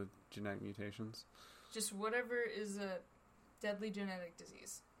correlated with genetic mutations? Just whatever is a deadly genetic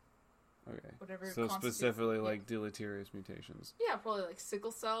disease. Okay. Whatever. So specifically, like, deleterious mutations. Yeah, probably, like,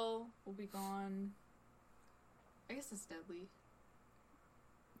 sickle cell will be gone. I guess it's deadly.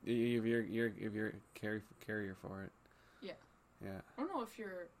 If you're carrier for it. Yeah. Yeah. I don't know if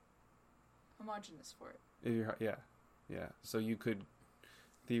you're homogenous for it. If you're, yeah. So you could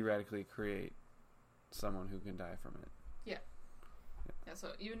theoretically create someone who can die from it. Yeah.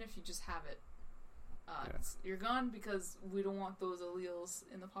 So even if you just have it, Yeah. you're gone because we don't want those alleles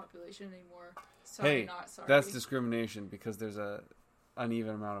in the population anymore. Sorry, Hey, not sorry. that's discrimination because there's a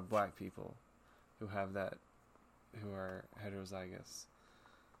uneven amount of black people who have that, who are heterozygous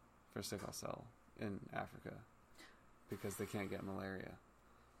for sickle cell in Africa because they can't get malaria.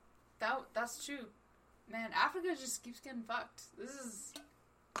 That's true. Man, Africa just keeps getting fucked. This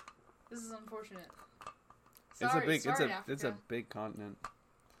is unfortunate. Sorry, Africa. It's a big continent.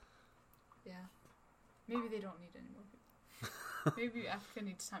 Yeah. Maybe they don't need any more people. Maybe Africa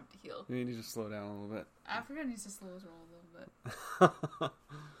needs time to heal. You need to slow down a little bit. Africa needs to slow its roll a little bit.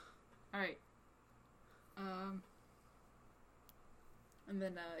 Alright. And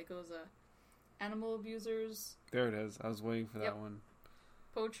then it goes, animal abusers. There it is. I was waiting for that one.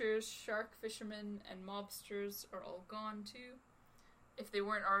 Poachers, shark fishermen, and mobsters are all gone too. If they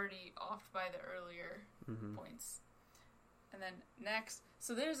weren't already off by the earlier points. And then next,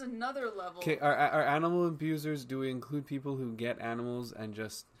 so there's another level. Okay, are animal abusers, do we include people who get animals and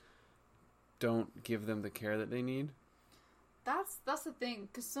just don't give them the care that they need? That's the thing,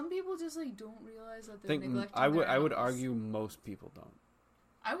 because some people just like don't realize that they're neglecting I would animals. argue most people don't.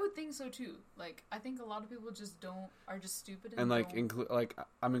 I would think so too. Like, I think a lot of people just are just stupid. And like I'm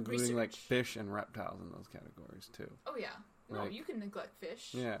including like research. fish and reptiles in those categories too. Oh yeah, no, Like, you can neglect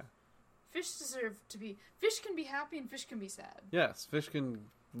fish. Yeah. Fish deserve to be. Fish can be happy and fish can be sad. Yes, fish can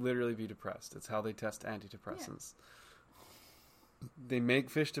literally be depressed. It's how they test antidepressants. Yeah. They make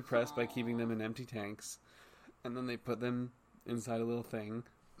fish depressed by keeping them in empty tanks, and then they put them inside a little thing,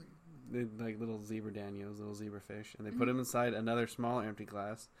 like little zebra danios, little zebra fish, and they put them inside another smaller empty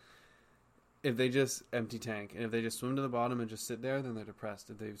glass. If they just empty tank, and if they just swim to the bottom and just sit there, then they're depressed.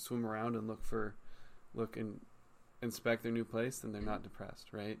 If they swim around and look and inspect their new place, then they're not depressed,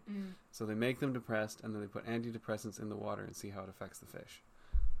 right? So they make them depressed, and then they put antidepressants in the water and see how it affects the fish.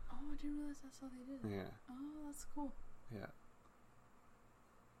 Oh, I didn't realize that's how they did it. Yeah. Oh, that's cool. Yeah.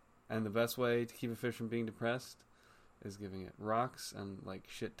 And the best way to keep a fish from being depressed is giving it rocks and like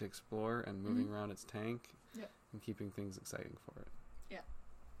shit to explore and moving around its tank and keeping things exciting for it. Yeah.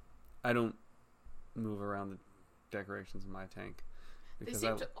 I don't move around the decorations in my tank. They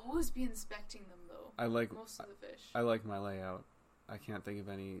seem to always be inspecting them, though. I like most of the fish. I like my layout. I can't think of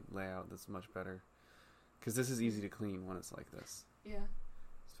any layout that's much better. Because this is easy to clean when it's like this. Yeah.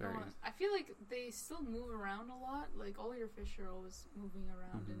 It's very easy. I feel like they still move around a lot. Like, all your fish are always moving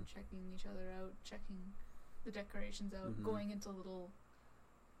around and checking each other out, checking the decorations out, going into little,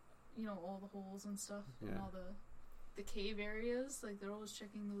 all the holes and stuff, and all the cave areas. Like, they're always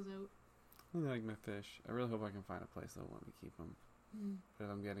checking those out. I really like my fish. I really hope I can find a place that'll let me keep them. But if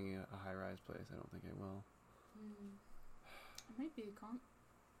I'm getting a high-rise place, I don't think I will. It might be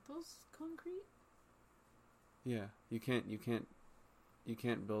those concrete. Yeah, you can't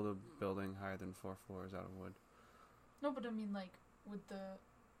build a building higher than 4 floors out of wood. No, but I mean, like, would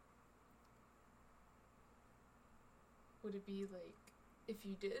it be like if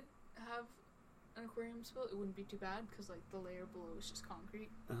you did have an aquarium spill, it wouldn't be too bad because like the layer below is just concrete.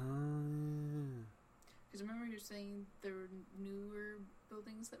 Because remember you're saying there were newer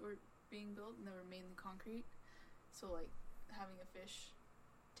buildings that were being built and they were mainly concrete, so like having a fish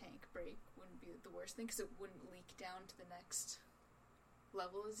tank break wouldn't be the worst thing because it wouldn't leak down to the next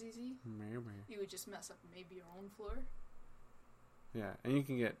level as easy. Maybe. You would just mess up maybe your own floor. Yeah, and you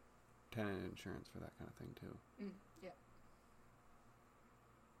can get tenant insurance for that kind of thing too. Yeah.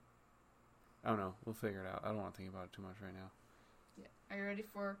 I don't know. We'll figure it out. I don't want to think about it too much right now. Yeah. Are you ready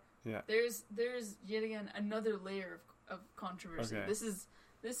for? Yeah. There's yet again another layer of controversy. Okay.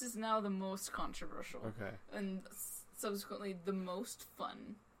 This is now the most controversial. Okay. And subsequently the most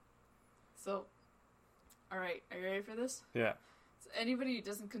fun. So, all right, are you ready for this? Yeah. So anybody who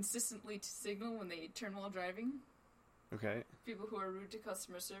doesn't consistently signal when they turn while driving. Okay. People who are rude to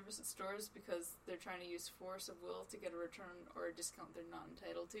customer service at stores because they're trying to use force of will to get a return or a discount they're not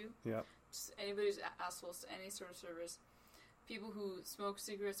entitled to. Yep. Just anybody who's assholes to any sort of service. People who smoke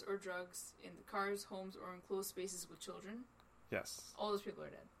cigarettes or drugs in the cars, homes, or enclosed spaces with children. Yes. All those people are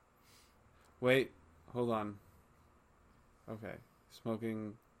dead. Wait, hold on. Okay.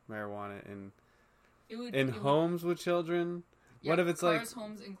 Smoking marijuana in homes with children? Yeah, what if it's cars,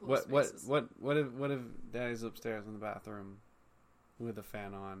 homes, enclosed spaces. What if Daddy's upstairs in the bathroom with a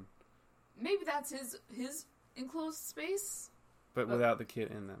fan on? Maybe that's his enclosed space. but without the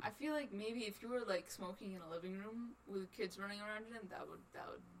kid in them. I feel like maybe if you were like smoking in a living room with kids running around in it,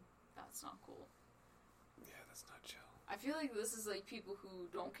 that's not cool. Yeah, that's not chill. I feel like this is like people who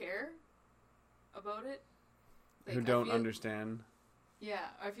don't care about it. Like, Who don't understand. Yeah,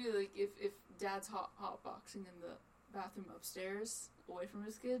 I feel like if dad's hotboxing in the bathroom upstairs away from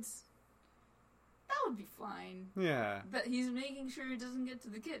his kids, that would be fine. Yeah. But he's making sure he doesn't get to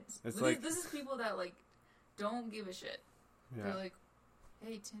the kids. It's this is people that like don't give a shit. Yeah. They're like,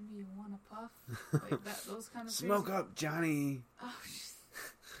 "Hey Timmy, you want a puff?" Like that. Those kind of Smoke crazy. up, Johnny. Oh,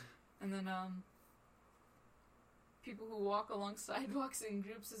 and then people who walk along sidewalks in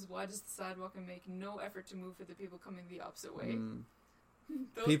groups as wide as the sidewalk and make no effort to move for the people coming the opposite way.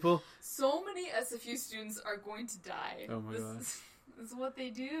 People. So many SFU students are going to die. Oh my god. This is what they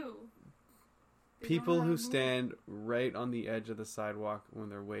do. They People don't know who how to move. stand right on the edge of the sidewalk when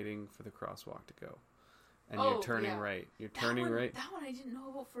they're waiting for the crosswalk to go. And you're turning right. You're turning right. That one I didn't know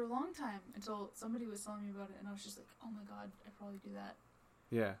about for a long time until somebody was telling me about it, and I was just like, oh my god, I probably do that.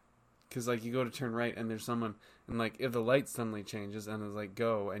 Yeah. Because, like, you go to turn right, and there's someone, and, like, if the light suddenly changes, and it's, like,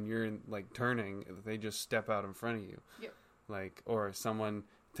 go, and you're, like, turning, they just step out in front of you. Yep. Like, or someone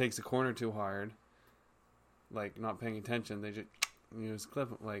takes a corner too hard, like, not paying attention, they just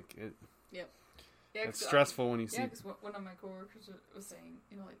clip it, like, it... Yep. Yeah, it's stressful when you see... Yeah, because one of my coworkers was saying,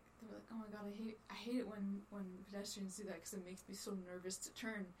 you know, like, they were like, oh my god, I hate it when pedestrians do that, because it makes me so nervous to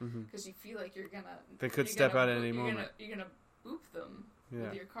turn, because you feel like you're gonna... They could step out at any moment. You're gonna boop them. Yeah.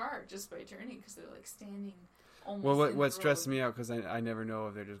 With your car just by turning because they're like standing almost. Well, in what the stresses road. me out because I never know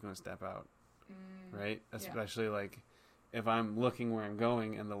if they're just going to step out, right? Especially like if I'm looking where I'm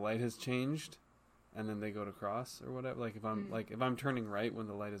going and the light has changed, and then they go to cross or whatever. Like if I'm turning right when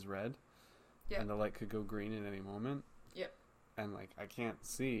the light is red, and the light could go green at any moment. Yep. And like I can't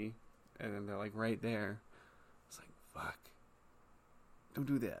see, and then they're like right there. It's like fuck. Don't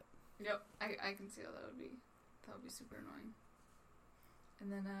do that. Yep, I can see how that would be. That would be super annoying.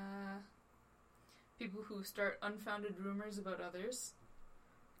 And then, people who start unfounded rumors about others.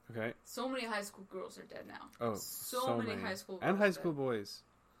 Okay. So many high school girls are dead now. Oh, so many high school girls and high school boys.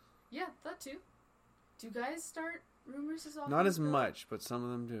 Yeah, that too. Do you guys start rumors as often? Not as much, but some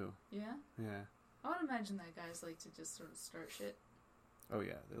of them do. Yeah? Yeah. I would imagine that guys like to just sort of start shit. Oh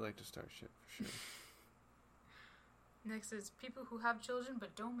yeah, they like to start shit for sure. Next is people who have children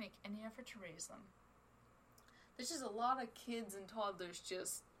but don't make any effort to raise them. There's just a lot of kids and toddlers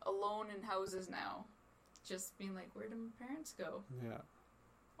just alone in houses now. Just being like, where do my parents go? Yeah.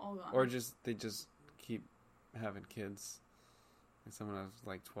 All gone. Or they just keep having kids. Like someone has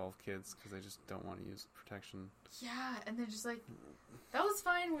like 12 kids because they just don't want to use protection. Yeah, and they're just like, that was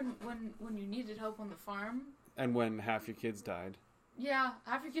fine when you needed help on the farm. And when half your kids died. Yeah,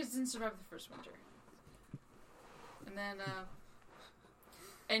 half your kids didn't survive the first winter. And then,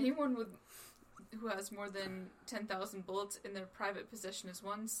 anyone who has more than 10,000 bullets in their private possession is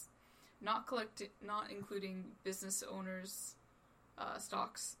ones, not including business owners'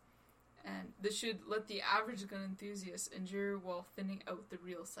 stocks, and this should let the average gun enthusiast endure while thinning out the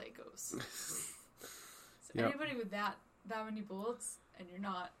real psychos. So anybody with that many bullets, and you're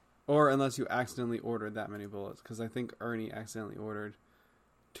not... Or unless you accidentally ordered that many bullets, because I think Ernie accidentally ordered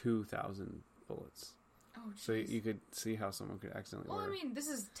 2,000 bullets. Oh, geez. So you could see how someone could accidentally order. Well, I mean, this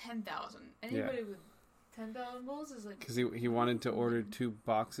is 10,000. Anybody with 10,000 bullets is like... Because he wanted to order 2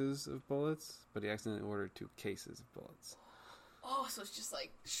 boxes of bullets, but he accidentally ordered 2 cases of bullets. Oh, so it's just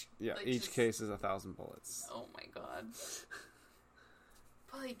like... Yeah, like each case is 1,000 bullets. Oh my god.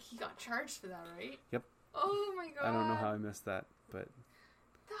 But like, he got charged for that, right? Yep. Oh my god. I don't know how I missed that, but...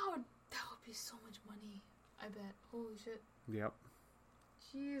 That would be so much money, I bet. Holy shit. Yep.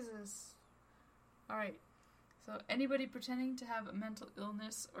 Jesus. Alright. So, anybody pretending to have a mental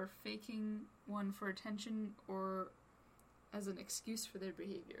illness or faking one for attention or as an excuse for their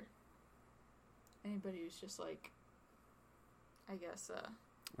behavior. Anybody who's just like, I guess,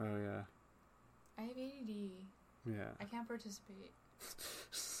 Oh, yeah. I have ADD. Yeah. I can't participate.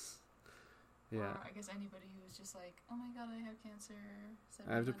 Yeah. Or I guess anybody who's just like, oh my god, I have cancer.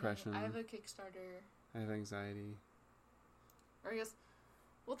 I have depression. I have a Kickstarter. I have anxiety. Or I guess,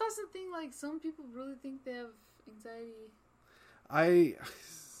 well, that's the thing. Like, some people really think they have anxiety. I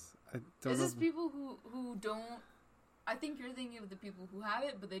don't Is know. this people who don't? I think you're thinking of the people who have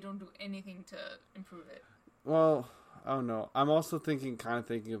it, but they don't do anything to improve it. Well, I don't know. I'm also thinking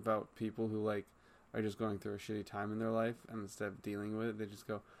about people who like are just going through a shitty time in their life, and instead of dealing with it, they just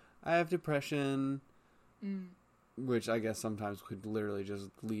go, I have depression, which I guess sometimes could literally just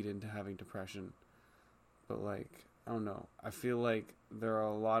lead into having depression. But like, I don't know. I feel like there are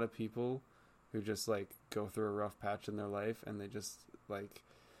a lot of people who just like go through a rough patch in their life, and they just like,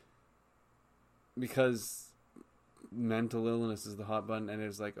 because mental illness is the hot button, and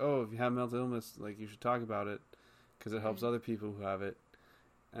it's like, oh, if you have mental illness, like you should talk about it because it helps other people who have it.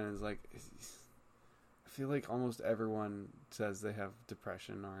 And it's like, I feel like almost everyone says they have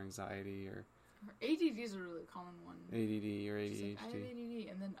depression or anxiety or ADD is a really common one. ADD or ADHD. Like, I have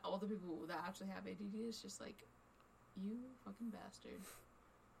ADD, and then all the people that actually have ADD is just like, you fucking bastard.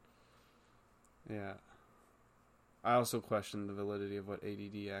 Yeah. I also question the validity of what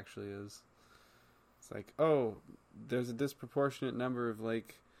ADD actually is. It's like, oh, there's a disproportionate number of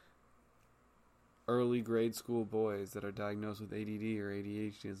like early grade school boys that are diagnosed with ADD or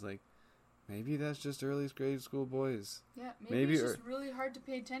ADHD. It's like, maybe that's just early grade school boys. Yeah, maybe it's just really hard to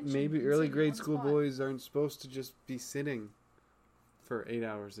pay attention. Maybe early grade school boys aren't supposed to just be sitting for 8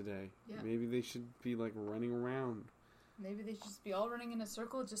 hours a day. Yeah. Maybe they should be like running around. Maybe they should just be all running in a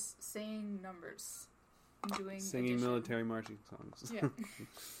circle, just saying numbers and doing singing addition. military marching songs. Yeah.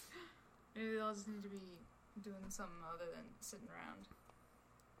 Maybe they'll just need to be doing something other than sitting around.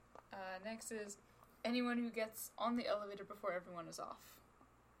 Next is anyone who gets on the elevator before everyone is off.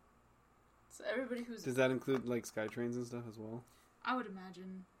 So everybody who's... Does that include like sky trains and stuff as well? I would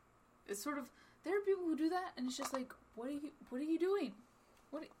imagine. It's sort of... There are people who do that, and it's just like, what are you doing?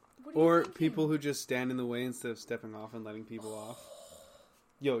 What are or you thinking? People who just stand in the way instead of stepping off and letting people off.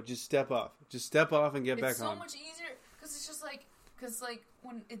 Yo, just step off. Just step off and get back on. It's so much easier, because it's just like... Because, like,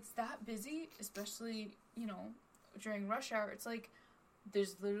 when it's that busy, especially, you know, during rush hour, it's like,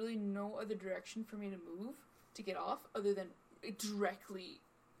 there's literally no other direction for me to move to get off other than directly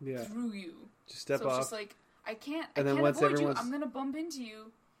through you. Just step off. So it's just like, I can't once avoid you. everyone's... I'm going to bump into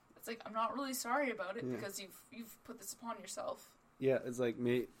you. It's like, I'm not really sorry about it because you've put this upon yourself. Yeah, it's like,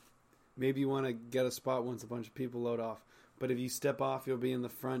 maybe you want to get a spot once a bunch of people load off. But if you step off, you'll be in the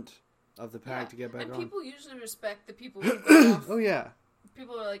front of the pack to get back on. And people usually respect the people who go off. Oh, yeah.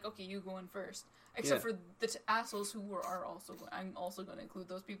 People are like, okay, you go in first. Except for the assholes who are also... I'm also going to include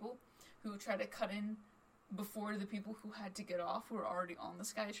those people who try to cut in before the people who had to get off who are already on the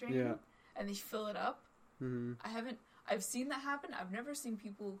SkyTrain. Yeah. And they fill it up. Mm-hmm. I've seen that happen. I've never seen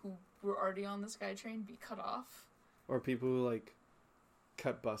people who were already on the SkyTrain be cut off. Or people who, like,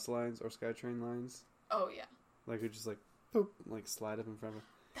 cut bus lines or SkyTrain lines. Oh, yeah. Like, who just, like, poop, like, slide up in front of...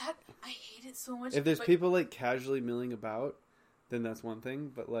 That, I hate it so much. If there's people, like, casually milling about, then that's one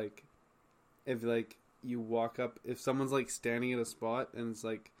thing. But, like, if, like, you walk up... If someone's, like, standing at a spot and it's,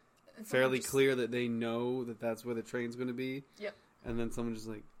 like, fairly clear that they know that that's where the train's going to be. Yep. And then someone just,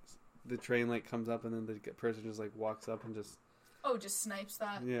 like... The train, like, comes up and then the person just, like, walks up and just... Oh, just snipes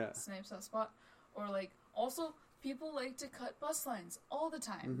that. Yeah. Snipes that spot. Or, like, also, people like to cut bus lines all the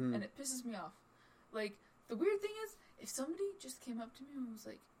time. Mm-hmm. And it pisses me off. Like, the weird thing is, if somebody just came up to me and was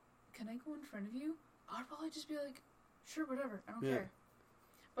like, can I go in front of you? I'd probably just be like, sure, whatever. I don't care.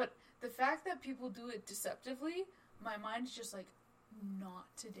 But the fact that people do it deceptively, my mind's just like, not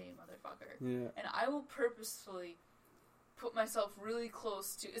today, motherfucker. Yeah. And I will purposefully put myself really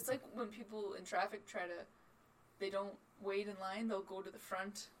close to... It's like when people in traffic they don't wait in line, they'll go to the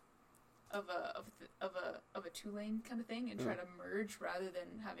front of a two-lane kind of thing and try to merge rather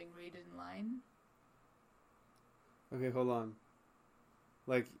than having waited in line. Okay, hold on.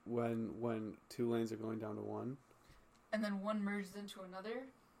 Like, when two lanes are going down to one? And then one merges into another?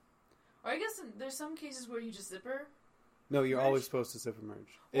 Or I guess there's some cases where you just zipper. No, you're merge. Always supposed to zipper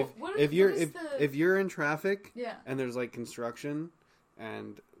merge. Well, if you're in traffic and there's, like, construction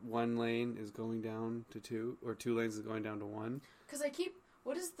and one lane is going down to two, or two lanes is going down to one. Because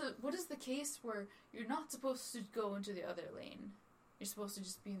what is the case where you're not supposed to go into the other lane? You're supposed to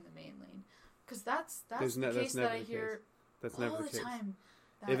just be in the main lane. Because that's the case that I hear all the time.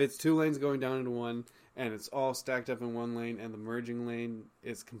 If it's two lanes going down into one, and it's all stacked up in one lane, and the merging lane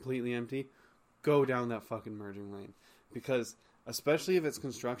is completely empty, go down that fucking merging lane. Because, especially if it's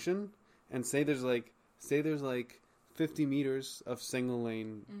construction, and say there's like 50 meters of single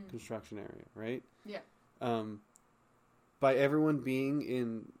lane construction area, right? Yeah. By everyone being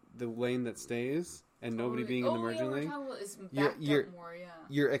in the lane that stays, and nobody being in the merging lane,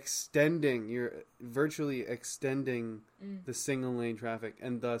 you're virtually extending the single lane traffic,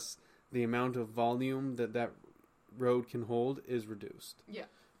 and thus the amount of volume that road can hold is reduced. Yeah.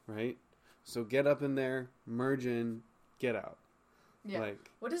 Right? So get up in there, merge in, get out. Yeah. Like,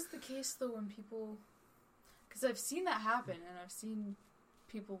 what is the case though when people... Because I've seen that happen, and I've seen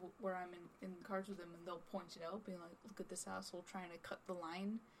people where I'm in cars with them, and they'll point it out, being like, look at this asshole trying to cut the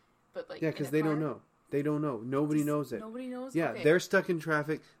line. But like, yeah, because they don't know. They don't know. Nobody knows it. Nobody knows? Yeah, okay. They're stuck in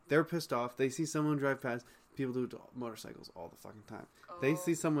traffic. They're pissed off. They see someone drive past. People do it to motorcycles all the fucking time. They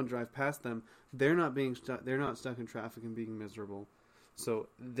see someone drive past them. They're not being stuck. They're not stuck in traffic and being miserable. So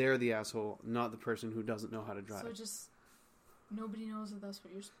they're the asshole, not the person who doesn't know how to drive. So just nobody knows that that's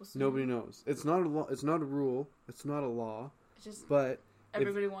what you're supposed to Nobody do. knows. It's not a law. It's not a rule. It's not a law. It's just but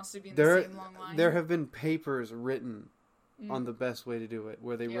everybody wants to be in the same long line. There have been papers written on the best way to do it,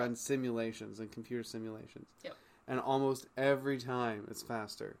 where they run simulations and computer simulations. Yep. And almost every time it's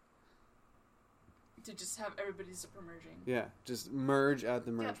faster. To just have everybody supermerging. Yeah, just merge at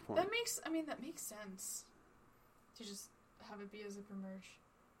the merge point. That makes sense. To just have it be a zipper merge.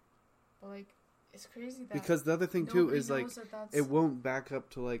 But like, it's crazy that because the other thing too is like that's... it won't back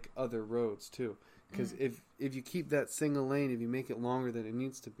up to like other roads too. Because if you keep that single lane, if you make it longer than it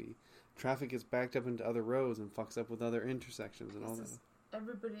needs to be, traffic gets backed up into other roads and fucks up with other intersections and all that.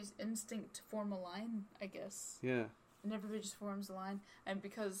 Everybody's instinct to form a line, I guess. Yeah. And everybody just forms a line, and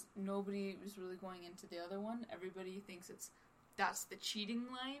because nobody was really going into the other one, everybody thinks that's the cheating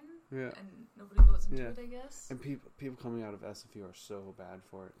line. Yeah. And nobody goes into it, I guess. And people coming out of SFU are so bad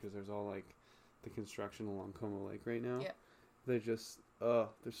for it because there's all like the construction along Como Lake right now. Yeah. They're just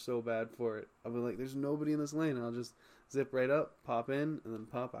they're so bad for it. I'll be like, there's nobody in this lane. And I'll just zip right up, pop in, and then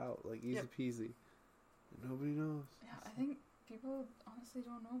pop out like easy peasy. And nobody knows. Yeah, I think people honestly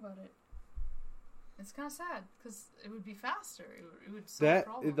don't know about it. It's kind of sad because it would be faster. It would solve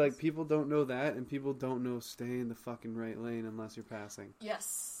problems. Like people don't know that, and people don't know stay in the fucking right lane unless you're passing.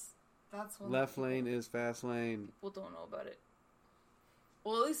 Yes, that's one. Left lane is fast lane. People don't know about it.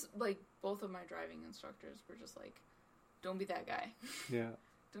 Well, at least like both of my driving instructors were just like, "Don't be that guy." Yeah.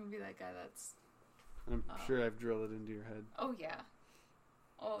 Don't be that guy. That's. I'm sure I've drilled it into your head. Oh yeah,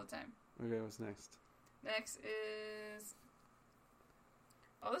 all the time. Okay, what's next? Next is.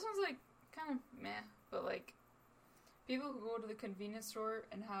 Oh, this one's like kind of meh, but like people who go to the convenience store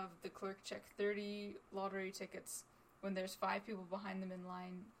and have the clerk check 30 lottery tickets when there's 5 people behind them in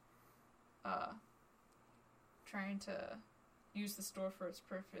line trying to use the store for its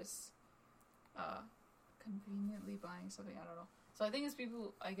purpose, conveniently buying something, I don't know. So I think it's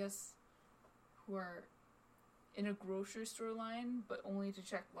people, I guess, who are in a grocery store line but only to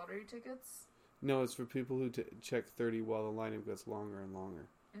check lottery tickets. No, it's for people who check 30 while the lineup gets longer and longer.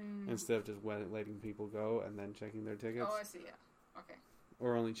 Instead of just letting people go and then checking their tickets. Oh, I see, yeah. Okay.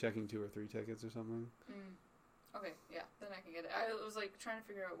 Or only checking 2 or 3 tickets or something. Okay, yeah, then I can get it. I was like trying to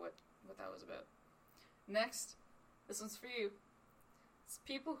figure out what that was about. Next, this one's for you. It's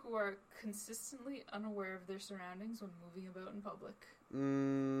people who are consistently unaware of their surroundings when moving about in public.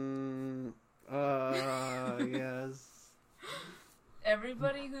 Yes.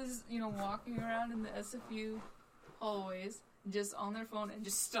 Everybody who's, walking around in the SFU hallways just on their phone and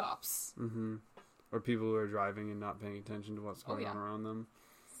just stops. Mm-hmm. Or people who are driving and not paying attention to what's going on around them.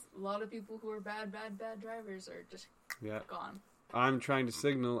 A lot of people who are bad drivers are just gone. I'm trying to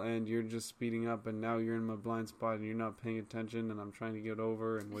signal and you're just speeding up and now you're in my blind spot and you're not paying attention and I'm trying to get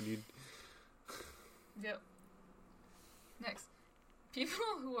over and what do you... Yep. Next. People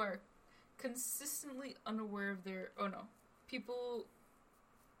who are consistently unaware of their... Oh no. People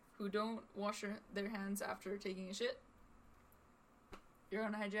who don't wash their hands after taking a shit. You're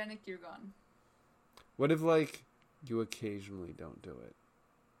unhygienic, you're gone. What if, like, you occasionally don't do it?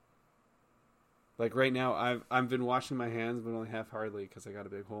 Like, right now, I've been washing my hands, but only half-heartedly because I got a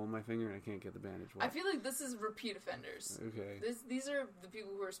big hole in my finger and I can't get the bandage wet. I feel like this is repeat offenders. Okay. These are the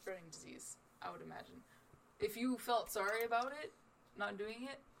people who are spreading disease, I would imagine. If you felt sorry about it, not doing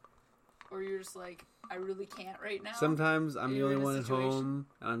it, or you're just like, I really can't right now. Sometimes I'm the only one at home,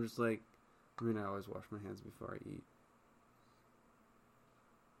 and I'm just like, I always wash my hands before I eat.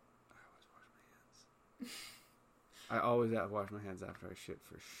 I always have to wash my hands after I shit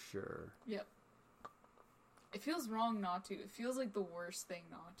for sure. Yep. It feels wrong not to. It feels like the worst thing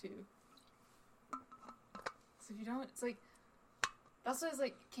not to. So if you don't, it's like, that's why it's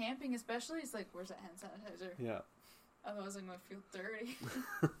like, camping especially, it's like, where's that hand sanitizer? Yeah. Otherwise I'm going to feel dirty.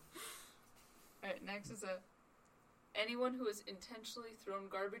 Alright, next is anyone who has intentionally thrown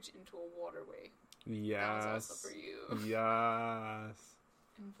garbage into a waterway. Yes. That was also for you. Yes.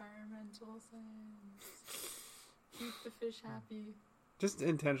 Environmental things. Keep the fish happy. Just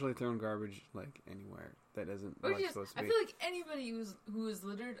intentionally throwing garbage like anywhere that isn't supposed to be. I feel like anybody who is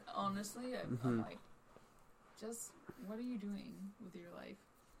littered, honestly, I'm like, just what are you doing with your life?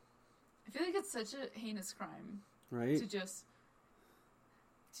 I feel like it's such a heinous crime, right? To just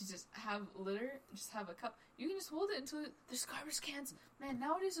have litter, just have a cup. You can just hold it until there's garbage cans. Man,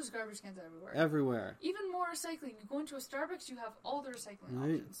 nowadays there's garbage cans everywhere. Everywhere. Even more recycling. You go into a Starbucks, you have all the recycling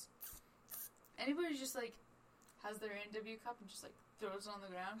options. Anybody just like has their NW cup and just like throws it on the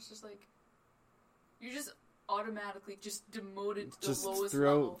ground. It's just like, you're just automatically just demoted to Just the lowest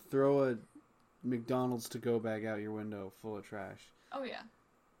level. throw a McDonald's to-go bag out your window full of trash. Oh yeah,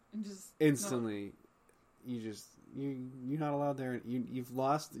 and just Instantly, you're not allowed there. You've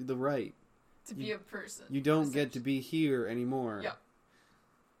lost the right to be a person. You don't get to be here anymore. Yep.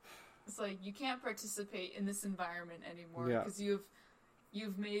 It's like you can't participate in this environment anymore Yeah. because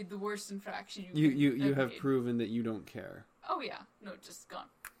you've made the worst infraction You have made. proven that you don't care. Oh yeah, no, just gone.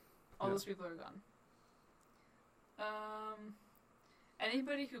 All Yeah. those people are gone.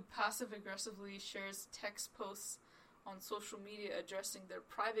 Anybody who passive-aggressively shares text posts on social media addressing their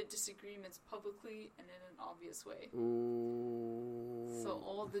private disagreements publicly and in an obvious way. Ooh. So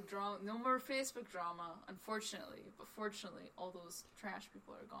all the drama, no more Facebook drama, unfortunately. But fortunately, all those trash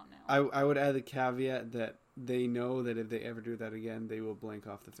people are gone now. I would add the caveat that they know that if they ever do that again, they will blink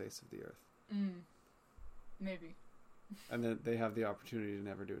off the face of the earth. Maybe. And then they have the opportunity to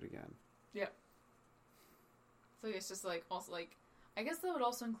never do it again. Yeah. So it's just like, also like, I guess that would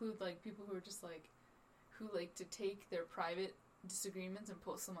also include like people who are just like, who like to take their private disagreements and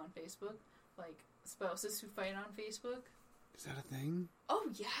post them on Facebook. Like spouses who fight on Facebook. Is that a thing? Oh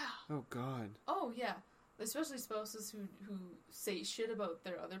yeah. Oh God. Oh yeah. Especially spouses who say shit about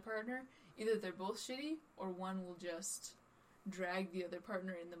their other partner. Either they're both shitty or one will just drag the other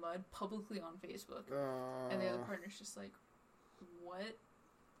partner in the mud publicly on Facebook. And the other partner's just like, what?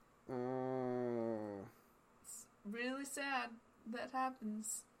 It's really sad that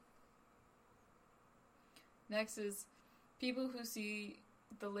happens. Next is people who see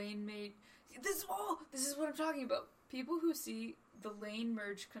the lane made... This is what I'm talking about. People who see the lane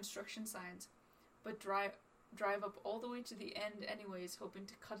merge construction signs, but drive up all the way to the end anyways, hoping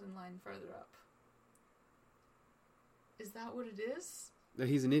to cut in line further up. Is that what it is?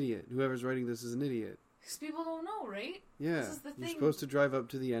 He's an idiot. Whoever's writing this is an idiot. Because people don't know, right? Yeah. This is the thing. You're supposed to drive up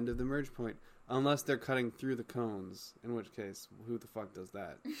to the end of the merge point. Unless they're cutting through the cones. In which case, who the fuck does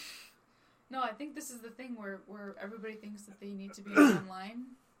that? No, I think this is the thing where everybody thinks that they need to be in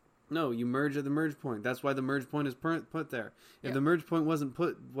line. No, you merge at the merge point. That's why the merge point is put there. If the merge point wasn't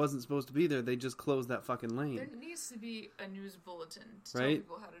supposed to be there, they just closed that fucking lane. There needs to be a news bulletin to right? tell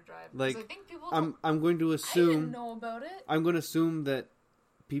people how to drive. Like, I think people I'm going to assume... I didn't know about it. I'm going to assume that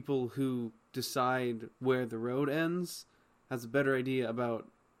people who decide where the road ends has a better idea about,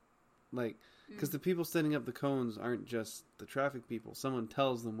 like... Because the people setting up the cones aren't just the traffic people. Someone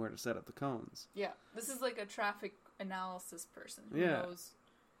tells them where to set up the cones. Yeah, this is like a traffic analysis person who knows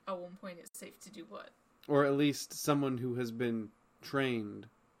at one point it's safe to do what. Or at least someone who has been trained.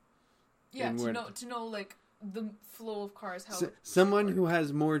 Yeah, to know like the flow of cars. Someone who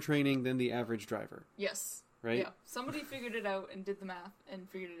has more training than the average driver. Yes. Right? Yeah. Somebody figured it out and did the math and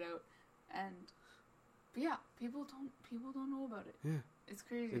figured it out. But yeah, people don't know about it. Yeah. It's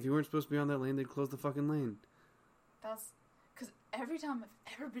crazy. If you weren't supposed to be on that lane, they'd close the fucking lane. That's because every time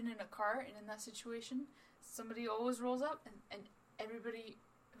I've ever been in a car and in that situation, somebody always rolls up and everybody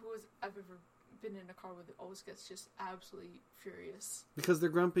I've ever been in a car with always gets just absolutely furious. Because they're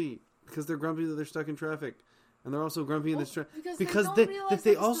grumpy. Because they're grumpy that they're stuck in traffic. And they're also grumpy in this traffic. Because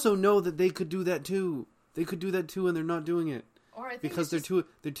they also know that they could do that too. They could do that too and they're not doing it. Or I think because there's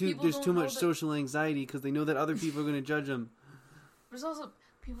too much social anxiety because they know that other people are going to judge them. There's also,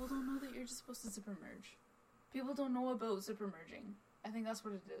 people don't know that you're just supposed to zipper merge. People don't know about zipper merging. I think that's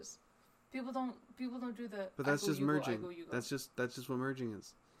what it is. People don't do the. But that's just merging. You go. That's just what merging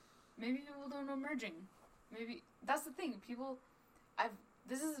is. Maybe people don't know merging. Maybe that's the thing.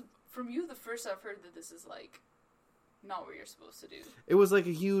 This is from you the first I've heard that this is like not what you're supposed to do. It was like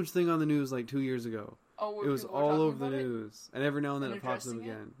a huge thing on the news like 2 years ago. Oh, it was all over the news, and every now and then it pops up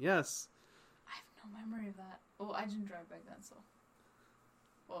again. Yes. I have no memory of that. Well, I didn't drive back then, so.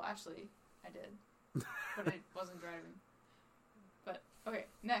 Well, actually, I did, but I wasn't driving. But okay,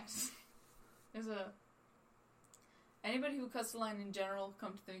 next there's anybody who cuts the line in general.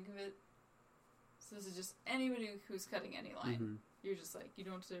 Come to think of it, so this is just anybody who's cutting any line. Mm-hmm. You're just like, you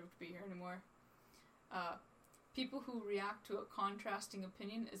don't deserve to be here anymore. People who react to a contrasting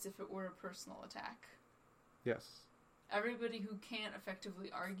opinion as if it were a personal attack. Yes. Everybody who can't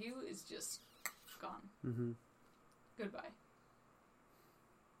effectively argue is just gone. Mm-hmm. Goodbye.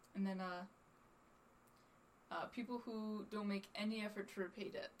 And then, people who don't make any effort to repay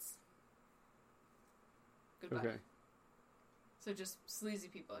debts. Goodbye. Okay. So just sleazy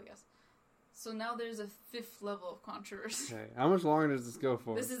people, I guess. So now there's a fifth level of controversy. Okay. How much longer does this go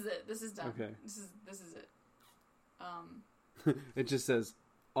for? This is it. This is done. Okay. This is it. It just says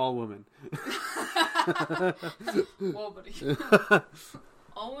all women. Whoa, buddy.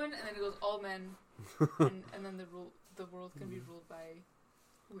 All women, and then it goes all men, and then the world can be ruled by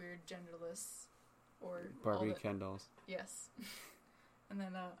weird genderless or Barbie Ken dolls. Yes. And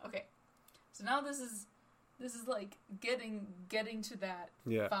then okay. So now this is like getting to that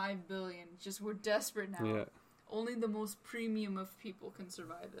 5 billion. Just we're desperate now. Yeah. Only the most premium of people can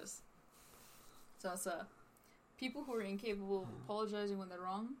survive this. So it's people who are incapable of apologizing when they're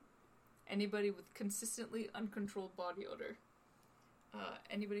wrong. Anybody with consistently uncontrolled body odor.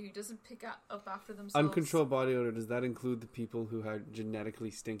 Anybody who doesn't pick up after themselves. Uncontrolled body odor, does that include the people who are genetically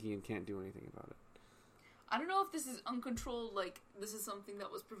stinky and can't do anything about it? I don't know if this is uncontrolled, like this is something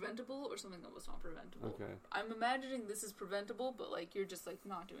that was preventable or something that was not preventable. Okay. I'm imagining this is preventable, but like you're just like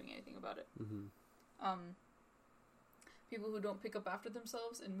not doing anything about it. Mm-hmm. People who don't pick up after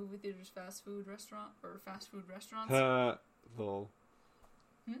themselves in movie theaters, fast food restaurants. Lol.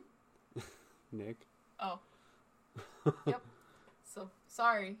 Nick. Oh. Yep. So,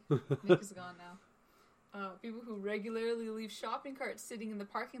 sorry. Nick is gone now. People who regularly leave shopping carts sitting in the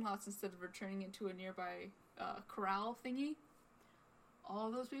parking lots instead of returning it to a nearby corral thingy. All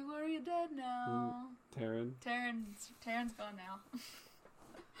those people are dead now. Taryn's gone now.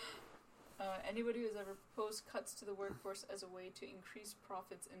 Anybody who's ever proposed cuts to the workforce as a way to increase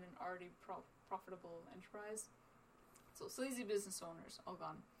profits in an already profitable enterprise. So, sleazy business owners, all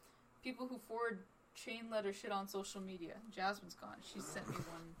gone. People who forward chain letter shit on social media. Jasmine's gone. She sent me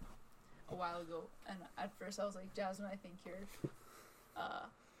one a while ago, and at first I was like, Jasmine, I think your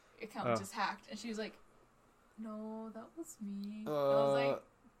account just hacked, and she was like, no, that was me. I was like,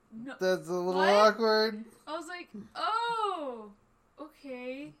 no, that's a little awkward. I was like, oh,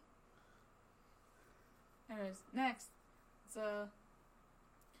 okay. Anyways, next, it's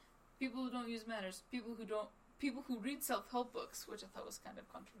people who don't use manners, people who read self-help books, which I thought was kind of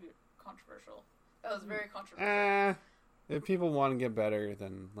controversial. That was very controversial. If people want to get better,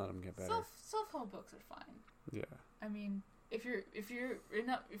 then let them get better. Self-help books are fine. Yeah. I mean, if you're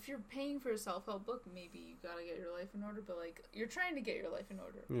paying for a self-help book, maybe you gotta get your life in order. But like, you're trying to get your life in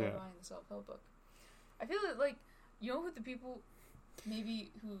order by buying the self-help book. I feel that like, you know who the people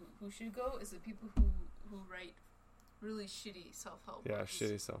maybe who should go is the people who write really shitty self-help books. Yeah,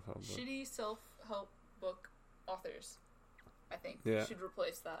 shitty self-help book. Shitty self-help book authors, I think, should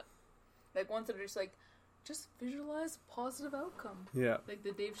replace that. Like ones that are just like, just visualize a positive outcome. Yeah. Like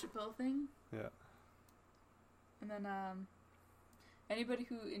the Dave Chappelle thing. Yeah. And then anybody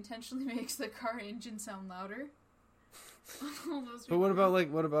who intentionally makes the car engine sound louder. But what about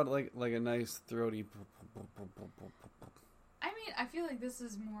like a nice throaty? I mean, I feel like this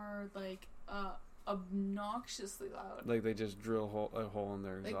is more like obnoxiously loud. Like they just drill a hole in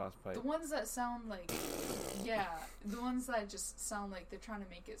their exhaust pipe. The ones that sound like, the ones that just sound like they're trying to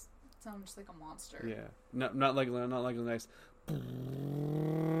make it sound just like a monster. Yeah, not like a nice.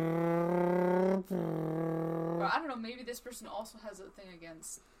 Or I don't know. Maybe this person also has a thing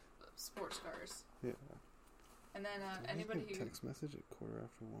against sports cars. Yeah. And then anybody who text message at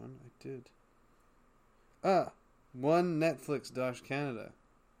 1:15. I did. One Netflix Canada.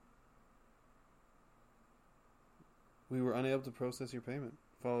 We were unable to process your payment.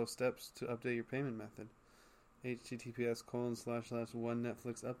 Follow steps to update your payment method.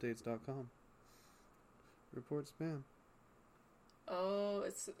 https://onenetflixupdates.com. Report spam. Oh,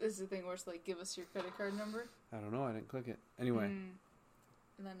 it's the thing where it's like, give us your credit card number? I don't know, I didn't click it. Anyway. And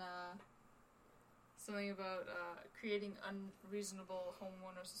then something about creating unreasonable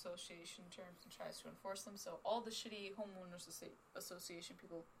homeowners association terms and tries to enforce them. So all the shitty homeowners association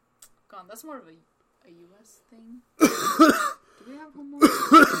people gone. That's more of a US thing. Do we have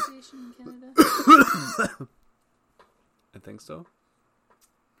homeowners association in Canada? I think so.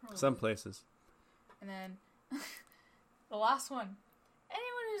 Probably. Some places. And then the last one.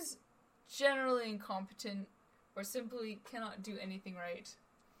 Anyone who's generally incompetent or simply cannot do anything right.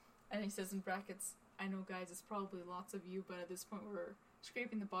 And he says in brackets, I know guys, it's probably lots of you, but at this point we're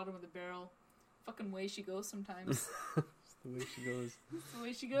scraping the bottom of the barrel. Fucking way she goes sometimes. It's the way she goes. It's the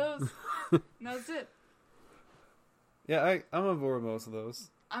way she goes. And that's it. Yeah, I'm on board with most of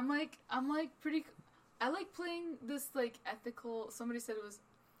those. I'm like pretty... I like playing this, like, ethical... Somebody said it was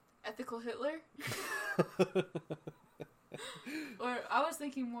ethical Hitler. Or I was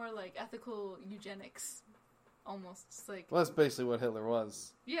thinking more like ethical eugenics. Almost. It's like... Well, that's basically what Hitler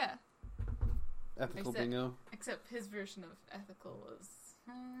was. Yeah. Ethical bingo. Except his version of ethical was...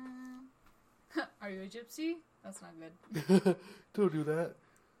 are you a gypsy? That's not good. Don't do that.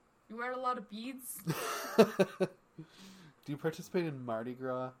 You wear a lot of beads? Do you participate in Mardi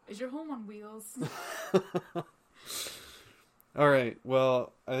Gras? Is your home on wheels? Alright,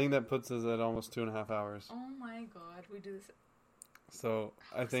 well, I think that puts us at almost 2.5 hours. Oh my god, we do this. So,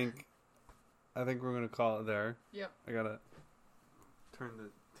 I think we're going to call it there. Yep. I gotta turn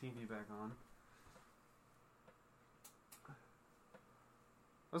the TV back on.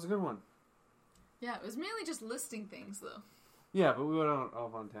 That was a good one. Yeah, it was mainly just listing things, though. Yeah, but we went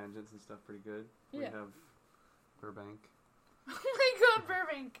off on tangents and stuff pretty good. Yeah. We have Burbank. Oh my god,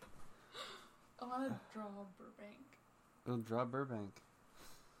 Burbank! I want to draw Burbank. We'll draw Burbank.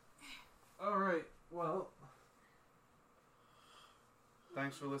 Alright, well.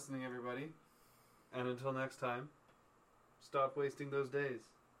 Thanks for listening, everybody. And until next time, stop wasting those days.